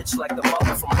 life's a bitch like the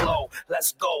mother from Blow.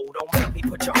 Let's go. Don't make me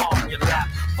put your arm in your lap.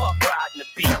 Fuck riding the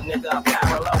beat, nigga. I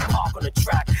parallel park on the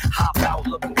track. Hop out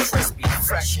looking crispy,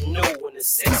 fresh and new. And it's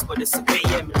 6, but it's a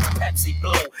BM and it's Pepsi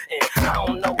Blue. And I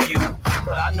don't know you,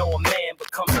 but I know a man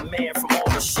becomes a man from all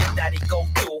the shit that he go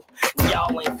through. And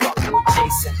y'all ain't fucking with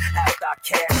Jason. After I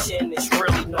cash in, there's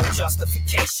really no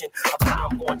justification of how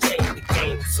I'm gonna change the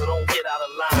game. So don't get out of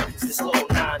line, cause this little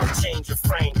 9 to change your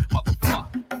frame.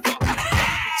 Motherfucker.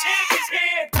 Champ is here.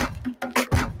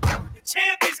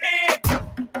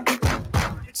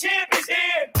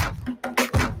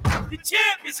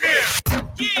 is here.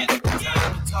 Yeah.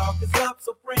 Time to talk is up,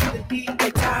 so bring the heat.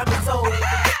 The time is over.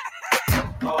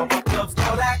 All my clubs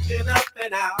start acting up,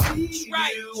 and I'll meet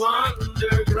you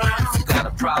underground. You got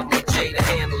a problem with Jay to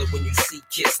handle it when you see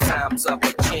Kiss. Time's up,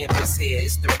 the champ is here.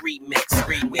 It's the remix.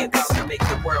 We're about to make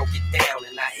the world get down,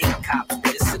 and I hate cops,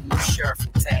 but it's a new sheriff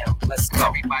in town. Let's go.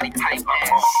 Everybody pipe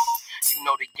down. You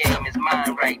know the game is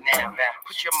mine right now.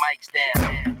 Put your mics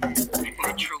down. And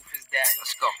the truth is that.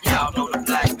 Let's go. Y'all know the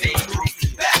black baby roof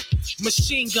is back.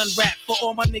 Machine gun rap for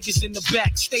all my niggas in the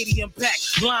back. Stadium pack,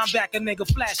 linebacker nigga,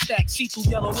 flash stack, see-through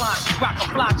yellow line. Rock a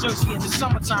fly jersey in the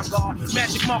summertime, guard.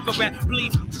 Magic marker rap,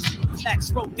 believe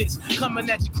X wrote this, coming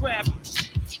at your crab.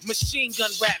 Machine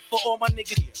gun rap for all my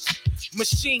niggas.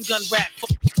 Machine gun rap for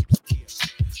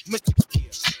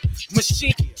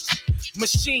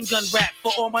Machine gun rap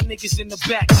for all my niggas in the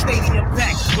back. Stadium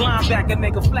pack, linebacker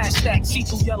nigga, flash stack,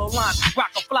 see-through yellow line. Rock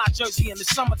a fly jersey in the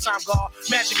summertime, guard.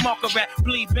 Magic marker rap,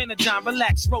 bleed Benadine,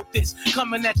 relax, wrote this.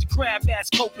 Coming at your crab ass,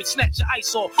 coping, snatch your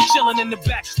ice off. Chilling in the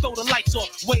back, throw the lights off.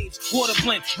 Waves, water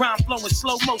blend, rhyme flowing,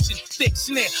 slow motion. Thick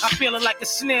snare, I feel it like a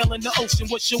snail in the ocean.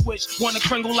 What's your wish? Wanna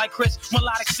kringle like Chris?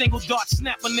 Melodic single dart,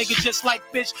 snap a nigga just like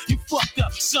fish. You fucked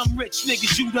up, some rich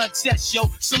niggas you done test,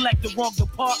 yo. Select the wrong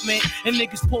department, and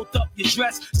niggas pulled up your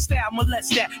dress. Style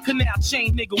molest that, canal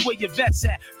chain nigga, where your vets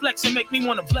at? Flex and make me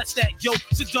wanna bless that, yo.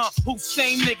 Saddam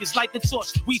Hussein niggas, light the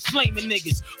torch, we flaming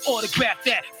niggas. Autograph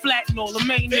that, flatten all the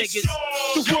main niggas.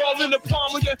 The world in the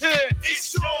palm of your hand.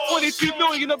 22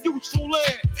 million of useful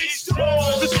land.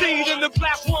 The seed in the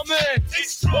black woman.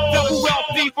 Double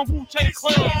LP from Wu-Tang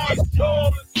Clan.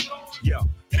 Yo.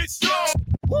 It's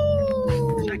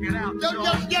Woo! Check it out.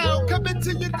 Yo, coming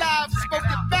to you live,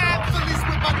 smoking bad Phillies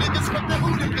with my niggas from the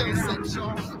Hooterville section.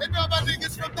 And all my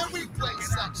niggas from the replay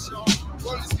section.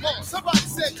 Well, it's more. Somebody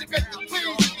said you got the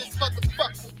queens in this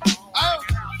motherfucker. Oh,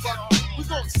 fuck. We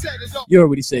gon' set it up. You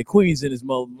already said Queens in his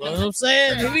mode. You know what I'm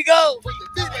saying? Here we go.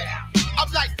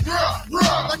 I'm like,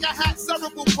 bruh, like I had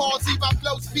cerebral palsy. My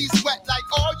flows be wet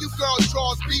like all you girls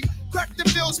draws be. Crack the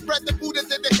bill, spread the Buddha,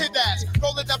 then the hit ass.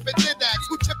 Rolling up in thin ass,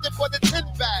 who chipped it for the 10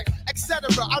 bag, etc.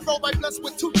 I roll my blunts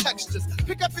with 2 textures.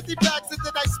 Pick up 50 bags and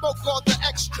then I smoke all the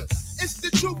extras. It's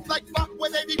the truth, like fuck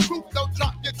when any proof. Don't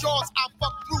drop your jaws, I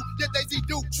fuck through your Daisy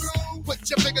Dukes. Put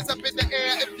your fingers up in the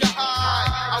air if you're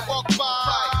high. I walk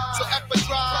by, so ever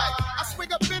dry. I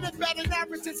swing a bit and batting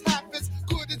averages happens.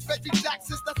 Good as Reggie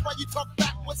Jackson's, that's why you talk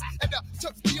backwards. And the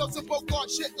Chuck's Beals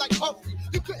Bogart shit like Humphrey.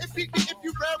 You couldn't beat me if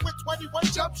you ran with 21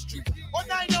 Jump Street. Or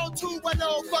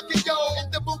 90210, fucking yo. In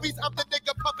the movies, I'm the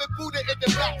nigga pumping Buddha in the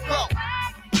back row.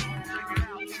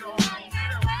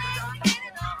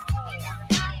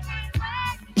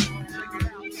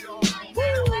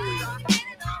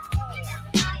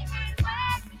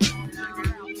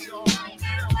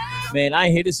 Man, I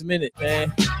ain't hear this a minute,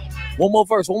 man. One more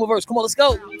verse. Come on, let's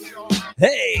go.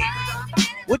 Hey.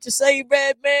 What you say,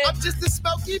 Red Man? I'm just a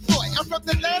smoky boy. I'm from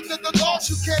the land of the lost.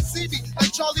 You can't see me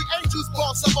like Charlie Angel's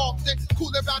boss. I'm often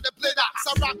cool around the blittox.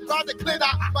 I rock round the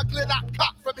glitter. My glitter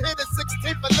cock from here to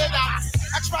 16 for litox.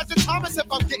 I tried to Thomas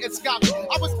if I'm getting scotty.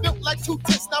 I was built like 2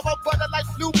 tits. Now I'm butter like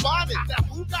Blue Bonnet. Now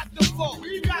who got the phone?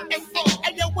 We got the phone.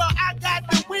 And yo, well, I got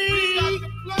the weed.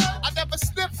 I never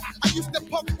sniffed. I used to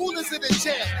pump coolers in the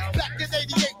jam. Back in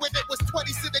 88 when it was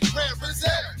 20s in the Grand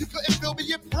Reserve. You couldn't feel me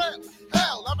in prep.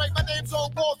 Hell, I write my names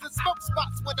on walls and smoke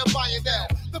spots when I'm buying now.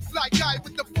 The fly guy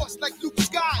with the force like Luke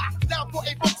Sky. Down for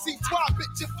a boxy twat,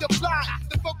 bitch, if you're blind.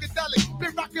 The Funkadelic,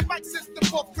 been rocking mic since the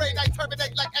 4th grade. I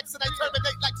terminate like X and I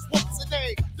terminate like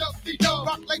Schwarzenegger. Don't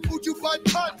rock like Fuji Bun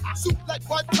Ton. Soup like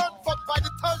 1 ton, fuck by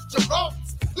the tons,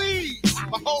 Jerome's. Please,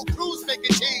 my whole crew's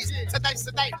making cheese. Tonight's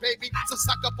the night, baby, so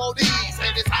suck up all these.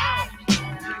 And it's out.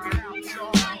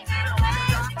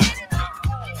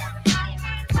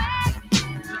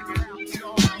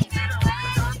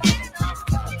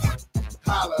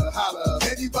 Holla, holla.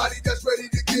 Anybody that's ready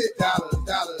to get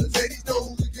dollars. Ladies know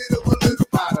who to get them a little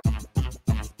hotter.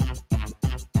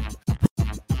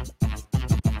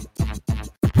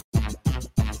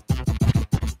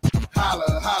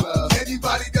 Holla, holla.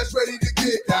 Anybody that's ready to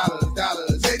get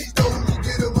dollars. Ladies know who to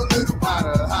get them a little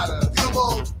hotter. Come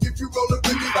on, if you roll it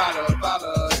with me,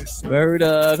 holla.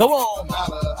 Murder, come on.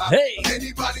 Holla. Hey.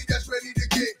 Anybody that's ready to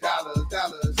get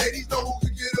dollars. Ladies know who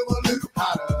to get them a little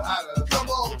hotter. Come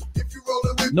on, if you roll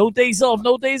it with me. No days off.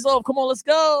 Come on, let's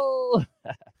go.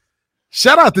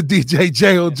 Shout out to DJ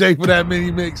JOJ for that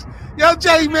mini mix. Yo,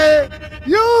 J, man,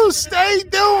 you stay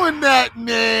doing that,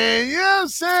 man. You know what I'm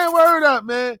saying? Word up,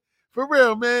 man. For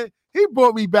real, man. He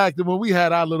brought me back to when we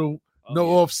had our little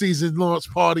off-season launch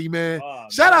party, man.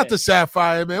 Shout out to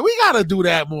Sapphire, man. We got to do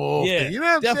that more often. Yeah, you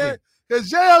know what I'm saying? Because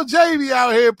JLJ be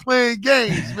out here playing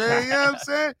games, man. You know what I'm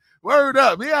saying? Word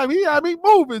up. He had me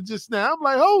moving just now. I'm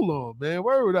like, hold on, man.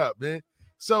 Word up, man.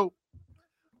 So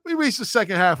we reached the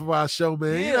second half of our show,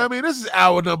 man. Yeah. You know what I mean? This is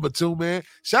hour number 2, man.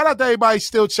 Shout out to everybody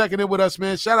still checking in with us,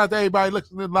 man. Shout out to everybody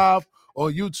listening live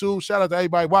on YouTube. Shout out to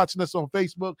everybody watching us on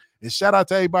Facebook. And shout out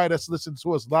to everybody that's listening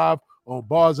to us live on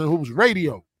Bars and Hoops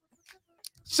Radio.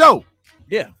 So,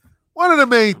 Yeah. one of the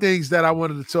main things that I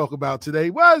wanted to talk about today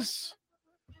was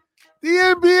the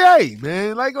NBA,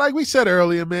 man. Like we said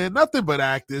earlier, man, nothing but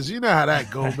actors. You know how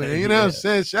that go, man. You know what I'm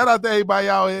saying? Shout out to everybody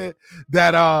out here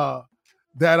that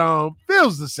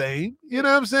feels the same. You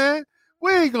know what I'm saying?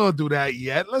 We ain't gonna do that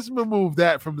yet. Let's remove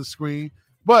that from the screen.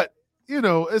 But you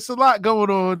know, it's a lot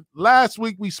going on. Last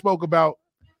week we spoke about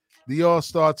the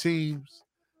All-Star teams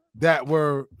that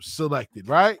were selected,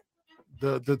 right?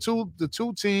 The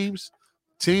two teams,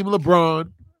 Team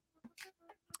LeBron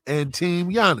and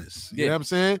Team Giannis. You know what I'm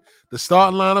saying? The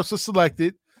starting lineups are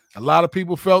selected. A lot of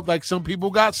people felt like some people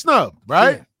got snubbed,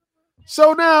 right? Yeah.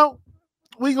 So now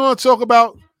we're going to talk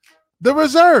about the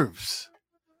reserves.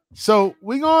 So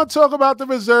we're going to talk about the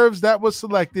reserves that were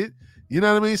selected. You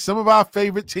know what I mean? Some of our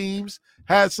favorite teams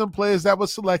had some players that were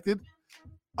selected.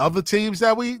 Other teams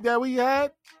that we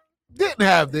had didn't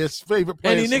have this favorite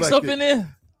players Any Knicks selected. up in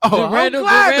there? Oh, I'm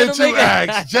glad that you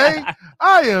asked, Jay.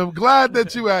 I am glad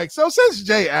that you asked. So since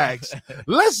Jay asked,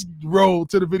 let's roll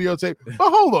to the videotape.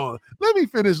 But hold on. Let me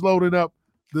finish loading up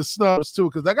the snubs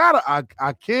too, because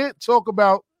I can't talk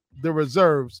about the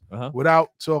reserves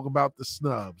without talking about the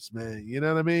snubs, man. You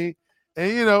know what I mean?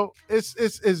 And you know,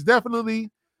 it's definitely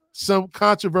some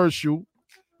controversial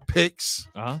picks.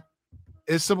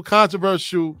 It's some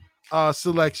controversial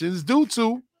selections due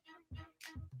to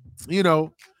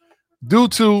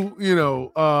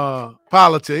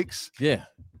politics. Yeah.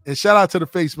 And shout out to the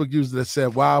Facebook user that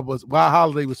said why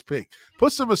Holiday was picked.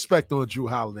 Put some respect on Drew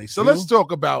Holiday. So let's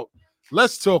talk about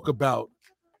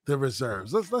the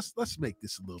reserves. Let's make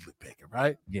this a little bit bigger,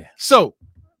 right? Yeah. So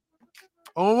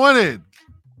on one end,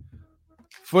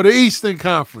 for the Eastern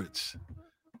Conference,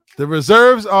 the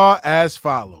reserves are as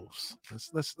follows.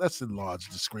 Let's enlarge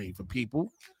the screen for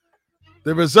people.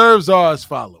 The reserves are as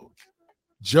follows.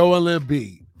 Joel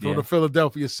Embiid from the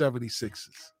Philadelphia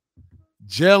 76ers.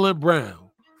 Jaylen Brown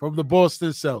from the Boston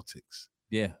Celtics.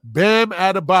 Yeah. Bam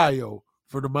Adebayo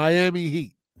from the Miami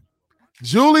Heat.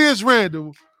 Julius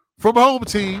Randle from home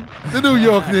team, the New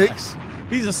York Knicks.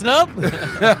 He's a snub?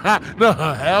 No,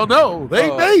 hell no.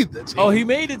 They made the team. Oh, he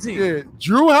made the team. Yeah.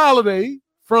 Drew Holiday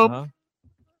from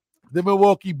the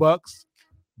Milwaukee Bucks.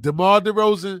 DeMar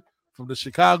DeRozan from the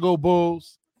Chicago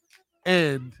Bulls.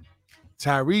 And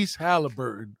Tyrese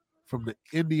Halliburton from the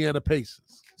Indiana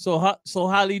Pacers. So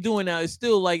how they doing now? It's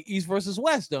still like East versus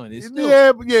West, don't it? It's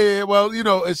still... Yeah. Well, you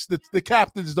know, it's the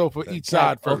captains though for each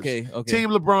side first. Okay. Team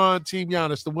LeBron, Team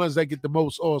Giannis, the ones that get the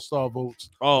most All-Star votes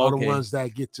are the ones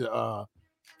that get to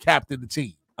captain the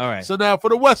team. All right. So now for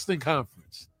the Western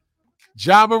Conference,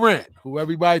 Ja Morant, who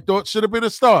everybody thought should have been a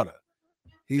starter,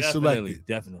 he's selected.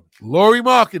 Definitely. Lauri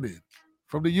Markkanen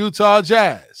from the Utah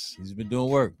Jazz. He's been doing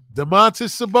work.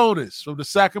 Domantas Sabonis from the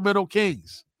Sacramento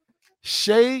Kings.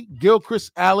 Shai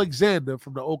Gilgeous-Alexander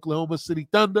from the Oklahoma City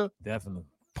Thunder. Definitely.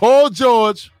 Paul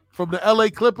George from the LA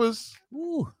Clippers.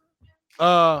 Ooh.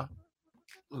 What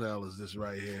the hell is this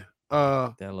right here?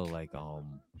 That look like Hold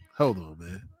on,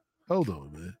 man. I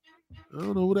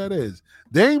don't know who that is.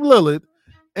 Dame Lillard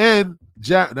and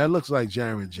that looks like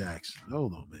Jaren Jackson.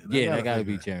 Hold on, man. That gotta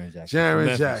be Jaren Jackson.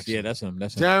 Jaren Jackson. Yeah, that's him.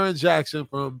 Jaren Jackson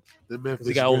from the Memphis.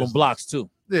 He got all them blocks too.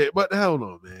 Yeah, but hold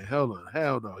on, man. Hell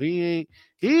no. He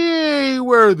ain't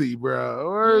worthy, bro.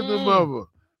 Word the mother.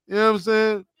 You know what I'm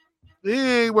saying? He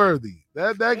ain't worthy.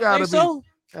 That gotta be. So?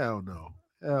 Hell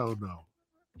no.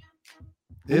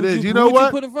 It is. You know what?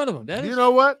 You put in front of him? You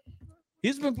know what?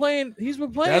 He's been playing.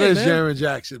 That is Jaren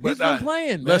Jackson. But he's been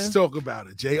playing, man. Let's talk about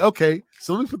it, Jay. Okay,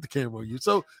 so let me put the camera on you.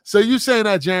 So you saying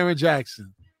that Jaren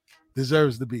Jackson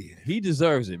deserves to be here? He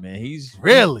deserves it, man.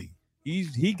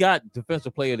 He got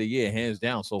Defensive Player of the Year hands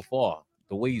down so far.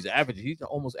 The way he's averaging, he's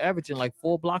almost averaging like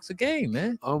 4 blocks a game,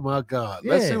 man. Oh my God!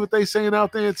 Yeah. Let's see what they saying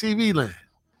out there in TV land.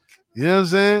 You know what I'm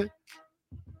saying?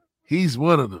 He's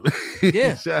one of them.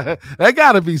 Yeah. That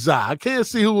got to be Zai. I can't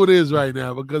see who it is right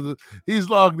now because he's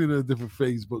logged into a different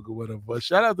Facebook or whatever. But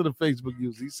shout out to the Facebook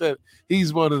user. He said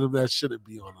he's one of them that shouldn't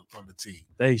be on the team.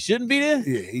 That he shouldn't be there?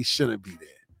 Yeah, he shouldn't be there.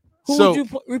 Who would you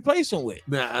replace him with?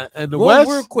 Now, in the West.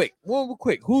 Real quick.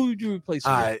 Who would you replace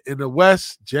him with? All right, in the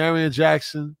West, Jaren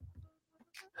Jackson.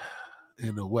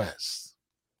 In the West.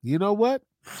 You know what?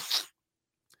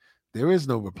 There is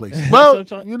no replacement. Well,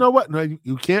 you know what? No,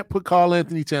 you can't put Karl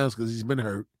Anthony Towns because he's been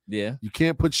hurt. Yeah. You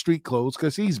can't put street clothes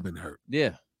because he's been hurt.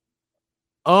 Yeah.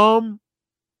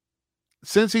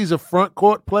 Since he's a front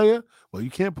court player, well, you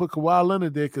can't put Kawhi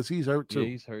Leonard there because he's hurt too. Yeah,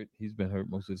 he's hurt. He's been hurt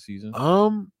most of the season.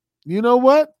 You know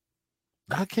what?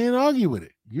 I can't argue with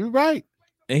it. You're right.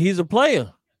 And he's a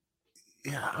player.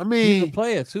 Yeah, I mean, he's a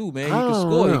player too, man. He I can don't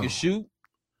score. know. He can shoot.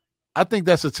 I think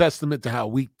that's a testament to how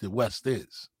weak the West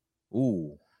is.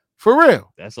 Ooh, for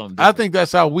real. That's something I think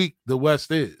that's how weak the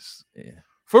West is. Yeah,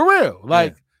 for real.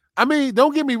 Like, I mean,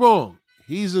 don't get me wrong.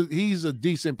 He's a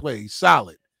decent player. He's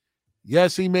solid.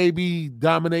 Yes, he may be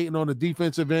dominating on the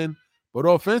defensive end, but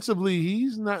offensively,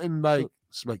 he's nothing like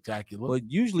spectacular. But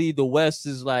usually the West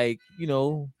is like,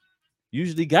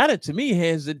 usually got it to me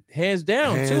hands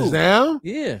down Hands too. down?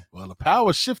 Yeah. Well, the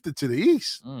power shifted to the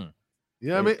East. You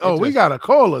know what I mean? It Oh, we just- got a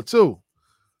caller too.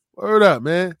 Word up,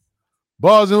 man.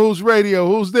 Bars and Hoops Radio.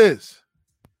 Who's this?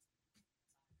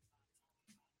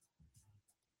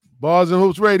 Bars and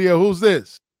Hoops Radio. Who's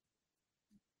this?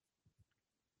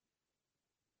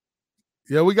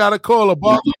 Yeah, we got a caller.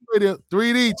 Bars and Hoops Radio.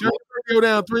 3D. Turn the radio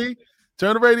down, 3.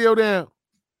 Turn the radio down.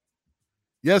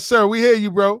 Yes, sir. We hear you,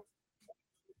 bro.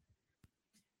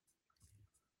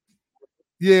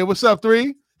 Yeah, what's up,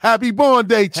 3? Happy born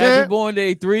day, champ. Happy born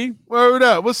day, 3. Word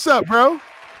up. What's up, bro?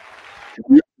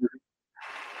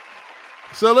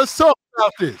 So let's talk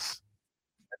about this.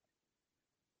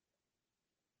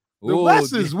 The Ooh,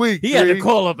 West is weak. He had to 3.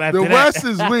 call up after the that. West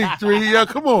is weak, 3. Yeah,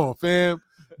 come on, fam.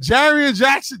 Jaren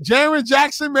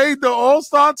Jackson made the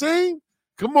All-Star team?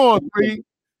 Come on, 3.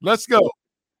 Let's go.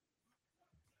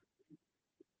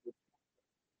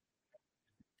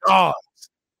 Oh,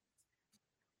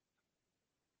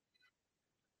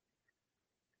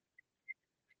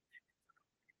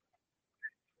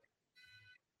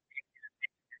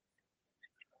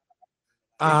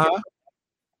 uh-huh.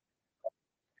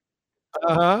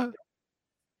 Uh-huh.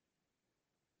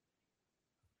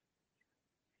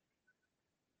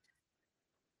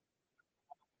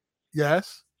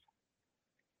 Yes.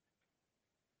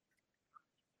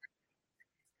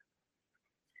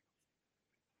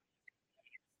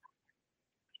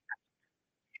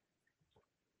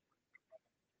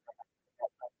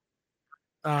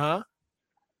 Uh-huh.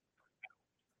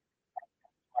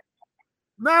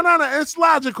 No. It's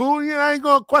logical. I ain't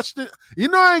gonna question.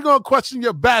 I ain't gonna question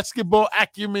your basketball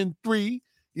acumen, 3.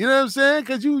 You know what I'm saying?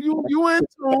 Because you in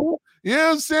tune. You know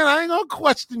what I'm saying? I ain't gonna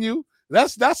question you.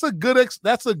 That's a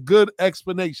good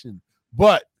explanation.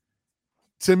 But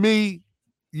to me,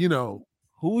 who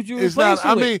would you it's replace not.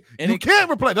 I with? mean, And you it- can't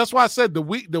replace. That's why I said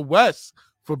the West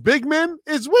for big men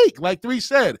is weak. Like 3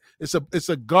 said, it's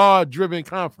a guard driven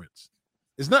conference.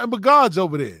 It's nothing but guards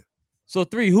over there. So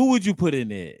 3, who would you put in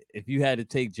there if you had to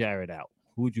take Jared out?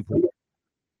 Who would you put?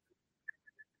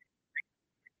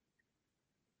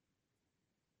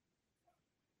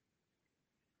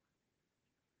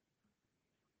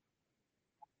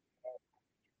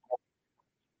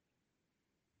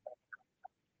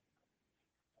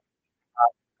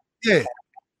 Yeah,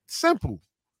 simple.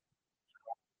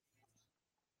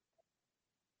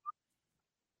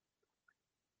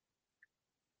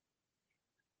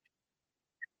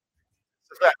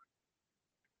 It's a fact.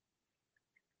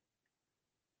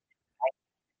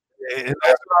 And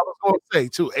that's what I was going to say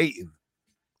too, Aiton.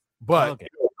 But Okay.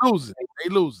 losing, they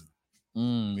losing.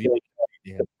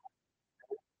 Yeah.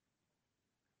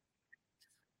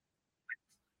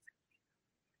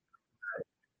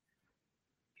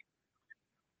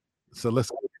 So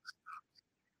let's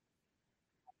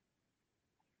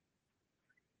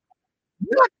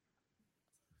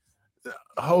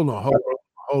hold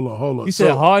on. You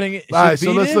said Harding should all right, be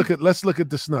so let's there? look at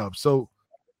the snubs. So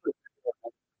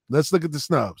let's look at the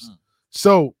snubs.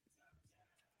 So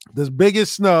the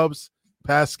biggest snubs: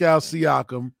 Pascal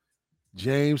Siakam,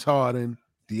 James Harden,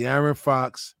 De'Aaron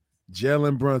Fox,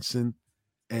 Jalen Brunson,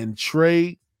 and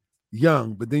Trey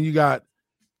Young. But then you got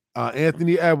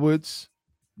Anthony Edwards,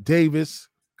 Davis,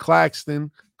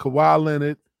 Claxton, Kawhi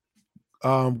Leonard,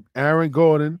 Aaron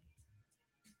Gordon,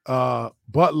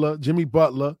 Butler, Jimmy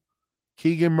Butler,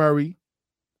 Keegan Murray.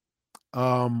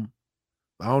 I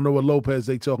don't know what Lopez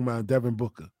they talking about, Devin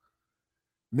Booker.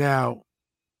 Now,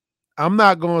 I'm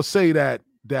not gonna say that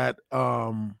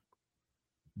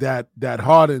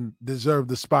Harden deserved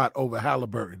the spot over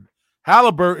Halliburton.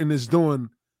 Halliburton is doing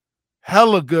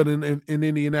hella good in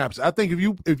Indianapolis. I think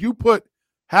if you put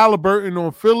Halliburton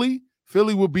on Philly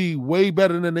would be way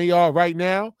better than they are right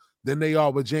now than they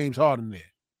are with James Harden there.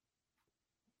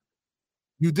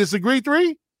 You disagree,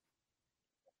 3?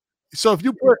 So if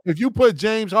you put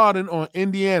James Harden on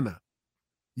Indiana,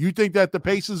 you think that the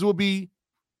Pacers will be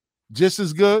just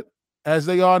as good as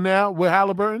they are now with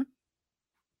Halliburton?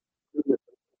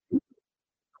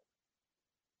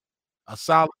 A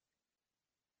solid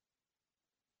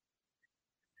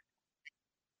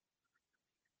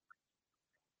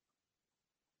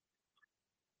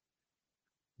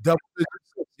double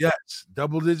digits. Yes,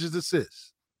 double digits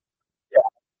assists.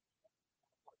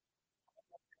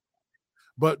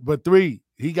 But three,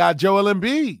 he got Joel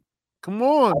Embiid. Come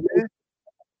on, man.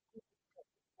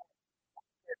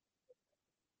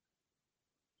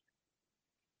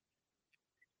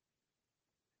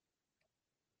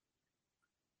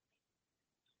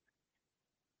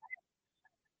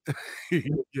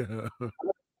 Yeah.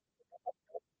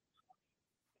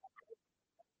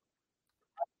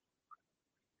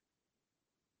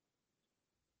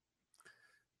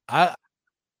 I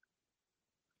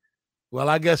well,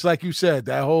 I guess like you said,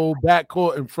 that whole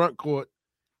backcourt and front court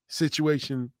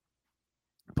situation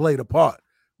played a part.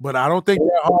 But I don't think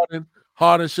that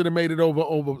Harden should have made it over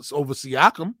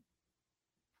Siakam.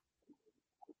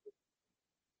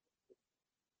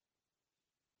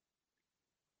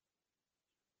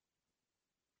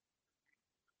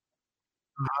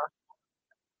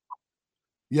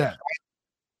 Yeah.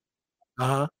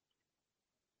 Uh-huh.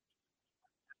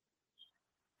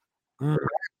 Mm.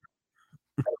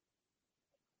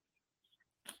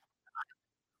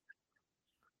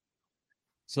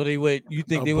 So they went. You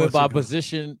think A they went bunch by of good.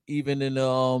 position even in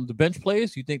the bench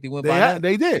players? You think they went They by that?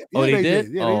 they did. Oh, Yeah, they they did?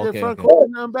 did. Yeah, Oh, they did okay, front okay. court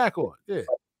and back court. Yeah.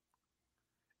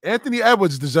 Anthony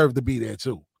Edwards deserved to be there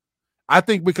too. I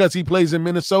think because he plays in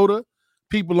Minnesota,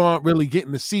 people aren't really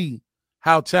getting to see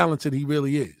how talented he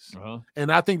really is. Uh-huh. And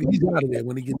I think that he's out of there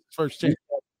when he gets his first chance.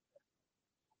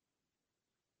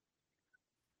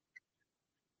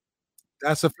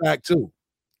 That's a fact too.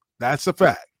 That's a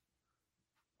fact.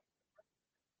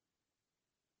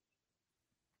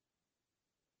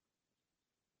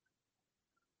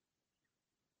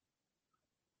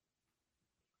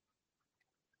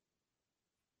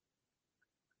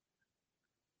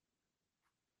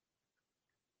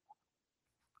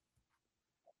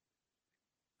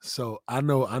 So I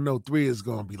know three is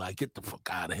gonna be like, get the fuck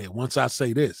out of here once I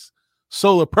say this.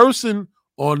 So the person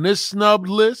on this snub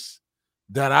list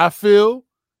that I feel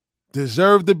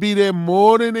deserve to be there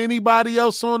more than anybody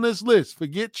else on this list.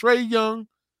 Forget Trey Young,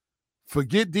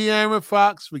 forget De'Aaron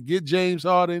Fox, forget James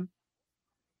Harden.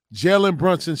 Jalen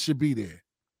Brunson should be there.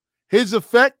 His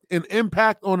effect and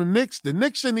impact on the Knicks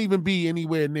shouldn't even be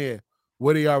anywhere near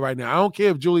where they are right now. I don't care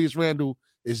if Julius Randle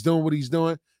is doing what he's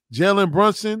doing. Jalen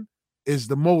Brunson is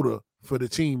the motor for the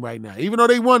team right now. Even though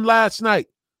they won last night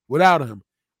without him,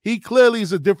 he clearly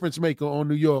is a difference maker on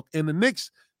New York. And the Knicks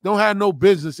don't have no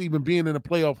business even being in a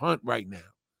playoff hunt right now.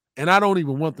 And I don't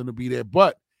even want them to be there.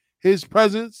 But his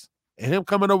presence and him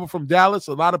coming over from Dallas,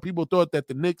 a lot of people thought that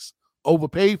the Knicks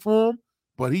overpaid for him,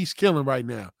 but he's killing right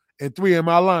now. And three, am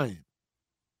I lying?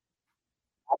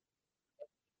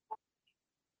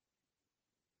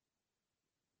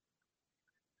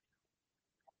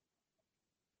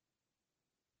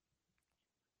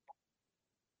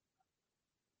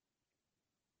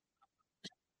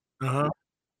 Uh-huh.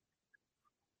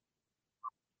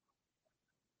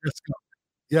 Let's go.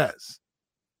 Yes.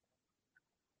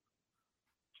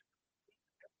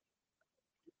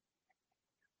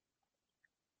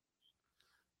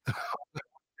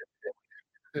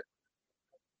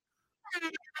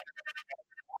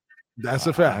 That's a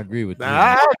I fact. agree with you.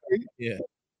 I agree. Yeah.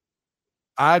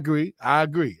 I agree. I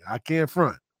agree. I can't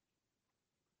front.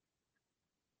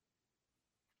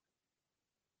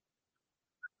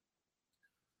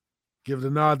 Give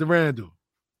the nod to Randall.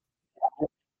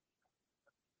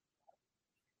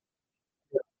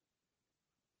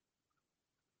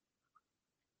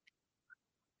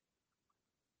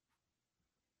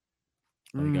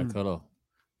 Oh, he got cut off.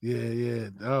 Yeah, yeah.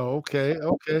 Oh, okay.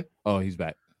 Okay. Oh, he's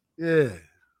back. Yeah.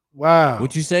 Wow.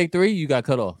 What you say? Three? You got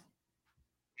cut off.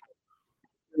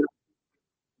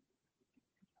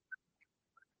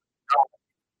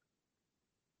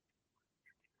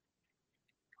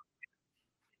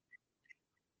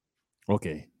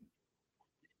 Okay.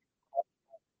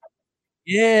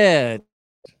 Yeah.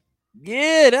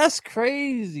 Yeah, that's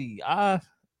crazy. I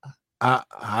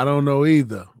don't know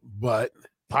either, but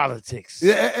Politics.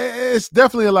 yeah, it's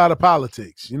definitely a lot of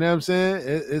politics. You know what I'm saying?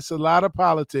 It's a lot of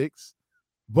politics,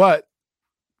 but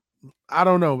I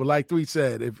don't know. But like Three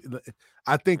said, if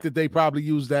I think that they probably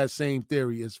use that same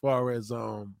theory as far as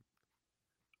your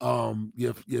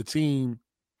team.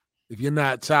 If you're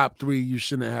not top three, you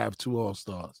shouldn't have two All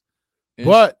Stars.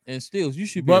 But and Steels, you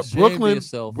should be ashamed of Brooklyn,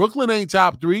 yourself. Brooklyn ain't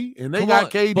top three, and they Come got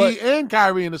on, KD but and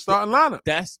Kyrie in the starting lineup.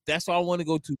 That's what I want to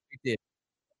go to right there.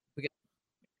 Okay.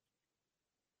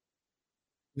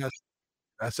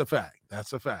 That's a fact.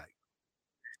 That's a fact.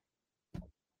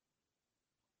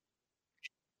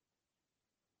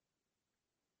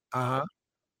 Uh-huh.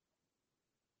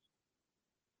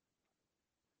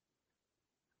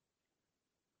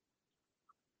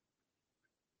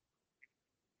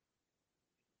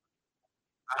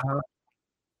 Uh-huh.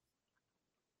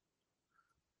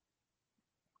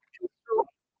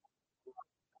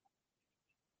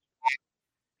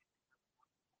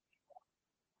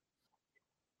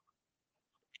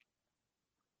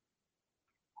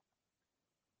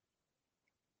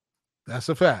 That's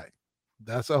a fact.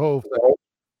 That's a whole fact.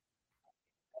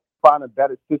 Find a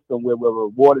better system where we're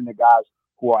rewarding the guys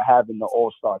who are having the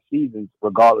all-star seasons,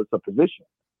 regardless of position.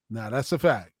 Nah, that's a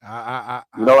fact. You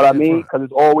know what I can't mean? front. Because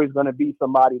it's always going to be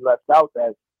somebody left out.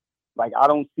 That, like, I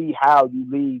don't see how you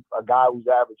leave a guy who's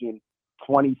averaging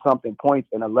 20-something points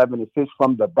and 11 assists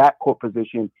from the backcourt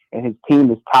position, and his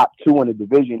team is top 2 in the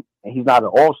division, and he's not an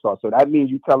all-star. So that means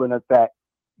you're telling us that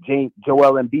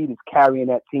Joel Embiid is carrying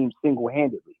that team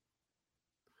single-handedly.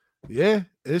 Yeah,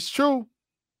 it's true.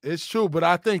 It's true, but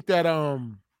I think that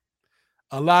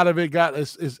a lot of it got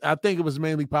is I think it was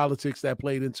mainly politics that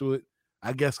played into it.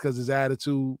 I guess because his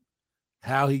attitude,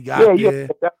 how he got there,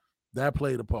 that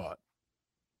played a part.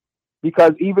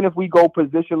 Because even if we go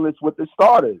positionless with the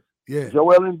starters,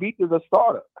 Joel Embiid is a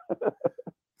starter.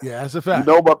 Yeah, that's a fact.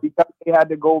 You know, but because they had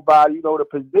to go by, the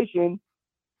position,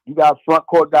 you got front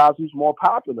court guys who's more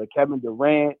popular. Kevin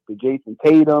Durant, the Jason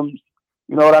Tatums.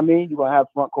 You know what I mean? You're going to have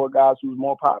front court guys who's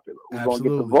more popular, who's going to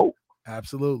get the vote.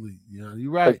 Absolutely. You're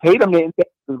right. But Tatum didn't think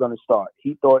he was going to start.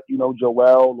 He thought,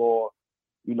 Joel or,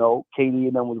 KD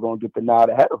and them was going to get the nod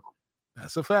ahead of him.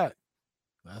 That's a fact.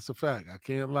 That's a fact. I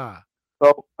can't lie.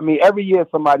 So, I mean, every year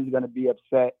somebody's going to be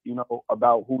upset,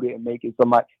 about who didn't make it.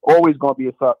 Somebody always going to be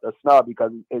a snub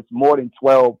because it's more than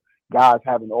 12 guys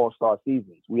having all-star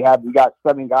seasons. We got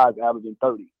 7 guys averaging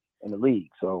 30 in the league.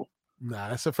 So, nah,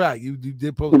 that's a fact. You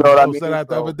did post, that out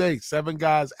the other day. 7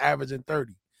 guys averaging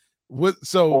 30.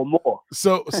 Or more.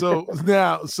 So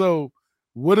now,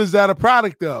 what is that a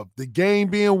product of? The game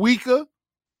being weaker,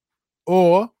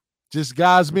 or just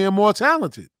guys being more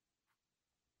talented?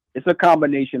 It's a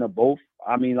combination of both.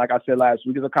 I mean, like I said last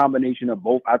week, it's a combination of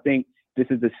both. I think this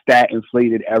is the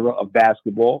stat-inflated era of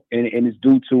basketball, and it's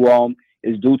due to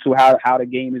how the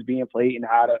game is being played and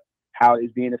how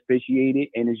it's being officiated,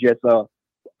 and it's just a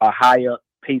higher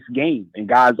paced game. And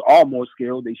guys are more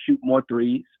skilled. They shoot more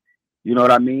threes. You know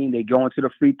what I mean? They go into the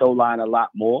free throw line a lot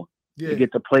more. Yeah. They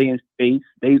get to play in space.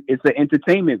 It's an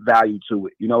entertainment value to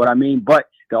it. You know what I mean? But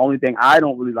the only thing I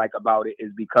don't really like about it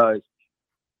is because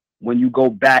when you go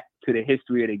back to the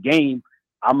history of the game,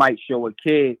 I might show a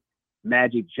kid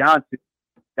Magic Johnson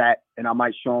stats and I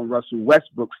might show him Russell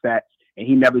Westbrook stats, and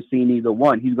he never seen either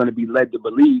one. He's going to be led to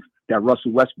believe that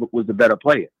Russell Westbrook was the better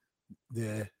player.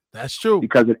 Yeah, that's true.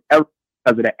 Because of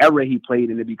the era he played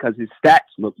in it, because his stats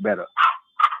look better.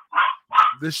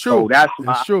 That's true. So that's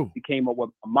why he came up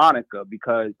with a moniker,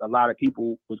 because a lot of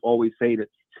people would always say that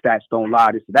stats don't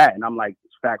lie, this or that. And I'm like,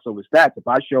 it's facts over stats. If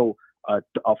I show a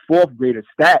 4th grader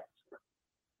stats,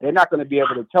 they're not going to be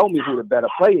able to tell me who the better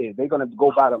player is. They're going to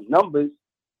go by the numbers,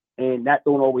 and that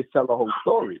don't always tell the whole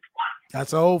story.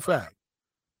 That's a whole fact.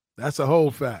 That's a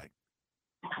whole fact.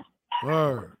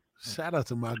 Word. Shout out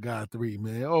to my guy 3,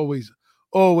 man.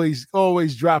 Always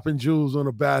dropping jewels on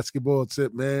a basketball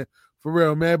tip, man. For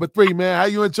real, man. But 3, man, how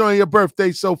you enjoying your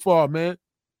birthday so far, man?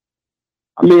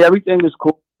 I mean, everything is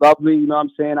cool, lovely. You know what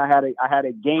I'm saying? I had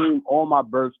a game on my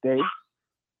birthday.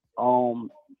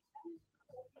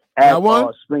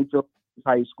 At Springfield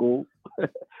High School.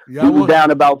 We was down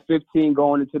about 15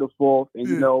 going into the 4th,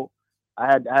 and I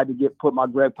had to put my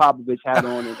Greg Popovich hat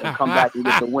on and come back and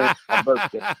get the win for my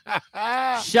birthday.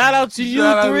 Shout out to you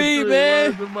 3,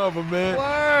 man. The mother, man.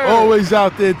 Word. Always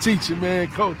out there teaching, man,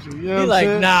 coaching. You know he like,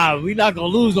 saying? Nah, we not gonna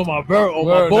lose on my born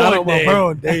day. My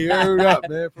born day. Hurry up,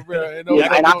 man, for real.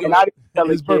 And I didn't tell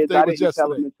his birthday I didn't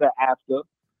tell him until after.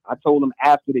 I told him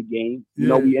after the game. You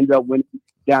know, we ended up winning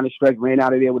down the stretch, ran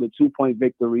out of there with a 2-point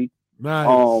victory. Nice.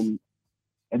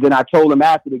 And then I told him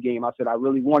after the game, I said, I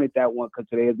really wanted that one because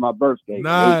today is my birthday.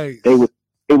 Nice. They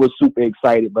were super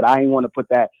excited, but I didn't want to put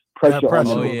that pressure on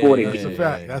them before the game. That's a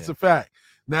fact. That's a fact.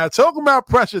 Now, talking about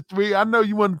pressure, 3, I know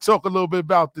you want to talk a little bit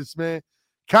about this, man.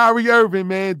 Kyrie Irving,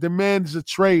 man, demands a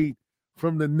trade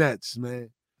from the Nets,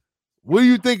 man. What do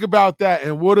you think about that,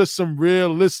 and what are some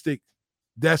realistic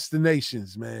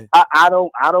destinations, man? I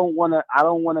don't want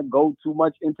to go too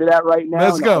much into that right now.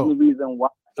 Let's go. The only reason why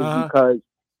is because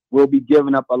we'll be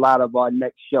giving up a lot of our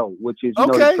next show, which is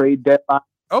the trade deadline.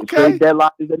 Okay. The trade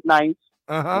deadline is the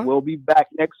 9th. We'll be back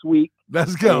next week.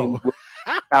 Let's go.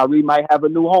 Kyrie might have a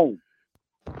new home.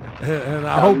 And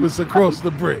I hope it's across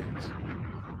the bridge.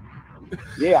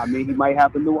 Yeah, I mean, he might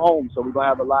have a new home, so we're going to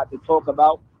have a lot to talk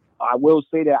about. I will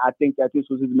say that I think that this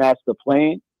was his master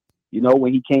plan. You know,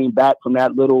 when he came back from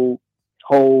that little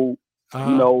whole,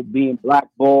 you know, being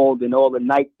blackballed and all the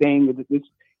night thing.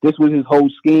 This was his whole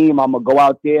scheme. I'm gonna go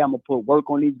out there. I'm gonna put work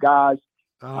on these guys.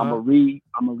 I'm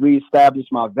gonna reestablish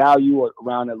my value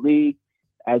around the league.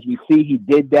 As we see, he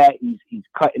did that. He's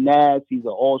cutting ass. He's an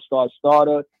all-star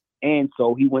starter. And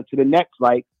so he went to the next,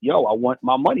 like, yo, I want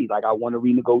my money. Like, I want to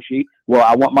renegotiate. Well,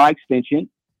 I want my extension.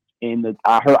 And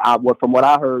from what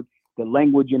I heard, the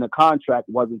language in the contract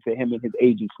wasn't to him and his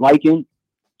agent's liking.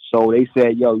 So they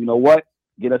said, yo, you know what?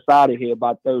 Get us out of here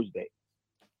by Thursday.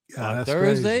 Yeah, that's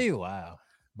Thursday? crazy. Wow.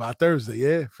 By Thursday,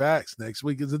 yeah. Facts. Next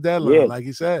week is the deadline, like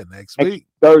you said. Next week.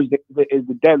 Thursday is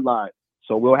the deadline.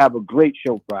 So we'll have a great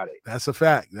show Friday. That's a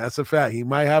fact. That's a fact. He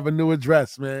might have a new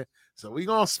address, man. So we're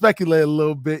going to speculate a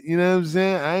little bit. You know what I'm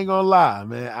saying? I ain't going to lie,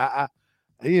 man.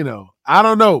 I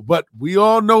don't know. But we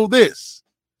all know this.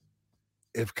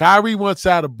 If Kyrie wants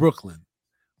out of Brooklyn,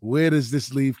 where does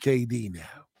this leave KD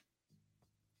now?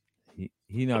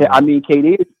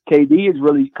 KD is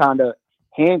really kind of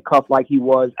handcuffed like he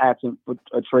was asking for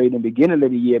a trade in the beginning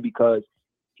of the year because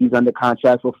he's under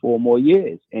contract for 4 more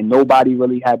years. And nobody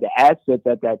really had the assets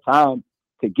at that time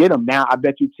to get him. Now, I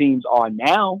bet you teams are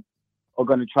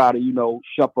going to try to,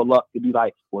 shuffle up to be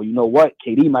like, well, you know what?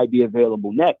 KD might be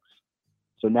available next.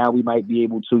 So now we might be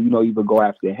able to, even go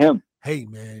after him. Hey,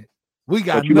 man, we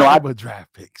got nothing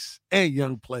draft picks and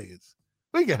young players.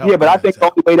 We can help. Yeah, but I think the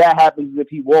only way that happens is if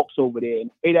he walks over there.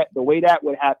 And the way that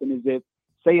would happen is if,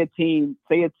 say a team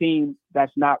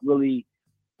that's not really,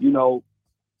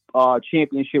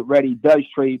 championship ready does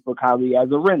trade for Kyrie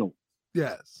as a rental.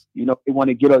 Yes. They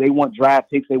want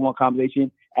draft picks, they want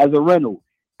compensation as a rental.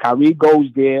 Kyrie goes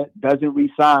there, doesn't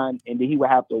resign, and then he would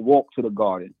have to walk to the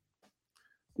Garden.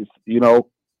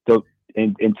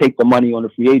 And take the money on the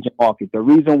free agent market. The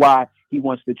reason why he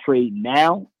wants to trade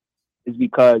now is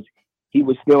because he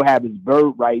would still have his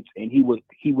bird rights, and he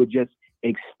would just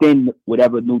extend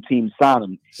whatever new team sign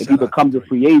him. If he becomes a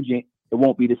free agent, it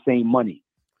won't be the same money.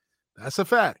 That's a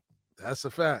fact.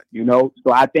 So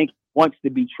I think he wants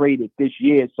to be traded this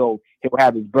year, so he'll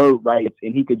have his bird rights,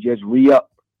 and he could just re-up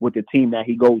with the team that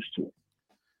he goes to.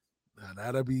 Now,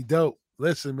 that'll be dope.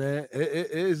 Listen, man,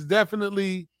 it's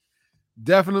definitely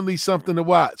something to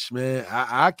watch, man.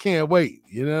 I can't wait.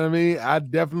 You know what I mean? I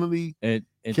definitely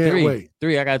can't wait.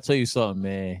 I gotta tell you something,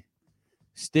 man.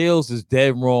 Stills is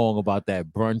dead wrong about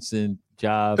that Brunson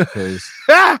job because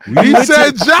he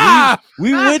said job.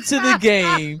 We went to the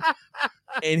game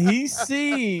and he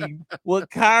seen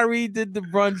what Kyrie did to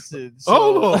Brunson.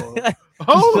 So,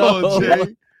 Hold on,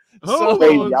 Jay. Hold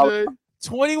on, Jay.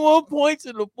 21 points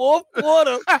in the fourth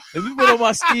quarter. And we put on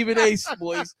my Stephen A.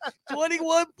 voice.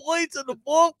 21 points in the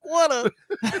fourth quarter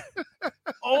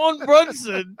on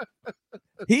Brunson.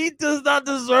 He does not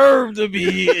deserve to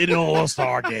be in an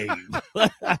All-Star game.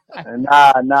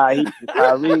 Nah.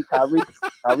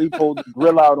 Kyrie pulled the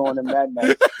grill out on him that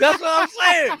night. That's what I'm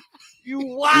saying. You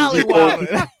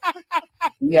wildin'.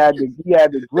 He had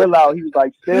the grill out. He was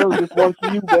like, "Stills, this one's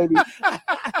for you, baby."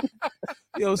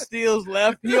 Yo, Steele's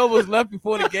left. He almost left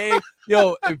before the game.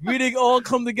 Yo, if we didn't all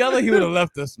come together, he would have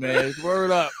left us, man. Word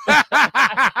up.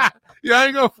 Yeah, I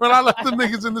ain't gonna front. I left the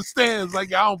niggas in the stands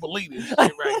like, I don't believe this shit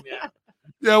right now.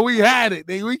 Yeah, we had it.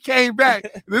 We came back.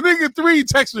 The nigga 3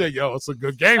 texted me, yo, it's a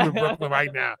good game in Brooklyn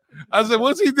right now. I said,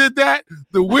 once he did that,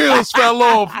 the wheels fell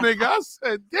off, nigga. I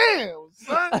said, damn,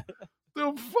 son.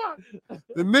 The fuck?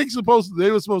 The Knicks they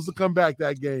were supposed to come back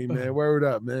that game, man. Word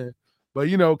up, man. But,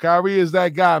 Kyrie is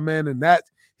that guy, man, and that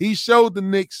he showed the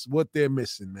Knicks what they're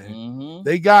missing, man. Mm-hmm.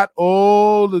 They got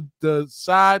all the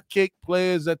sidekick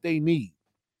players that they need.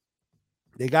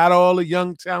 They got all the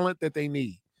young talent that they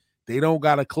need. They don't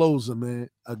got a closer, man,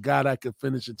 a guy that could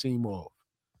finish a team off.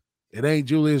 It ain't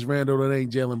Julius Randle, it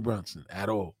ain't Jalen Brunson at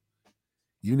all.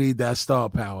 You need that star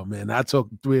power, man. I talk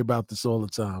to 3 about this all the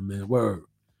time, man. Word.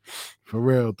 For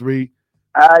real, 3.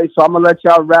 All right, so I'm going to let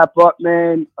y'all wrap up,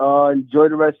 man. Enjoy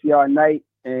the rest of y'all night,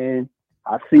 and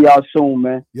I'll see y'all soon,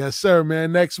 man. Yes, sir,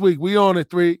 man. Next week, we on it,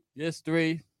 3. Yes,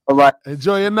 3. All right.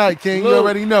 Enjoy your night, King. You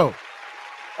already know.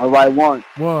 All right, 1.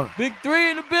 Big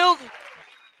 3 in the building.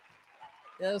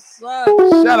 Yes, sir.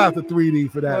 Shout out to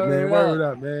 3D for that, man. Word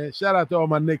up, man. Shout out to all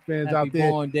my Knicks fans Happy out there.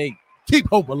 Born Day. Keep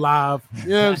hope alive. You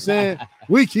know what I'm saying?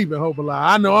 We keeping hope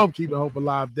alive. I know I'm keeping hope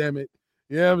alive, damn it.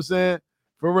 You know what I'm saying?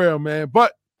 For real, man.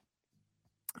 But,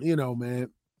 man,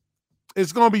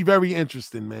 it's going to be very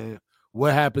interesting, man.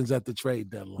 what happens at the trade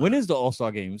deadline. When is the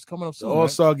All-Star game? It's coming up The soon.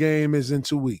 All-Star game is in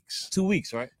 2 weeks. 2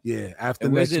 weeks, right? Yeah, after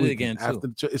And where's next it week. again,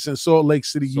 too? It's in Salt Lake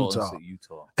City, Salt Lake Utah. City,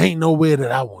 Utah. Ain't nowhere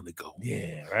that I want to go.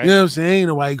 Yeah, right. You know what I'm saying? Ain't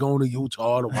nobody going to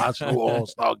Utah to watch the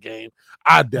All-Star game.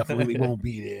 I definitely won't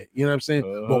be there. You know what I'm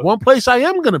saying? But one place I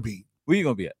am going to be. Where you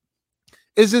going to be at?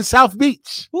 Is in South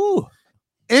Beach. Ooh.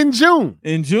 In June.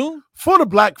 In June? For the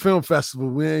Black Film Festival,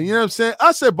 man. You know what I'm saying?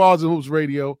 Us at Bars and Hoops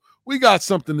Radio, we got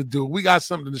something to do. We got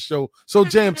something to show. So,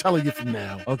 Jay, I'm telling you from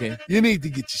now. Okay. You need to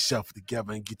get yourself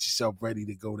together and get yourself ready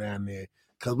to go down there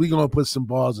because we're going to put some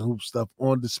Bars and Hoop stuff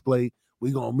on display.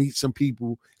 We're going to meet some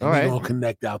people and we're going to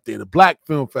connect out there. The Black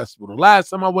Film Festival. The last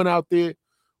time I went out there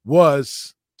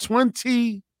was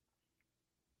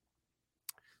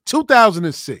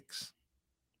 2006.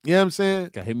 You know what I'm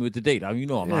saying? Got hit me with the date. You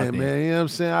know I'm out there. Man. You know what I'm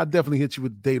saying? I'll definitely hit you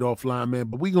with the date offline, man.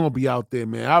 But we're going to be out there,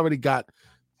 man. I already got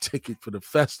ticket for the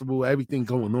festival, everything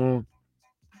going on.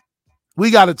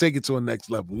 We got to take it to a next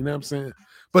level. You know what I'm saying?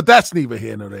 But that's neither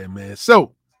here nor there, man.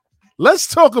 So let's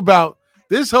talk about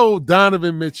this whole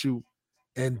Donovan Mitchell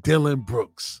and Dylan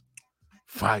Brooks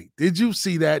fight. Did you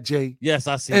see that, Jay? Yes,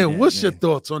 I see. And that, what's man. your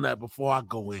thoughts on that before I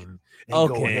go in and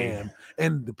go ham?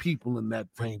 And the people in that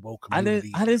rainbow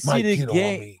community. I didn't see the get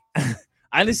game.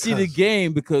 I didn't see the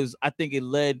game because I think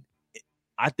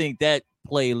that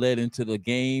play led into the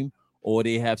game, or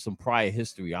they have some prior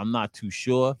history. I'm not too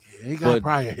sure. Yeah, he got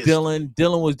prior history.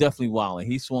 Dylan was definitely wilding.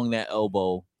 He swung that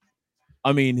elbow.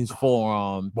 I mean, his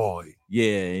forearm. Boy.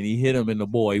 Yeah, and he hit him in the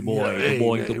boy.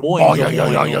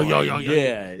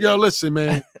 Yeah. Yo, listen,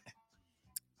 man.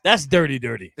 That's dirty.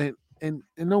 And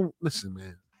don't listen,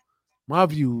 man. My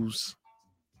views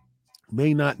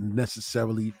may not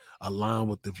necessarily align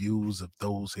with the views of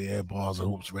those here at Bars and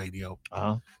Hoops Radio.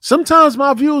 Sometimes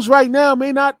my views right now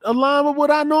may not align with what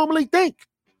I normally think.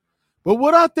 But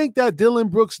what I think that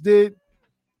Dylan Brooks did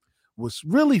was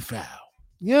really foul.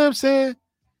 You know what I'm saying?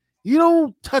 You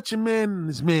don't touch a man in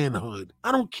his manhood.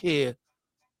 I don't care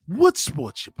what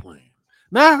sport you're playing.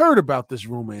 Now, I heard about this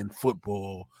rumor in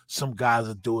football. Some guys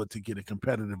will do it to get a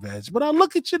competitive edge. But I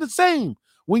look at you the same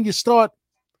when you start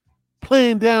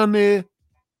playing down there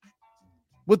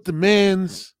with the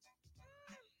men's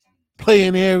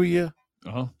playing area.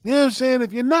 You know what I'm saying?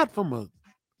 If you're not from a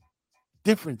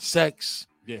different sex,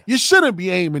 you shouldn't be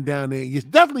aiming down there. You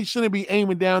definitely shouldn't be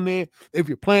aiming down there if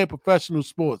you're playing professional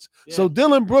sports. So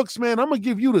Dylan Brooks, man, I'm gonna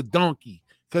give you the donkey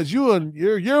because you're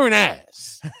an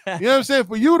ass. You know what I'm saying?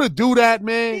 For you to do that,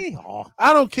 man,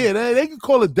 I don't care. They can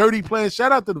call it dirty play.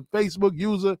 Shout out to the Facebook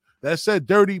user that said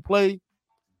dirty play.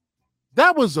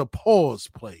 That was a pause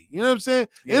play. You know what I'm saying?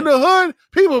 Yeah. In the hood,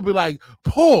 people will be like,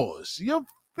 pause. You're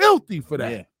filthy for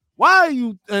that. Yeah. Why are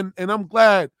you? And I'm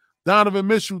glad Donovan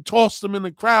Mitchell tossed him in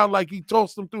the crowd like he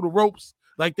tossed him through the ropes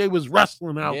like they was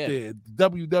wrestling out there,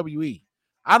 WWE.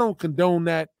 I don't condone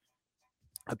that.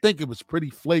 I think it was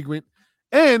pretty flagrant.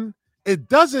 And it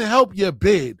doesn't help your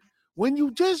bid when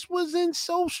you just was in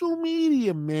social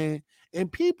media, man,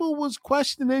 and people was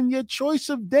questioning your choice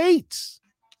of dates.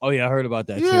 Oh, yeah, I heard about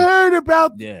that, You heard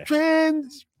about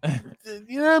trans,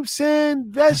 you know what I'm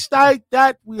saying? That's like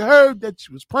that we heard that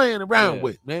you was playing around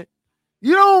with, man.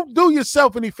 You don't do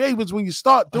yourself any favors when you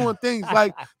start doing things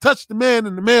like touch the man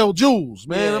in the male jewels,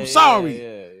 man. I'm sorry.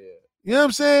 You know what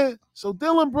I'm saying? So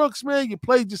Dylan Brooks, man, you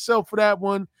played yourself for that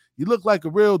one. You look like a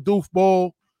real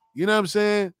doofball. You know what I'm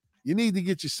saying? You need to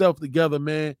get yourself together,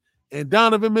 man. And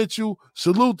Donovan Mitchell,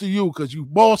 salute to you because you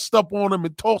bossed up on him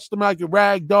and tossed him like a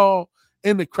rag doll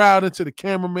in the crowd into the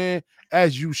cameraman,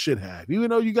 as you should have. Even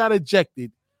though you got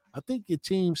ejected, I think your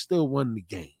team still won the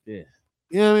game. Yeah.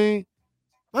 You know what I mean?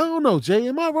 I don't know, Jay.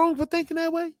 Am I wrong for thinking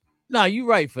that way? No, you're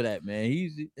right for that, man.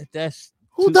 Who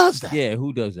does that? Yeah,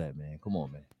 who does that, man? Come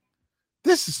on, man.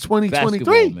 This is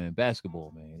 2023.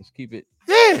 Basketball, man. Let's keep it.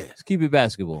 Yeah. Let's keep it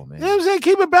basketball, man. You know what I'm saying?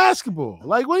 Keep it basketball.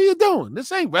 Like, what are you doing?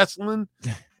 This ain't wrestling.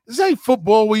 This ain't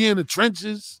football where you're in the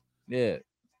trenches. Yeah.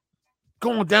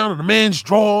 Going down in the man's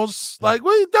drawers. Like,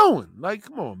 what are you doing? Like,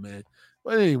 come on, man.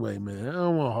 But anyway, man, I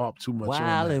don't want to harp too much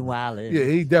on that. Wildin'. Yeah,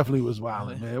 he definitely was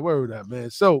wildin', man. Word up,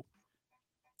 man. So,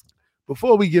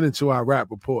 before we get into our rap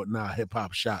report and our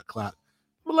hip-hop shot clock,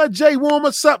 I'm going to let Jay warm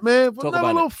us up, man, for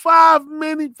another little 5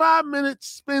 minute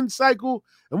spin cycle.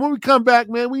 And when we come back,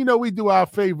 man, we do our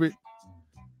favorite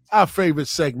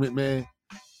segment, man.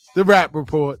 The rap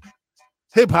report,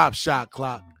 hip-hop shot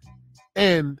clock,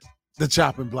 and the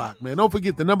chopping block, man. Don't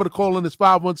forget the number to call in is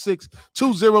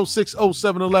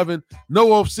 516-206-0711.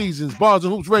 No off seasons, Bars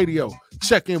and Hoops Radio.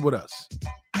 Check in with us.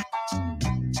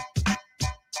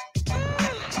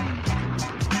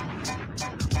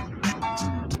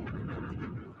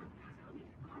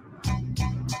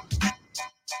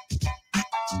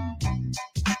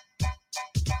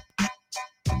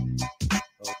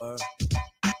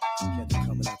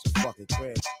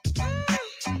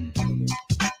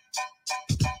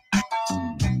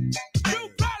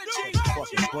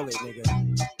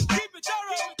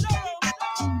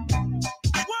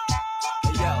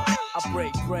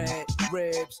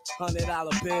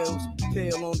 $100 bills,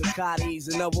 pill on the cotties,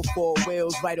 and over 4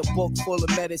 wheels. Write a book full of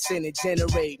medicine and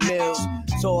generate mills.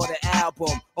 Tour the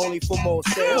album, only for more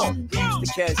sales. We used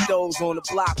to catch those on the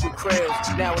block with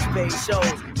krills. Now it's paid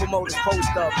shows, promoters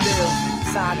post up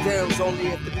bills. Sign deals only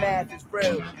if the math is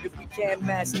real. If we can't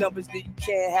match numbers, then you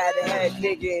can't have the head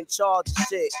nigga in charge of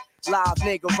shit. Live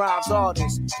nigga rhymes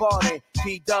artist, pardon.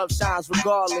 P-Dub shines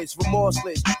regardless,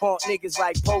 remorseless. Haunt niggas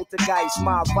like poltergeist.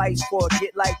 My advice for a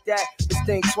get like that is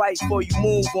think twice before you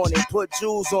move on it. Put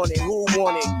jewels on it, who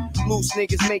want it? Loose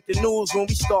niggas make the news when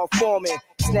we start forming.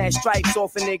 Snatch stripes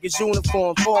off a nigga's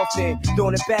uniform often.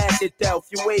 Doing it bad itself,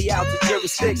 your way out the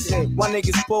jurisdiction. Why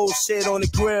niggas bullshit on the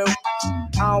grill?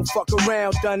 I don't fuck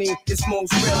around, Dunny. It's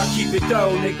most real, I keep it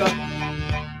thorough, nigga.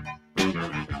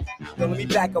 Yo, let me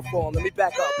back up for him. Let me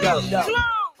back up. Yo.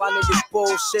 My niggas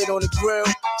bullshit on the grill.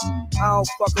 I don't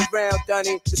fuck around,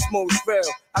 Dunny. The smoke's real.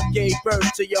 I gave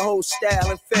birth to your whole style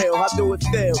and feel. How do it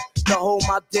feel to hold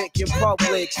my dick in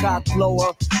public? Cock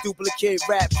blower, duplicate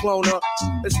rap cloner.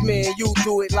 It's me and you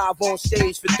do it live on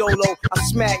stage for Dolo. I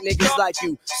smack niggas like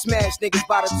you. Smash niggas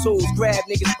by the tools. Grab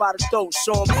niggas by the throat.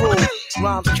 Show them cool.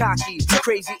 Rhymes cocky.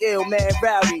 Crazy ill, man,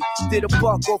 rowdy. Did a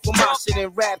buck off of my shit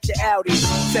and rapped to Audi.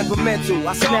 Temperamental.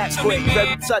 I snap quick,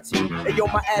 very touchy. And yo,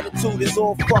 my attitude is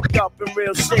all fucked up and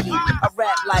real shitty. I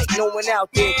rap like no one out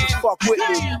there can fuck with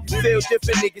me. You feel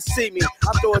different, niggas see me.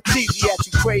 I throw a TV at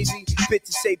you crazy.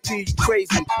 Bitches say P, you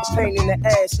crazy. A pain in the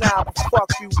ass, nah, but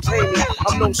fuck you, pay me.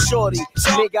 I'm no shorty,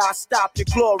 nigga, I stop your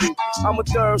glory. I'm a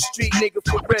third street nigga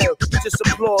for real. You just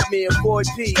applaud me, avoid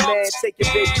P, man, take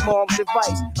your baby mom's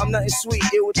advice. I'm nothing sweet,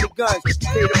 here with the guns.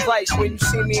 Pay the price when you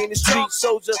see me in the street,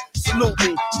 soldier, salute me.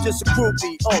 You just a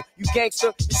groupie, oh, you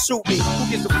gangster, you shoot me.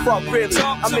 Who gives a fuck, really?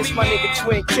 I miss my nigga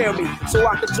Twin, kill me, so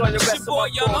I can join the rest of my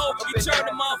young you turn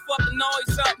the motherfucking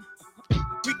noise up.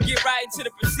 We can get right into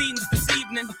the proceedings this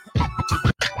evening.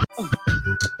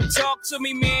 Talk to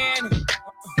me, man.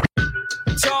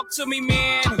 Talk to me,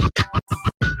 man.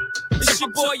 It's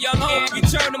your boy Young Hope. You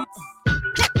turn them.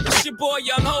 It's your boy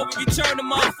Young Hope. You turn the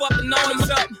motherfucking noise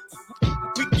up.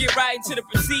 We can get right into the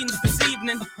proceedings this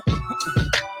evening.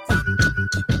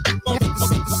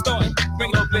 Starting,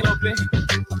 bring it up a bit.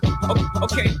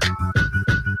 Okay.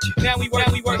 Now we work.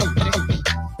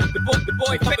 The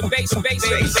boy, the bass.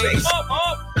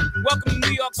 Welcome to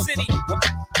New York City.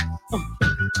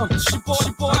 It's your boy,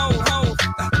 home.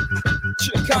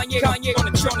 Kanye on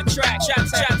the track. Shot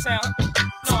town.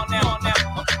 On now.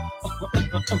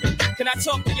 Can I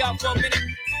talk to y'all for a minute?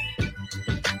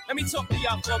 Let me talk to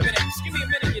y'all for a minute. Just give me a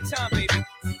minute of your time, baby.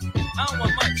 I don't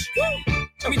want much.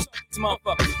 Let me talk to this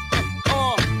motherfucker.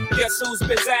 Guess who's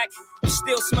Bizak?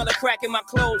 Still smell the crack in my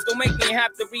clothes. Don't make me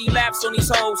have to relapse on these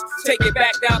hoes. Take it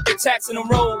back out, the taxing the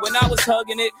road. When I was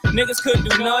hugging it, niggas couldn't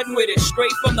do nothing with it.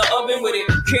 Straight from the oven with it.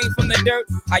 Came from the dirt.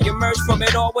 I emerged from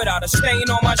it all without a stain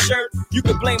on my shirt. You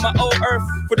could blame my old earth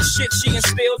for the shit she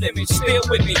instilled in me. Still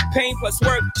with me. Pain plus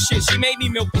work. Shit, she made me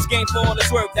milk this game for all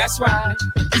it's worth. That's right.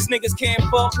 These niggas can't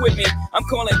fuck with me. I'm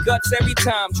calling guts every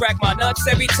time. Track my nuts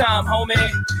every time,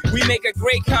 homie. We make a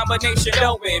great combination,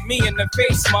 don't we? Me in the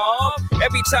face, mob.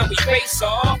 Every time we face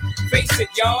off. Face it,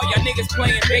 y'all niggas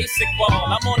playing basic ball.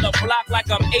 I'm on the block like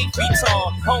I'm 8 feet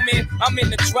tall. Homie, I'm in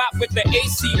the drop with the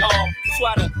AC off. That's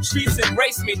why the streets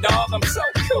embrace me, dog. I'm so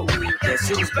cool. Guess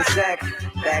who's Bizak?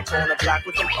 Back on the block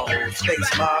with them hoes.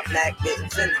 Face mob, black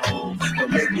mittens and hoes.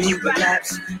 Don't make me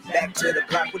relapse. Back to the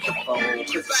block with the phone.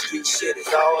 Cause the street shit is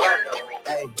all I know.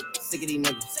 Hey, sick of these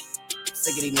niggas.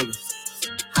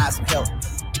 Hide some help.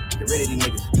 Get rid of these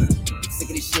niggas. Sick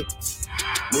of this shit.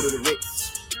 Move to the rich.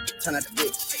 Turn out the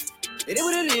bitch. It is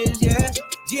what it is, yeah.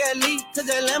 GLE, cause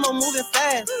that Lambo moving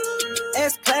fast.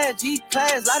 S-Class,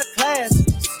 G-Class, lot of class.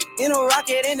 In a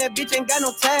rocket and that bitch ain't got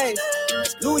no tags.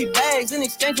 Louis bags in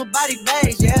exchange for body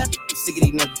bags, yeah. I'm sick of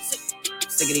these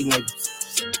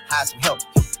niggas. Hide some help.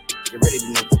 Get rid of these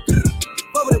niggas.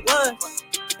 What would it was?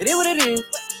 It is what it is.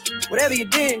 Whatever you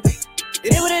did,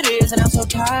 it is what it is, and I'm so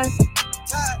tired.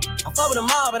 I fuck with them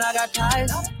all, but I got tired.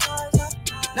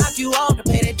 Knock you off to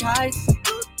pay their tithes.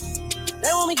 They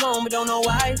want me gone, but don't know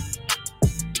why.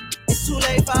 It's too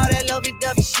late for all that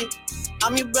lovey-dovey shit.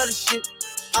 I'm your brother shit,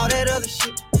 all that other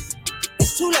shit.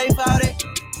 It's too late for all that.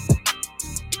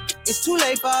 It's too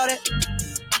late for all that.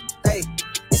 Hey,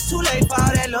 it's too late for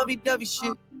all that lovey-dovey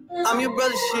shit. I'm your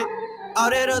brother shit,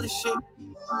 all that other shit.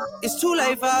 It's too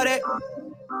late for all that.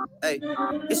 Hey,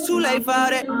 it's too late for all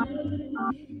that.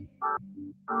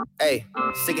 Hey,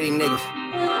 sick of these niggas.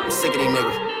 I'm sick of these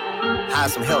niggas. Hire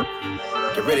some help.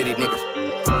 Get rid of these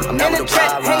niggas. I'm in the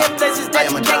trap, hanging places that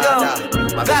you can't go.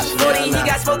 Got 40, he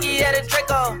got smoky at a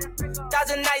Draco.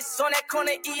 1,000 nights on that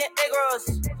corner eating egg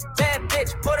rolls. Bad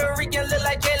bitch, Puerto Rican look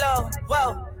like J-Lo.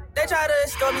 Whoa, they try to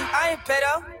extort me, I ain't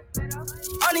pedo.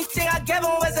 Only thing I gave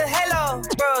him was a halo,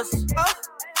 bros.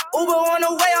 Uber on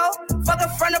the way, ho. Fuck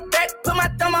up front or back, put my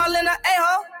thumb all in the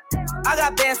A-hole. I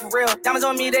got bands for real, diamonds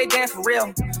on me, they dance for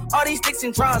real. All these sticks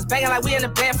and drums, banging like we in the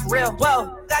band for real.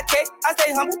 Whoa, got cake, I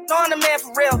stay humble, know I'm the man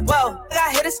for real. Whoa, I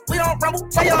got hitters, we don't rumble,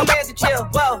 tell your man to chill.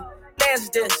 Whoa, dance is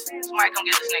this. Somebody come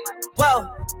get this nigga. Whoa,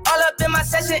 all up in my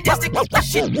session, it's the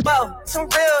shit. Whoa, some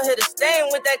real hitters, staying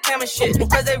with that camera shit.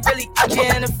 Cause they really out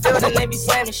here in the field and they be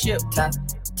slamming shit. Top.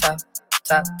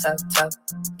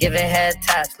 Giving head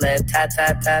taps, left taps.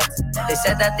 They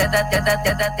said that.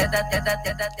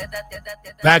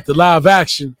 Back to live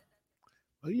action.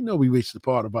 Well, you know we reached the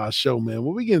part of our show, man.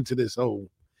 When we get into this whole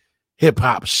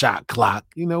hip-hop shot clock,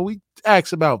 you know, we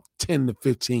ask about 10 to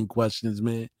 15 questions,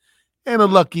 man. And a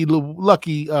lucky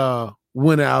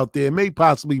winner out there may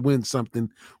possibly win something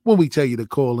when we tell you to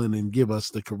call in and give us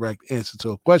the correct answer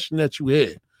to a question that you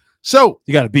had. So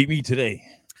you got to beat me today.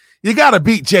 You got to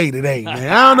beat Jay today,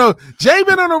 man. I don't know. Jay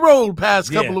been on the road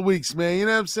past couple of weeks, man. You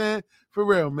know what I'm saying? For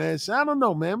real, man. So I don't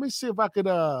know, man. Let me see if I could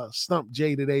stump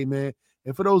Jay today, man.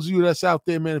 And for those of you that's out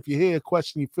there, man, if you hear a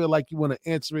question, you feel like you want to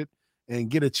answer it and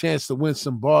get a chance to win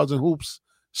some Bars and Hoops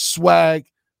swag,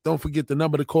 don't forget the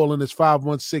number to call in is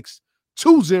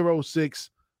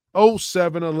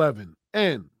 516-206-0711.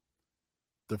 And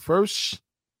the first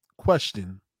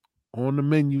question on the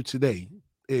menu today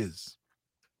is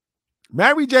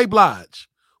Mary J. Blige.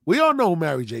 We all know who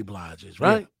Mary J. Blige is,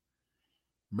 right? Yeah.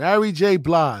 Mary J.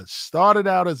 Blige started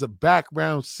out as a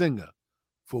background singer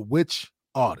for which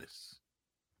artist?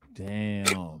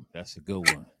 Damn, that's a good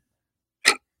one.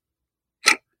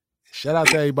 Shout out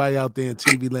to everybody out there in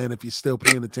TV land. If you're still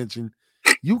paying attention,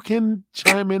 you can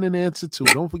chime in and answer too.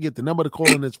 Don't forget the number to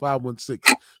call in is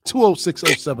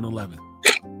 516-206-0711.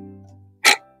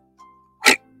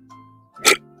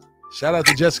 Shout out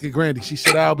to Jessica Grandy. She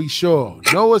said, I'll be sure.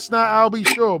 No, it's not I'll be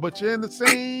sure, but you're in the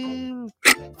same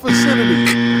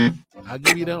vicinity. I'll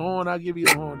give you the horn. There.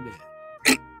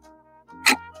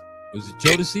 Was it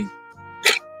Jodeci?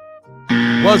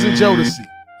 Wasn't Jodeci.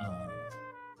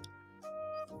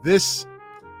 This,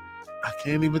 I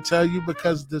can't even tell you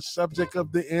because the subject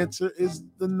of the answer is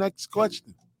the next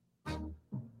question.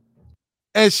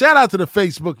 And shout out to the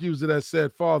Facebook user that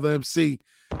said Father MC.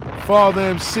 Father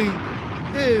MC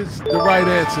is the right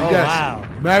answer. Yes. Wow.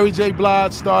 Mary J.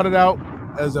 Blige started out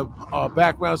as a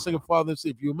background singer, Father MC.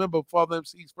 If you remember Father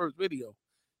MC's first video,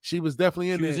 she was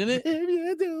definitely in there. Was in it? If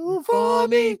you do for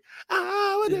me,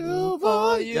 I will do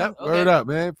for you. Yep, okay. Word up,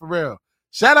 man, for real.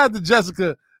 Shout out to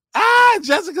Jessica.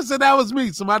 Jessica said that was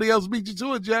me. Somebody else beat you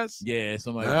to it, Jess? Yeah,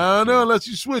 somebody. I don't know, unless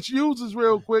you switch users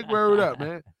real quick. Word up,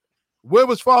 man. Where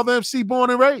was Father MC born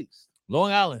and raised?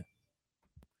 Long Island.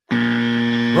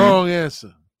 Wrong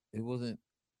answer. It wasn't.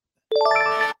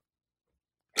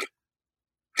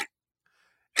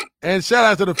 And shout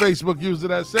out to the Facebook user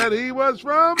that said he was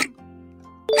from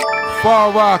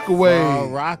Far Rockaway. Far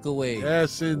Rockaway.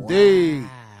 Yes, indeed.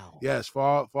 Wow. Yes,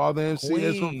 Father MC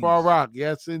is from Far Rock.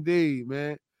 Yes, indeed,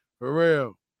 man. For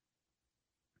real.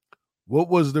 What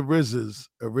was the RZA's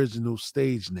original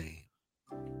stage name?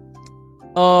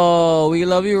 Oh, we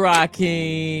love you,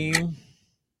 Rakim.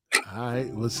 All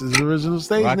right. What's his original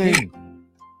stage name?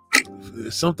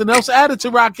 Something else added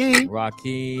to Rakim.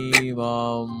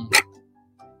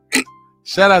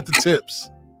 Shout out to Tips.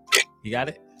 You got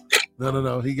it?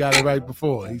 No. He got it right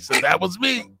before. He said, that was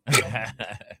me.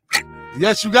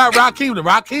 Yes, you got Rakim. The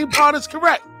Rakim part is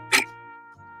correct.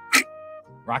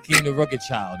 Rakim the Rugged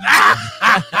Child.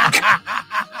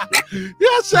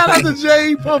 Yeah, shout out to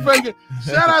Jay Pumphaker.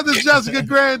 Shout out to Jessica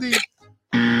Grandy.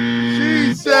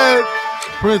 She said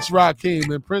Prince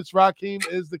Rakim, and Prince Rakim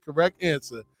is the correct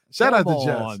answer. Shout out to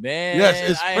Jess. Man. Yes,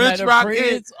 it's Prince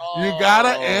Rakim. Oh. You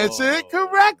gotta answer it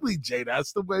correctly, Jay.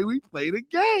 That's the way we play the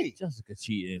game. Jessica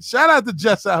cheating. Shout out to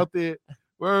Jess out there.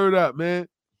 Word up, man.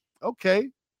 Okay,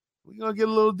 we're gonna get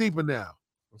a little deeper now.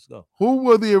 Let's go. Who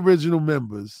were the original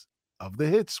members of the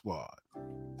Hit Squad?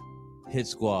 Hit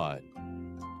Squad.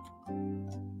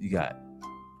 You got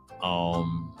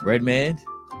Redman.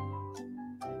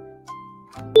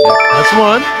 That's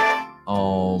one.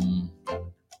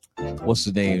 What's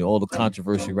the name? All the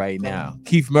controversy right now.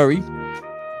 Keith Murray. Keith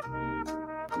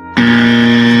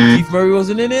Murray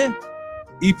wasn't in there.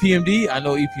 EPMD. I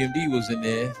know EPMD was in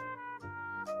there.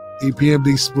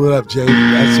 EPMD split up, Jay.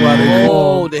 That's why they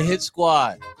the Hit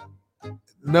Squad.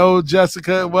 No,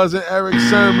 Jessica. It wasn't Eric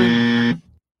Sermon.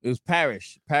 It was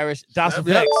Parrish. Das Yep,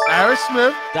 Effects. Parrish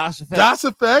Smith. Das Effects. Das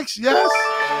Effects, yes.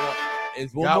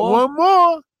 Is one Got more? one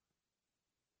more.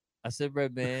 I said Shout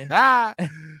Redman. out know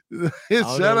to the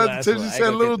Tim. last She one. I said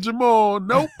ain't Little gonna Jamal.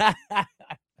 Nope.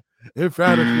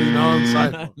 Emphatically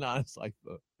non-cypher.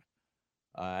 Non-cypher.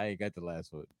 I ain't got the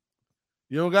last one.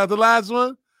 You don't got the last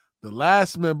one? The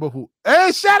last member who...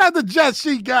 Hey, shout out to Jess.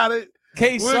 She got it.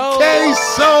 K-Solo.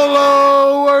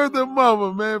 K-Solo. Word the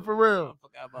mother, man, for real. I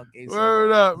forgot about K-Solo.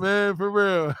 Word up, man, for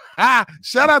real.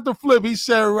 Shout out to Flip. He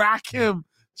said rock him.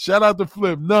 Shout out to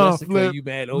Flip. Nah, Jessica, Flip. you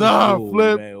mad old Nah, school.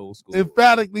 Flip. You mad old school.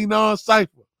 Emphatically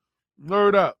non-cypher.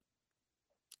 Word up.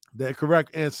 The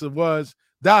correct answer was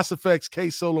Das Effects,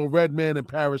 K-Solo, Redman, and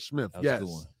Parrish Smith. That was a good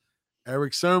Yes. one.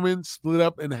 Eric Sermon split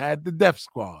up and had the Def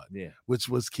Squad, Yeah. which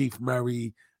was Keith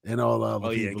Murray and all the other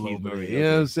people Keith over Murray, there. You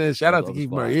know what I'm saying? Shout out to Other Keith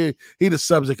squad. Murray. He the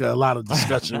subject of a lot of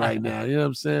discussion right now. You know what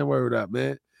I'm saying? Word up,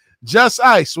 man. Just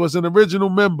Ice was an original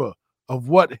member of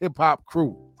what hip-hop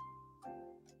crew?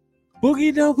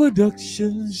 Boogie Down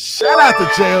Productions. Shout out to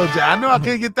JLJ. I know I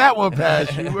can't get that one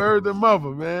past you. Word the mother,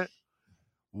 man.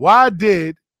 Why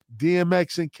did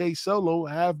DMX and K-Solo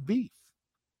have beef?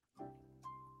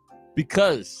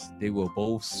 Because they were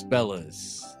both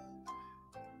spellers.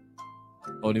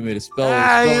 Oh, they made a spell.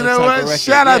 You know what?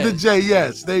 Shout out to Jay.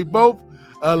 Yes, they both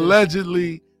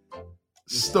allegedly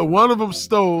one of them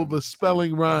stole the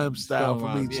spelling rhyme style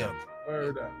from each other.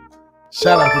 Word up.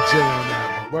 Shout out to Jay on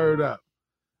that one. Word up.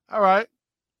 All right.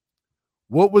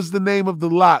 What was the name of the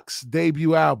Lox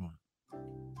debut album?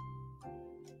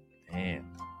 Damn.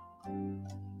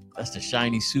 That's the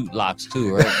shiny suit locks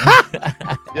too,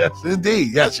 right? Yes,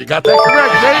 indeed. Yes, you got that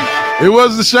correct, Jay. It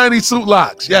was the Shiny Suit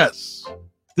Locks. Yes.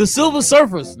 The Silver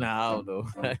Surfers. Nah, I don't know.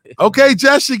 Okay,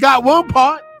 Jess, you got one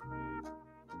part.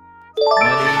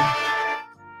 Money.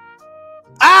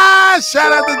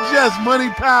 Shout out to Jess. Money,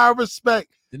 Power, Respect.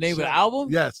 The name of the album?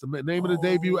 Yes, the name of the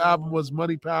debut album was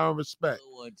Money, Power, and Respect.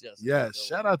 Yes,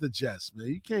 shout out to Jess, man.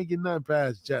 You can't get nothing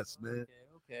past Jess, man.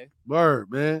 Okay.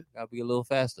 Word, man. Gotta be a little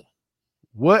faster.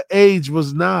 What age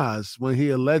was Nas when he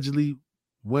allegedly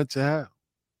went to hell?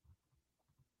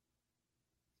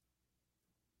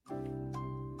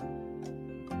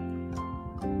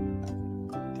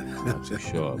 I'm too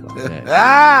sure about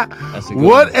that.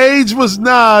 What age was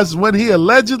Nas when he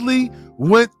allegedly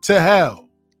went to hell?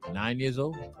 9 years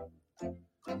old?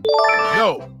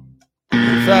 No.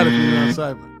 Emphatically not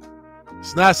cyber.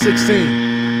 It's not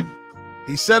 16.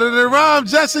 He said it in rhyme.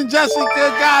 Jessica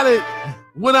got it.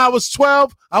 When I was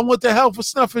 12, I went to hell for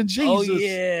snuffing Jesus. Oh,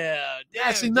 yeah.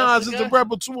 Nasty Nas is a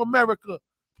rebel to America.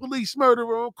 Police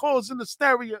murderer on calls in the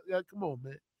stereo. Yeah, come on,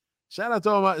 man. Shout out to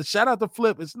all my, shout out to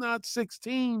Flip. It's not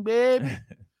 16, baby.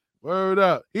 Word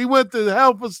up. He went to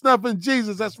hell for snuffing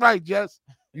Jesus. That's right, Jess.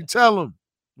 You tell him.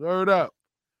 Word up.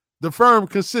 The firm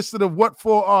consisted of what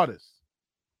 4 artists?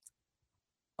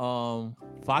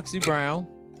 Foxy Brown.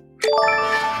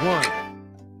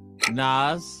 1.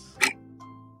 Nas.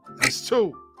 That's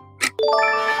 2.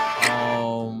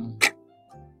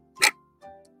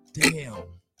 Damn.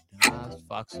 Nas,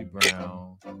 Foxy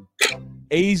Brown.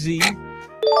 AZ. 3.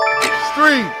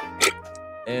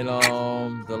 And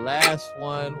the last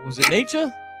one was it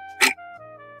Nature?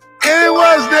 It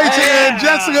was Nature, and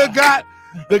Jessica got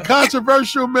the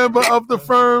controversial member of the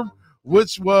firm,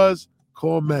 which was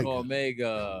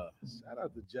Cormega. Shout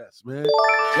out to Jess, man.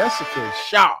 Jessica is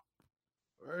sharp.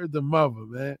 Heard the mother,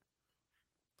 man.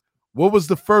 What was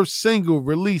the first single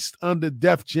released under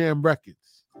Def Jam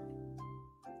Records?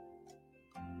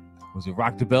 Was it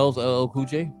Rock the Bells, LL Cool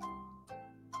J?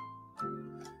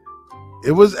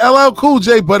 It was LL Cool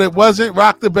J, but it wasn't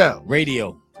Rock the Bell.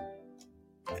 Radio.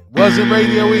 It wasn't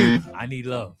Radio either. I Need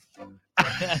Love.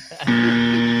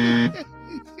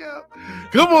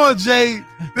 Come on, Jay.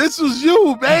 This was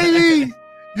you, baby.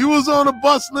 You was on the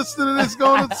bus listening to this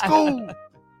going to school.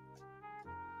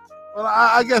 Well,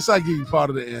 I guess I give you part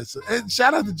of the answer. And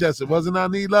shout out to Jess. It wasn't I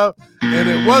Need Love. And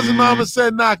it wasn't Mama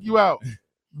Said Knock You Out.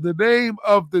 The name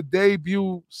of the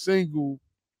debut single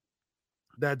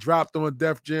that dropped on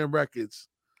Def Jam Records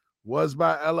was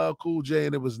by LL Cool J,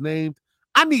 and it was named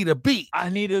I Need a Beat. I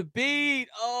Need a Beat.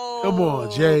 Oh. Come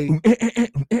on, Jay.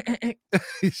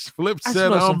 Flip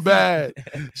said I'm bad.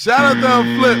 Shout out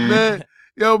to Flip, man.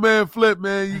 Yo, man, Flip,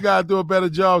 man, you got to do a better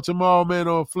job tomorrow, man,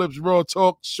 on Flip's Raw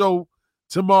Talk show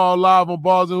tomorrow live on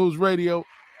Bars and Hoops Radio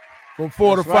from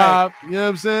 4 to 5. Right. You know what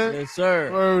I'm saying? Yes,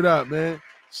 sir. Word up, man.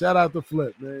 Shout out to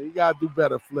Flip, man. You got to do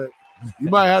better, Flip. You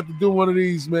might have to do one of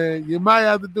these, man. You might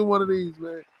have to do one of these,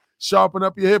 man. Sharpen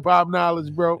up your hip-hop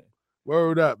knowledge, bro.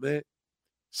 Word up, man.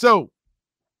 So,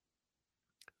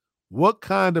 what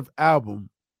kind of album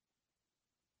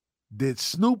did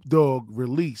Snoop Dogg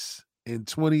release in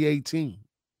 2018?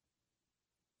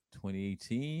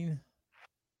 2018.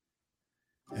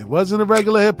 It wasn't a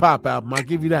regular hip hop album. I'll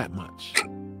give you that much.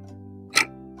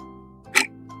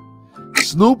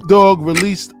 Snoop Dogg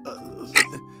released.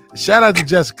 Shout out to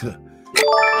Jessica.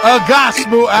 A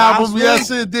gospel album, yes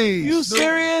indeed. You Snoop,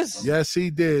 serious? Yes, he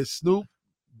did. Snoop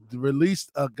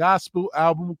released a gospel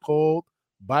album called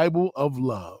Bible of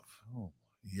Love. Oh.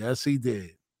 Yes, he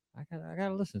did. I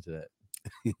gotta listen to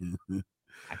that.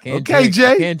 I Okay, drink.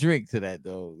 Jay. I can't drink to that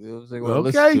though. You know what I'm saying? When I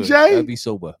listen Okay, to it, Jay. gotta be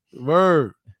sober.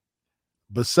 Word.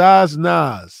 Besides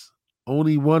Nas,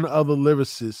 only one other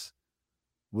lyricist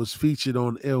was featured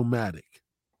on Illmatic.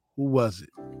 Who was it?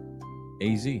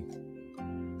 AZ.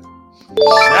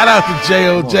 Shout out to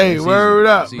J.O.J. Come on, Word easy.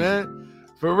 up, It's man.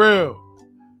 For real.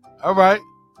 All right.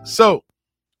 So,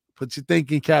 put your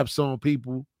thinking caps on,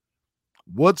 people.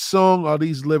 What song are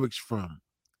these lyrics from?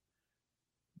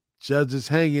 Judges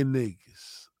hanging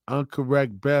niggas.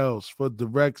 Uncorrect bells for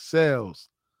direct sales.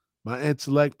 My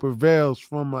intellect prevails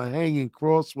from my hanging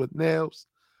cross with nails.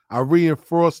 I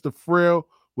reinforce the frail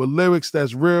with lyrics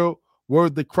that's real.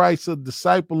 Word to Christ, a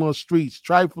disciple on streets,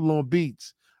 trifle on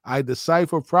beats. I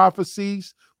decipher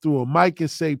prophecies through a mic and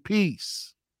say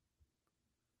peace.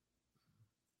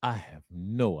 I have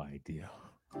no idea.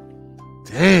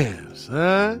 Damn,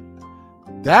 son.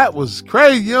 That was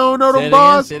crazy. You don't know Say the it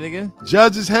bars? again. Say it again.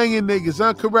 Judges hanging niggas,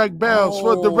 uncorrect bells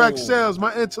for direct Oh. sales.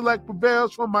 My intellect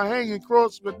prevails from my hanging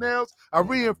cross with nails. I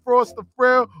reinforce the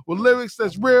frail with lyrics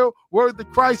that's real. Word to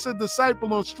Christ, a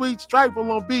disciple on streets,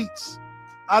 trifle on beats.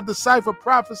 I decipher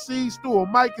prophecies through a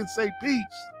mic and say peace.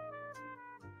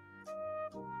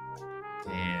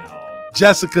 Damn.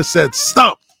 Jessica said,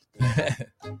 stump.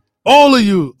 all of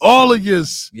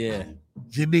yous, Yeah.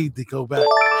 you need to go back.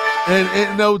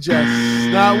 And no, Jess,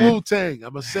 it's not Wu-Tang.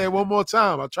 I'm going to say it one more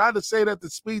time. I tried to say it at the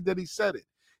speed that he said it.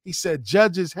 He said,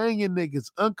 judges hanging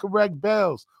niggas, uncorrect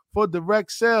bells for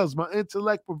direct sales. My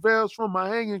intellect prevails from my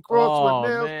hanging cross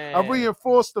with nails. Man. I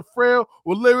reinforce the frail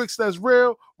with lyrics that's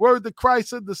real. Word to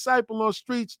Christ, a disciple on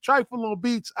streets, trifle on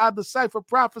beats. I decipher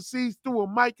prophecies through a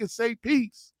mic and say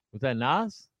peace. Was that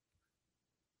Nas?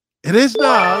 It is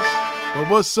Nas, but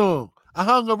what song? I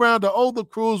hung around the older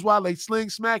crews while they sling,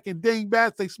 smack, and ding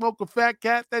bats. They smoke a fat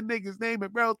cat. That nigga's name is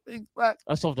Ralph Pink Black.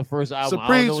 That's off the first album. I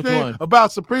Supreme don't know which Spin one.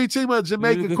 about Supreme Team of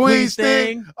Jamaica The Queens Queens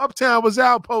thing. thing. Uptown was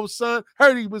Outpost, son.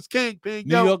 Heard he was Kingpin.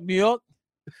 New York, New York.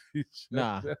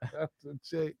 Nah.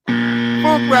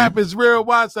 Funk rap is real.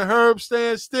 Watch the herb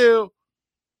stand still.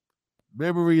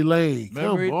 Memory Lane.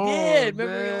 Memory, Come on, yeah, man.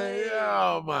 Memory Lane.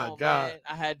 Oh my Oh, God. man.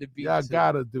 I had to beat Y'all it.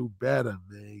 gotta do better,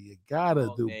 man. You gotta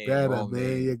Wrong do name, better, wrong man.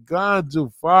 name. You're gone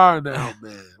too far now,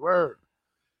 man. Word.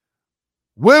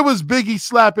 Where was Biggie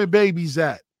slapping babies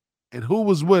at? And who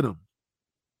was with him?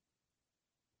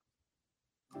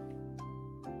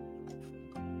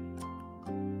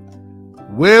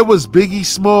 Where was Biggie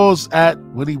Smalls at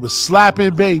when he was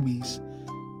slapping babies?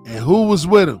 And who was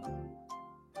with him?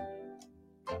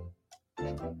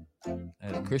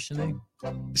 Had a Christian name?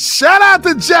 Shout out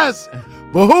to Jess.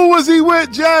 But who was he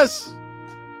with, Jess?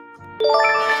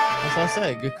 That's what I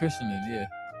said. Good Christian name, yeah.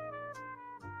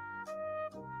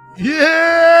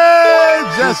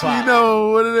 Yeah, Jess, we Tupac. know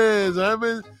what it is. I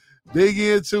mean,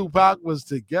 Biggie and Tupac was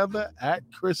together at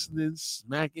christening,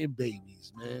 smacking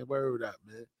babies, man. Word up,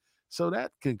 man. So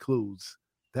that concludes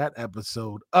that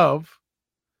episode of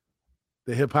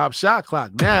the Hip Hop Shot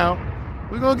Clock. Now,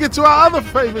 we're going to get to our other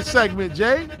favorite segment,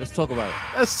 Jay. Let's talk about it.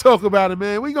 Let's talk about it,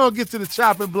 man. We're going to get to the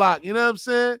chopping block. You know what I'm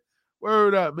saying?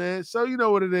 Word up, man. So you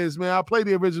know what it is, man. I'll play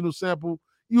the original sample.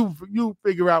 You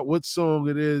figure out what song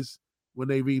it is when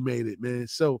they remade it, man.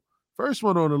 So first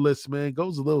one on the list, man,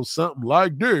 goes a little something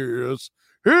like this.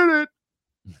 Hit it.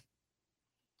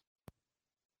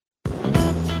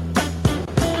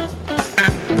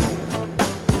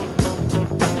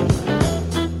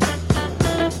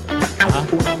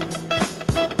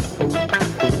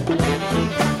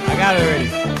 I got it already.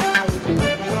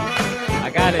 I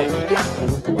got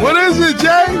it. What is it,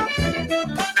 Jay?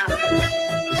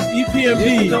 It's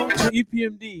EPMD.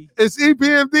 EPMD. It's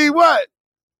EPMD what?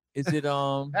 Is it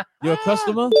your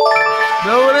customer?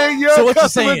 No, it ain't your So what you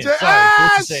customer, saying? Jay. Sorry, so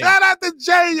what you saying? Shout out to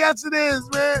Jay. Yes, it is,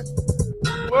 man.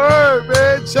 Word,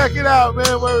 man. Check it out,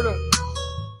 man. Word up.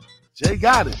 Jay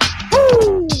got it.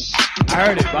 Woo! I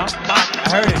heard it, bop, bop. I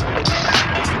heard it.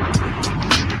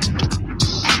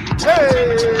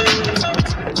 Hey!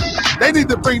 They need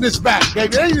to bring this back,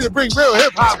 baby. They need to bring real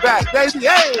hip hop back, baby.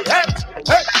 Hey, hey,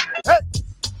 hey, hey.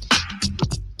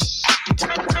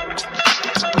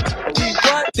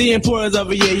 The importance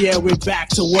of a year, we're back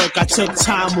to work. I took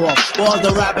time off. All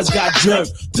the rappers got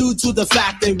jerked due to the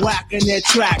fact they whack in their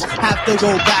track. Have to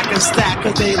go back and stack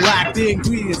cause they lack the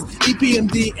ingredients,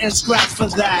 EPMD and scratch for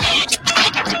that.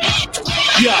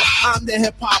 Yo, I'm the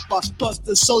hip hopper, plus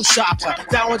the soul shopper.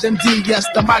 Down with MD, yes,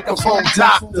 the microphone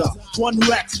doctor. One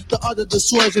Rex, the other the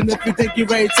Swerve, and if you think you're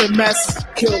ready to mess,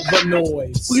 kill the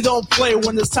noise. We don't play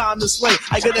when it's time to slay.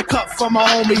 I get a cut from my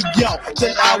homie, yo,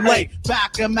 then I lay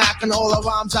back and mac and all the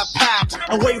rhymes I pack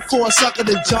and wait for a sucker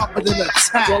to jump and then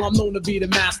attack. Well, I'm known to be the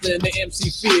master in the MC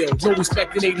field. No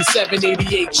respect in 87,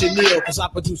 88, Chanel, cause I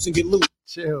produce and get loose.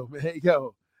 Chill, man.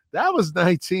 Yo, that was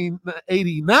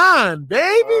 1989,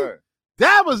 baby.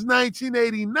 That was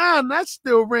 1989. That's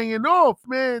still ringing off,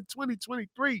 man.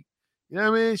 2023. You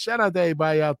know what I mean? Shout out to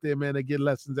everybody out there, man, that get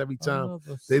lessons every time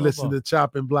they listen to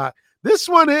Chopping Block. This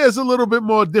one here is a little bit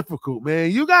more difficult, man.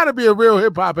 You got to be a real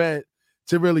hip-hop head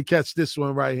to really catch this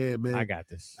one right here, man. I got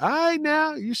this. All right,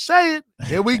 now. You say it.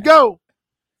 Here we go.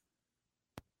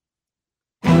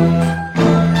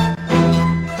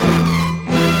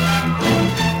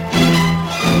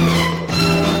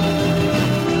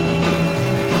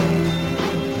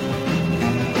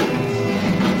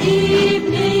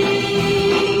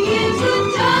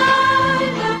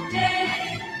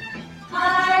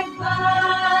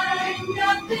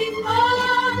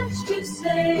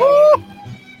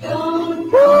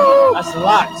 That's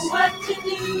lots. What to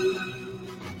do,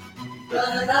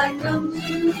 but I come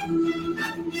to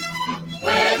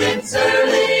when it's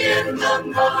early in the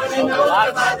morning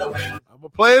over by the window. I'm going to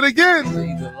play it again.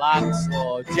 Either Lots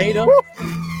or Jada. Woo.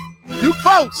 You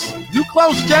close. You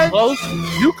close, Jay. Close.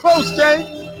 You close, Jay.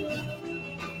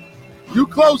 You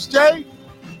close, Jay.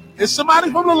 It's somebody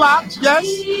from the Locks, yes.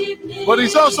 But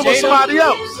he's also with somebody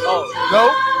else. Oh.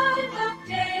 No.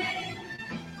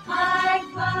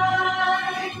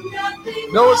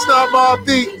 No, it's not Mobb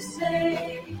Deep.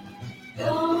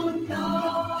 Don't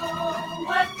know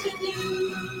what to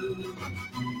do,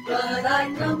 but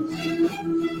I come to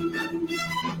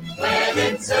when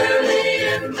it's early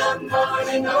in the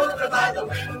morning over by the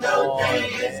window. Day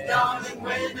is dawning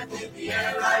when I feel the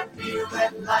air. I feel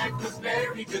that life is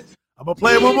very good. I'm going to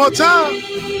play it one more time.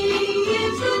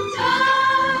 It's the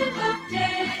time of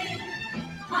day.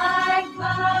 I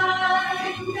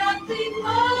find nothing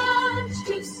much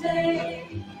to say.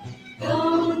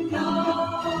 Don't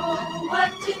know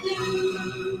what to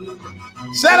do.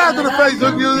 Shout out to the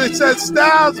Facebook user. It says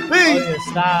Styles P. Oh, yeah,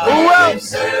 Styles. Who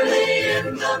else? Early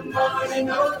in the morning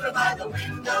over by the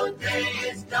window. Day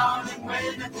is dawning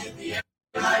when I feel the air.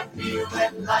 I feel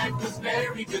that life is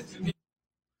very good to me.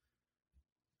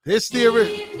 This theory.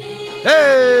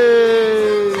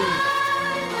 Hey!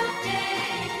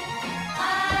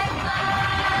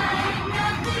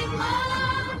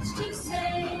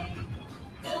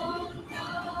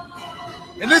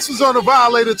 And this was on the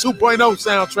Violator 2.0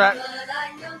 soundtrack.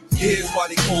 Here's why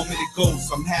they call me the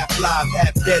ghost. I'm half live,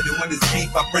 half dead, and when it's deep,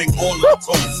 I bring all of the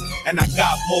toast. And I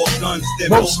got more guns than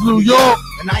most New York.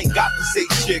 And I ain't got to say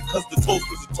shit, cause the toast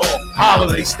was a talk.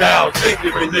 Holiday style,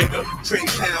 ignorant nigga. Trade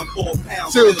pound, 4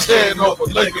 pounds. Still tearing off a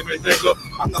ligament, nigga.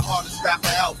 I'm the hardest rapper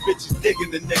out, bitches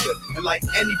digging the nigga. And like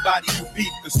anybody who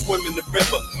beef can swim in the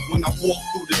river. When I walk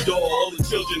through the door, all the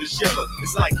children are shiver.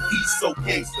 It's like he's so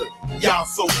gangster, y'all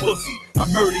so pussy. I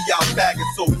murder y'all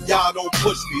faggots so y'all don't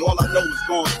push me. All I know is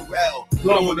going through hell,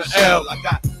 blowing the L. I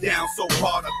got down so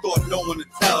hard I thought no one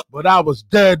would tell. But I was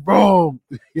dead wrong.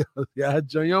 Yeah,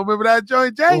 Joe, you don't remember that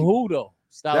joint, Jay? Well, who though?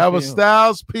 Styles that was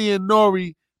Styles P and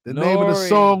Nori. The name of the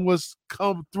song was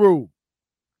 "Come Through."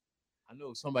 I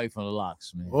know somebody from the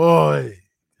Locks, man. Boy,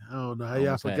 I don't know how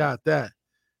y'all forgot that.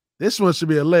 This one should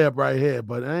be a layup right here,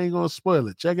 but I ain't gonna spoil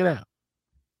it. Check it out.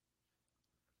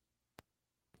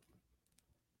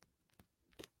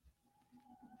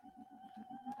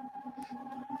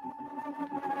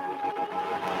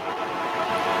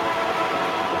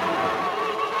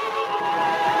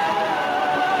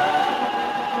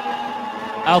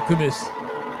 Alchemist.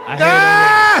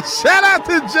 Shout out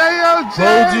to J.O.J.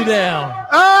 Hold you down.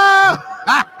 I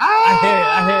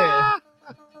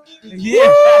hear it.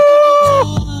 Yeah.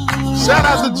 Shout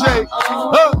out to Jay.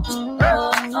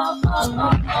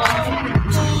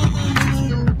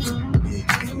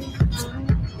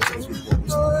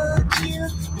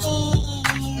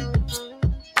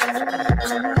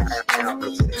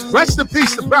 Rest in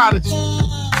peace to Prodigy.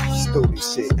 Stupid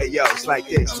shit. Hey, yo, it's like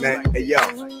this, man. Hey, yo.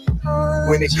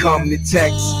 When it come to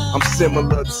text, I'm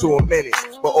similar to a menace.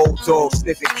 But old dog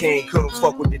sniffing king couldn't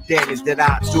fuck with the damage that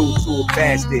I do to a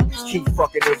bastard. Keep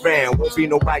fucking around, won't be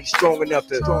nobody strong enough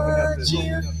to.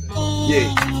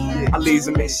 Yeah. I leave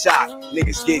them in shock.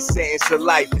 Niggas get sentenced to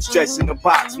life and stretched in the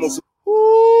box. Most.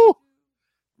 Ooh.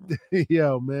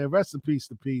 Yo, man, rest in peace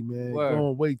to P, man. Word.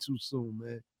 Going way too soon,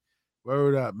 man.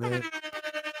 Word up, man.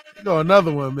 You know,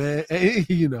 another one, man. And,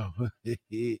 you know,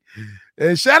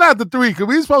 and shout out to 3 because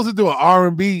we supposed to do an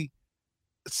R&B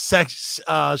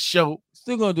show.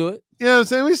 Still gonna do it. You know what I'm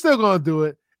saying? We still gonna do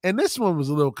it. And this one was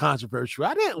a little controversial.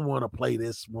 I didn't want to play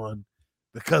this one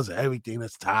because of everything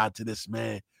that's tied to this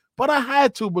man, but I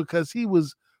had to because he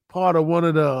was part of one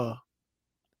of the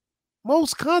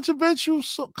most controversial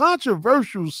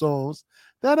songs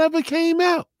that ever came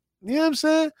out. You know what I'm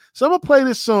saying? So I'm gonna play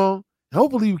this song.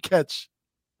 Hopefully you catch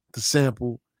the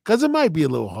sample because it might be a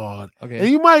little hard. Okay. And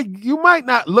you might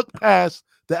not look past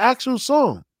the actual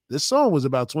song. This song was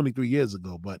about 23 years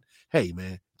ago, but hey,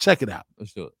 man, check it out.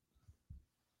 Let's do it.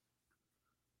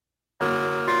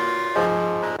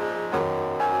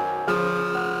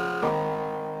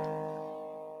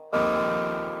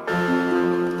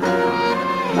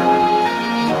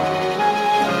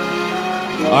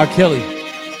 R. Kelly.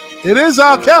 It is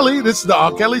R. Kelly. This is the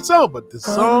R. Kelly song, but the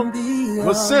song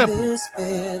was sampled. This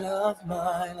bed of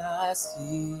mine I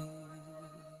see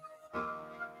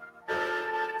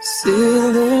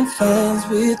ceiling fans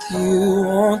with you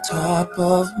on top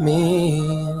of me.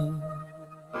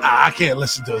 I can't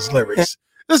listen to his lyrics.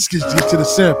 Let's just get to the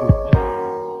sample.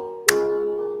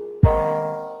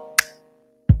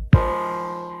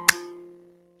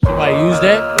 Somebody use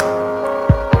that?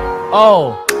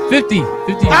 Oh, 50.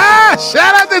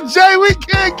 Shout out to Jay. We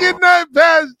can't get nothing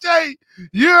past Jay.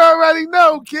 You already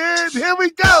know, kid. Here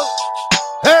we go.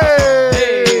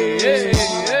 Hey.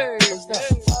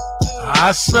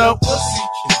 I smell pussy.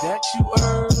 Is that you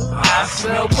heard? I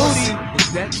smell booty.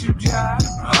 Is that you jive?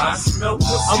 I smell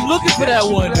pussy. I'm looking for that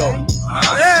one though.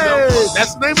 Hey,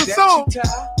 that's the name of the song.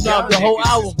 No, the whole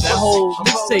album, that whole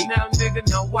mixtape.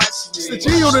 It's the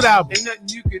G-Unit album. Ain't nothing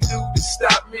you can do to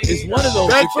stop me. It's one of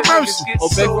those. Beg for Mercy. Oh,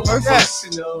 Beg for Mercy. Yes.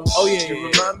 Oh yeah.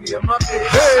 Remind me of my bitch.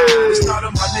 Hey. It's not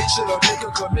of my nature to make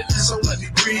a commitment, so let me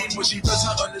breathe. When she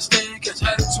doesn't understand, catch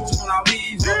attitudes when I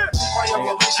leave.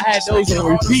 I had those on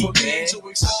repeat, man. To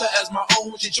accept her as my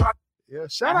own, she tried. Yeah,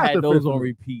 shout I out had to those 50. on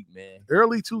repeat, man.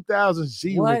 Early 2000s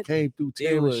G-Unit What? came through It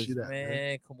tearing was, shit up.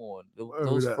 man. Come on, Word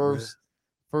those up,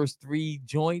 first 3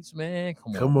 joints, man.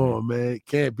 Come on, man.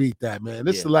 Can't beat that, man.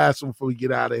 This is Yeah. the last one before we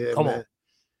get out of here, Come man. on.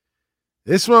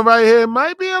 This one right here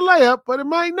might be a layup, but it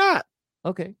might not.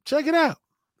 Okay, Check it out.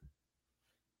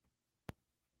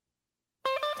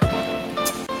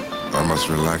 I must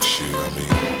relax you. I mean,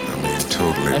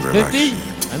 totally that's relax 50. you.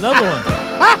 Another one.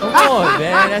 Come on,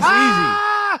 man. That's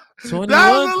easy. 21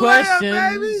 That was a questions.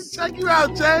 layup, baby. Check you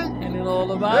out, Jay. And it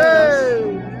all about Hey, us.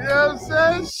 you know what I'm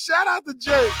saying? Shout out to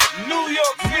Jay. New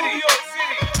York City.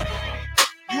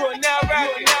 You are now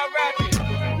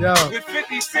rapping. Yo, With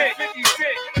 50 Cent.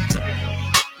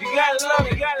 You gotta love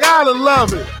it. gotta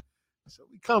love it. So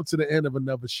we come to the end of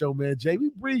another show, man. Jay,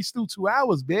 we breezed through 2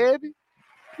 hours, baby.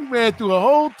 We ran through a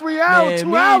whole 3 hours, Man, 2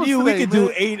 me and hours you, today, we could man.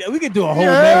 do 8. We could do a whole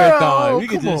Yeah, marathon. We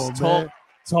could come just on, man.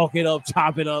 talk it up,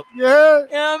 chop it up. Yeah. You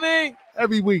know what I mean?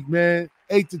 Every week, man.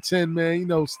 8 to 10, man. You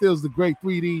know, Still's the great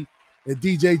 3D and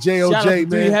DJ Shout out JOJ, to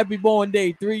 3. man. Happy born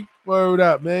day, 3. Word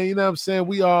up, man. You know what I'm saying?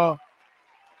 We are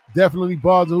definitely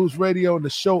Bars and Hoops Radio, and the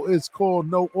show is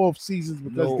called No Off Seasons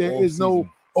because there is no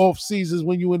off seasons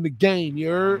when you in the game. You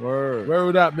heard?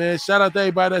 Word up, man. Shout out to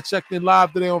everybody that checked in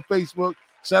live today on Facebook.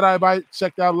 Shout out to everybody that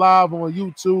checked out live on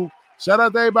YouTube. Shout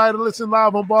out to everybody that listen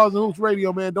live on Bars and Hoops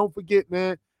Radio, man. Don't forget,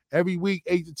 man. Every week,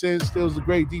 8 to 10, Still's the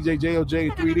great DJ JOJ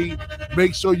and 3D.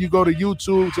 Make sure you go to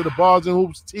YouTube to the Bars and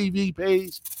Hoops TV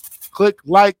page. Click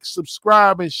like,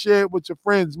 subscribe, and share it with your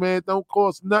friends, man. Don't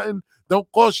cost nothing. Don't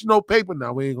cost you no paper.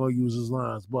 Now, we ain't going to use his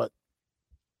lines, but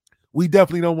we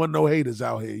definitely don't want no haters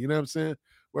out here. You know what I'm saying?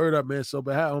 Word up, man. So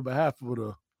on behalf of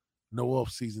the No Off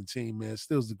Season team, man,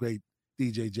 Still's the great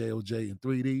DJ JOJ and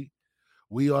 3D.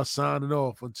 We are signing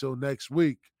off until next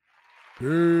week.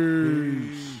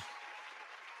 Peace.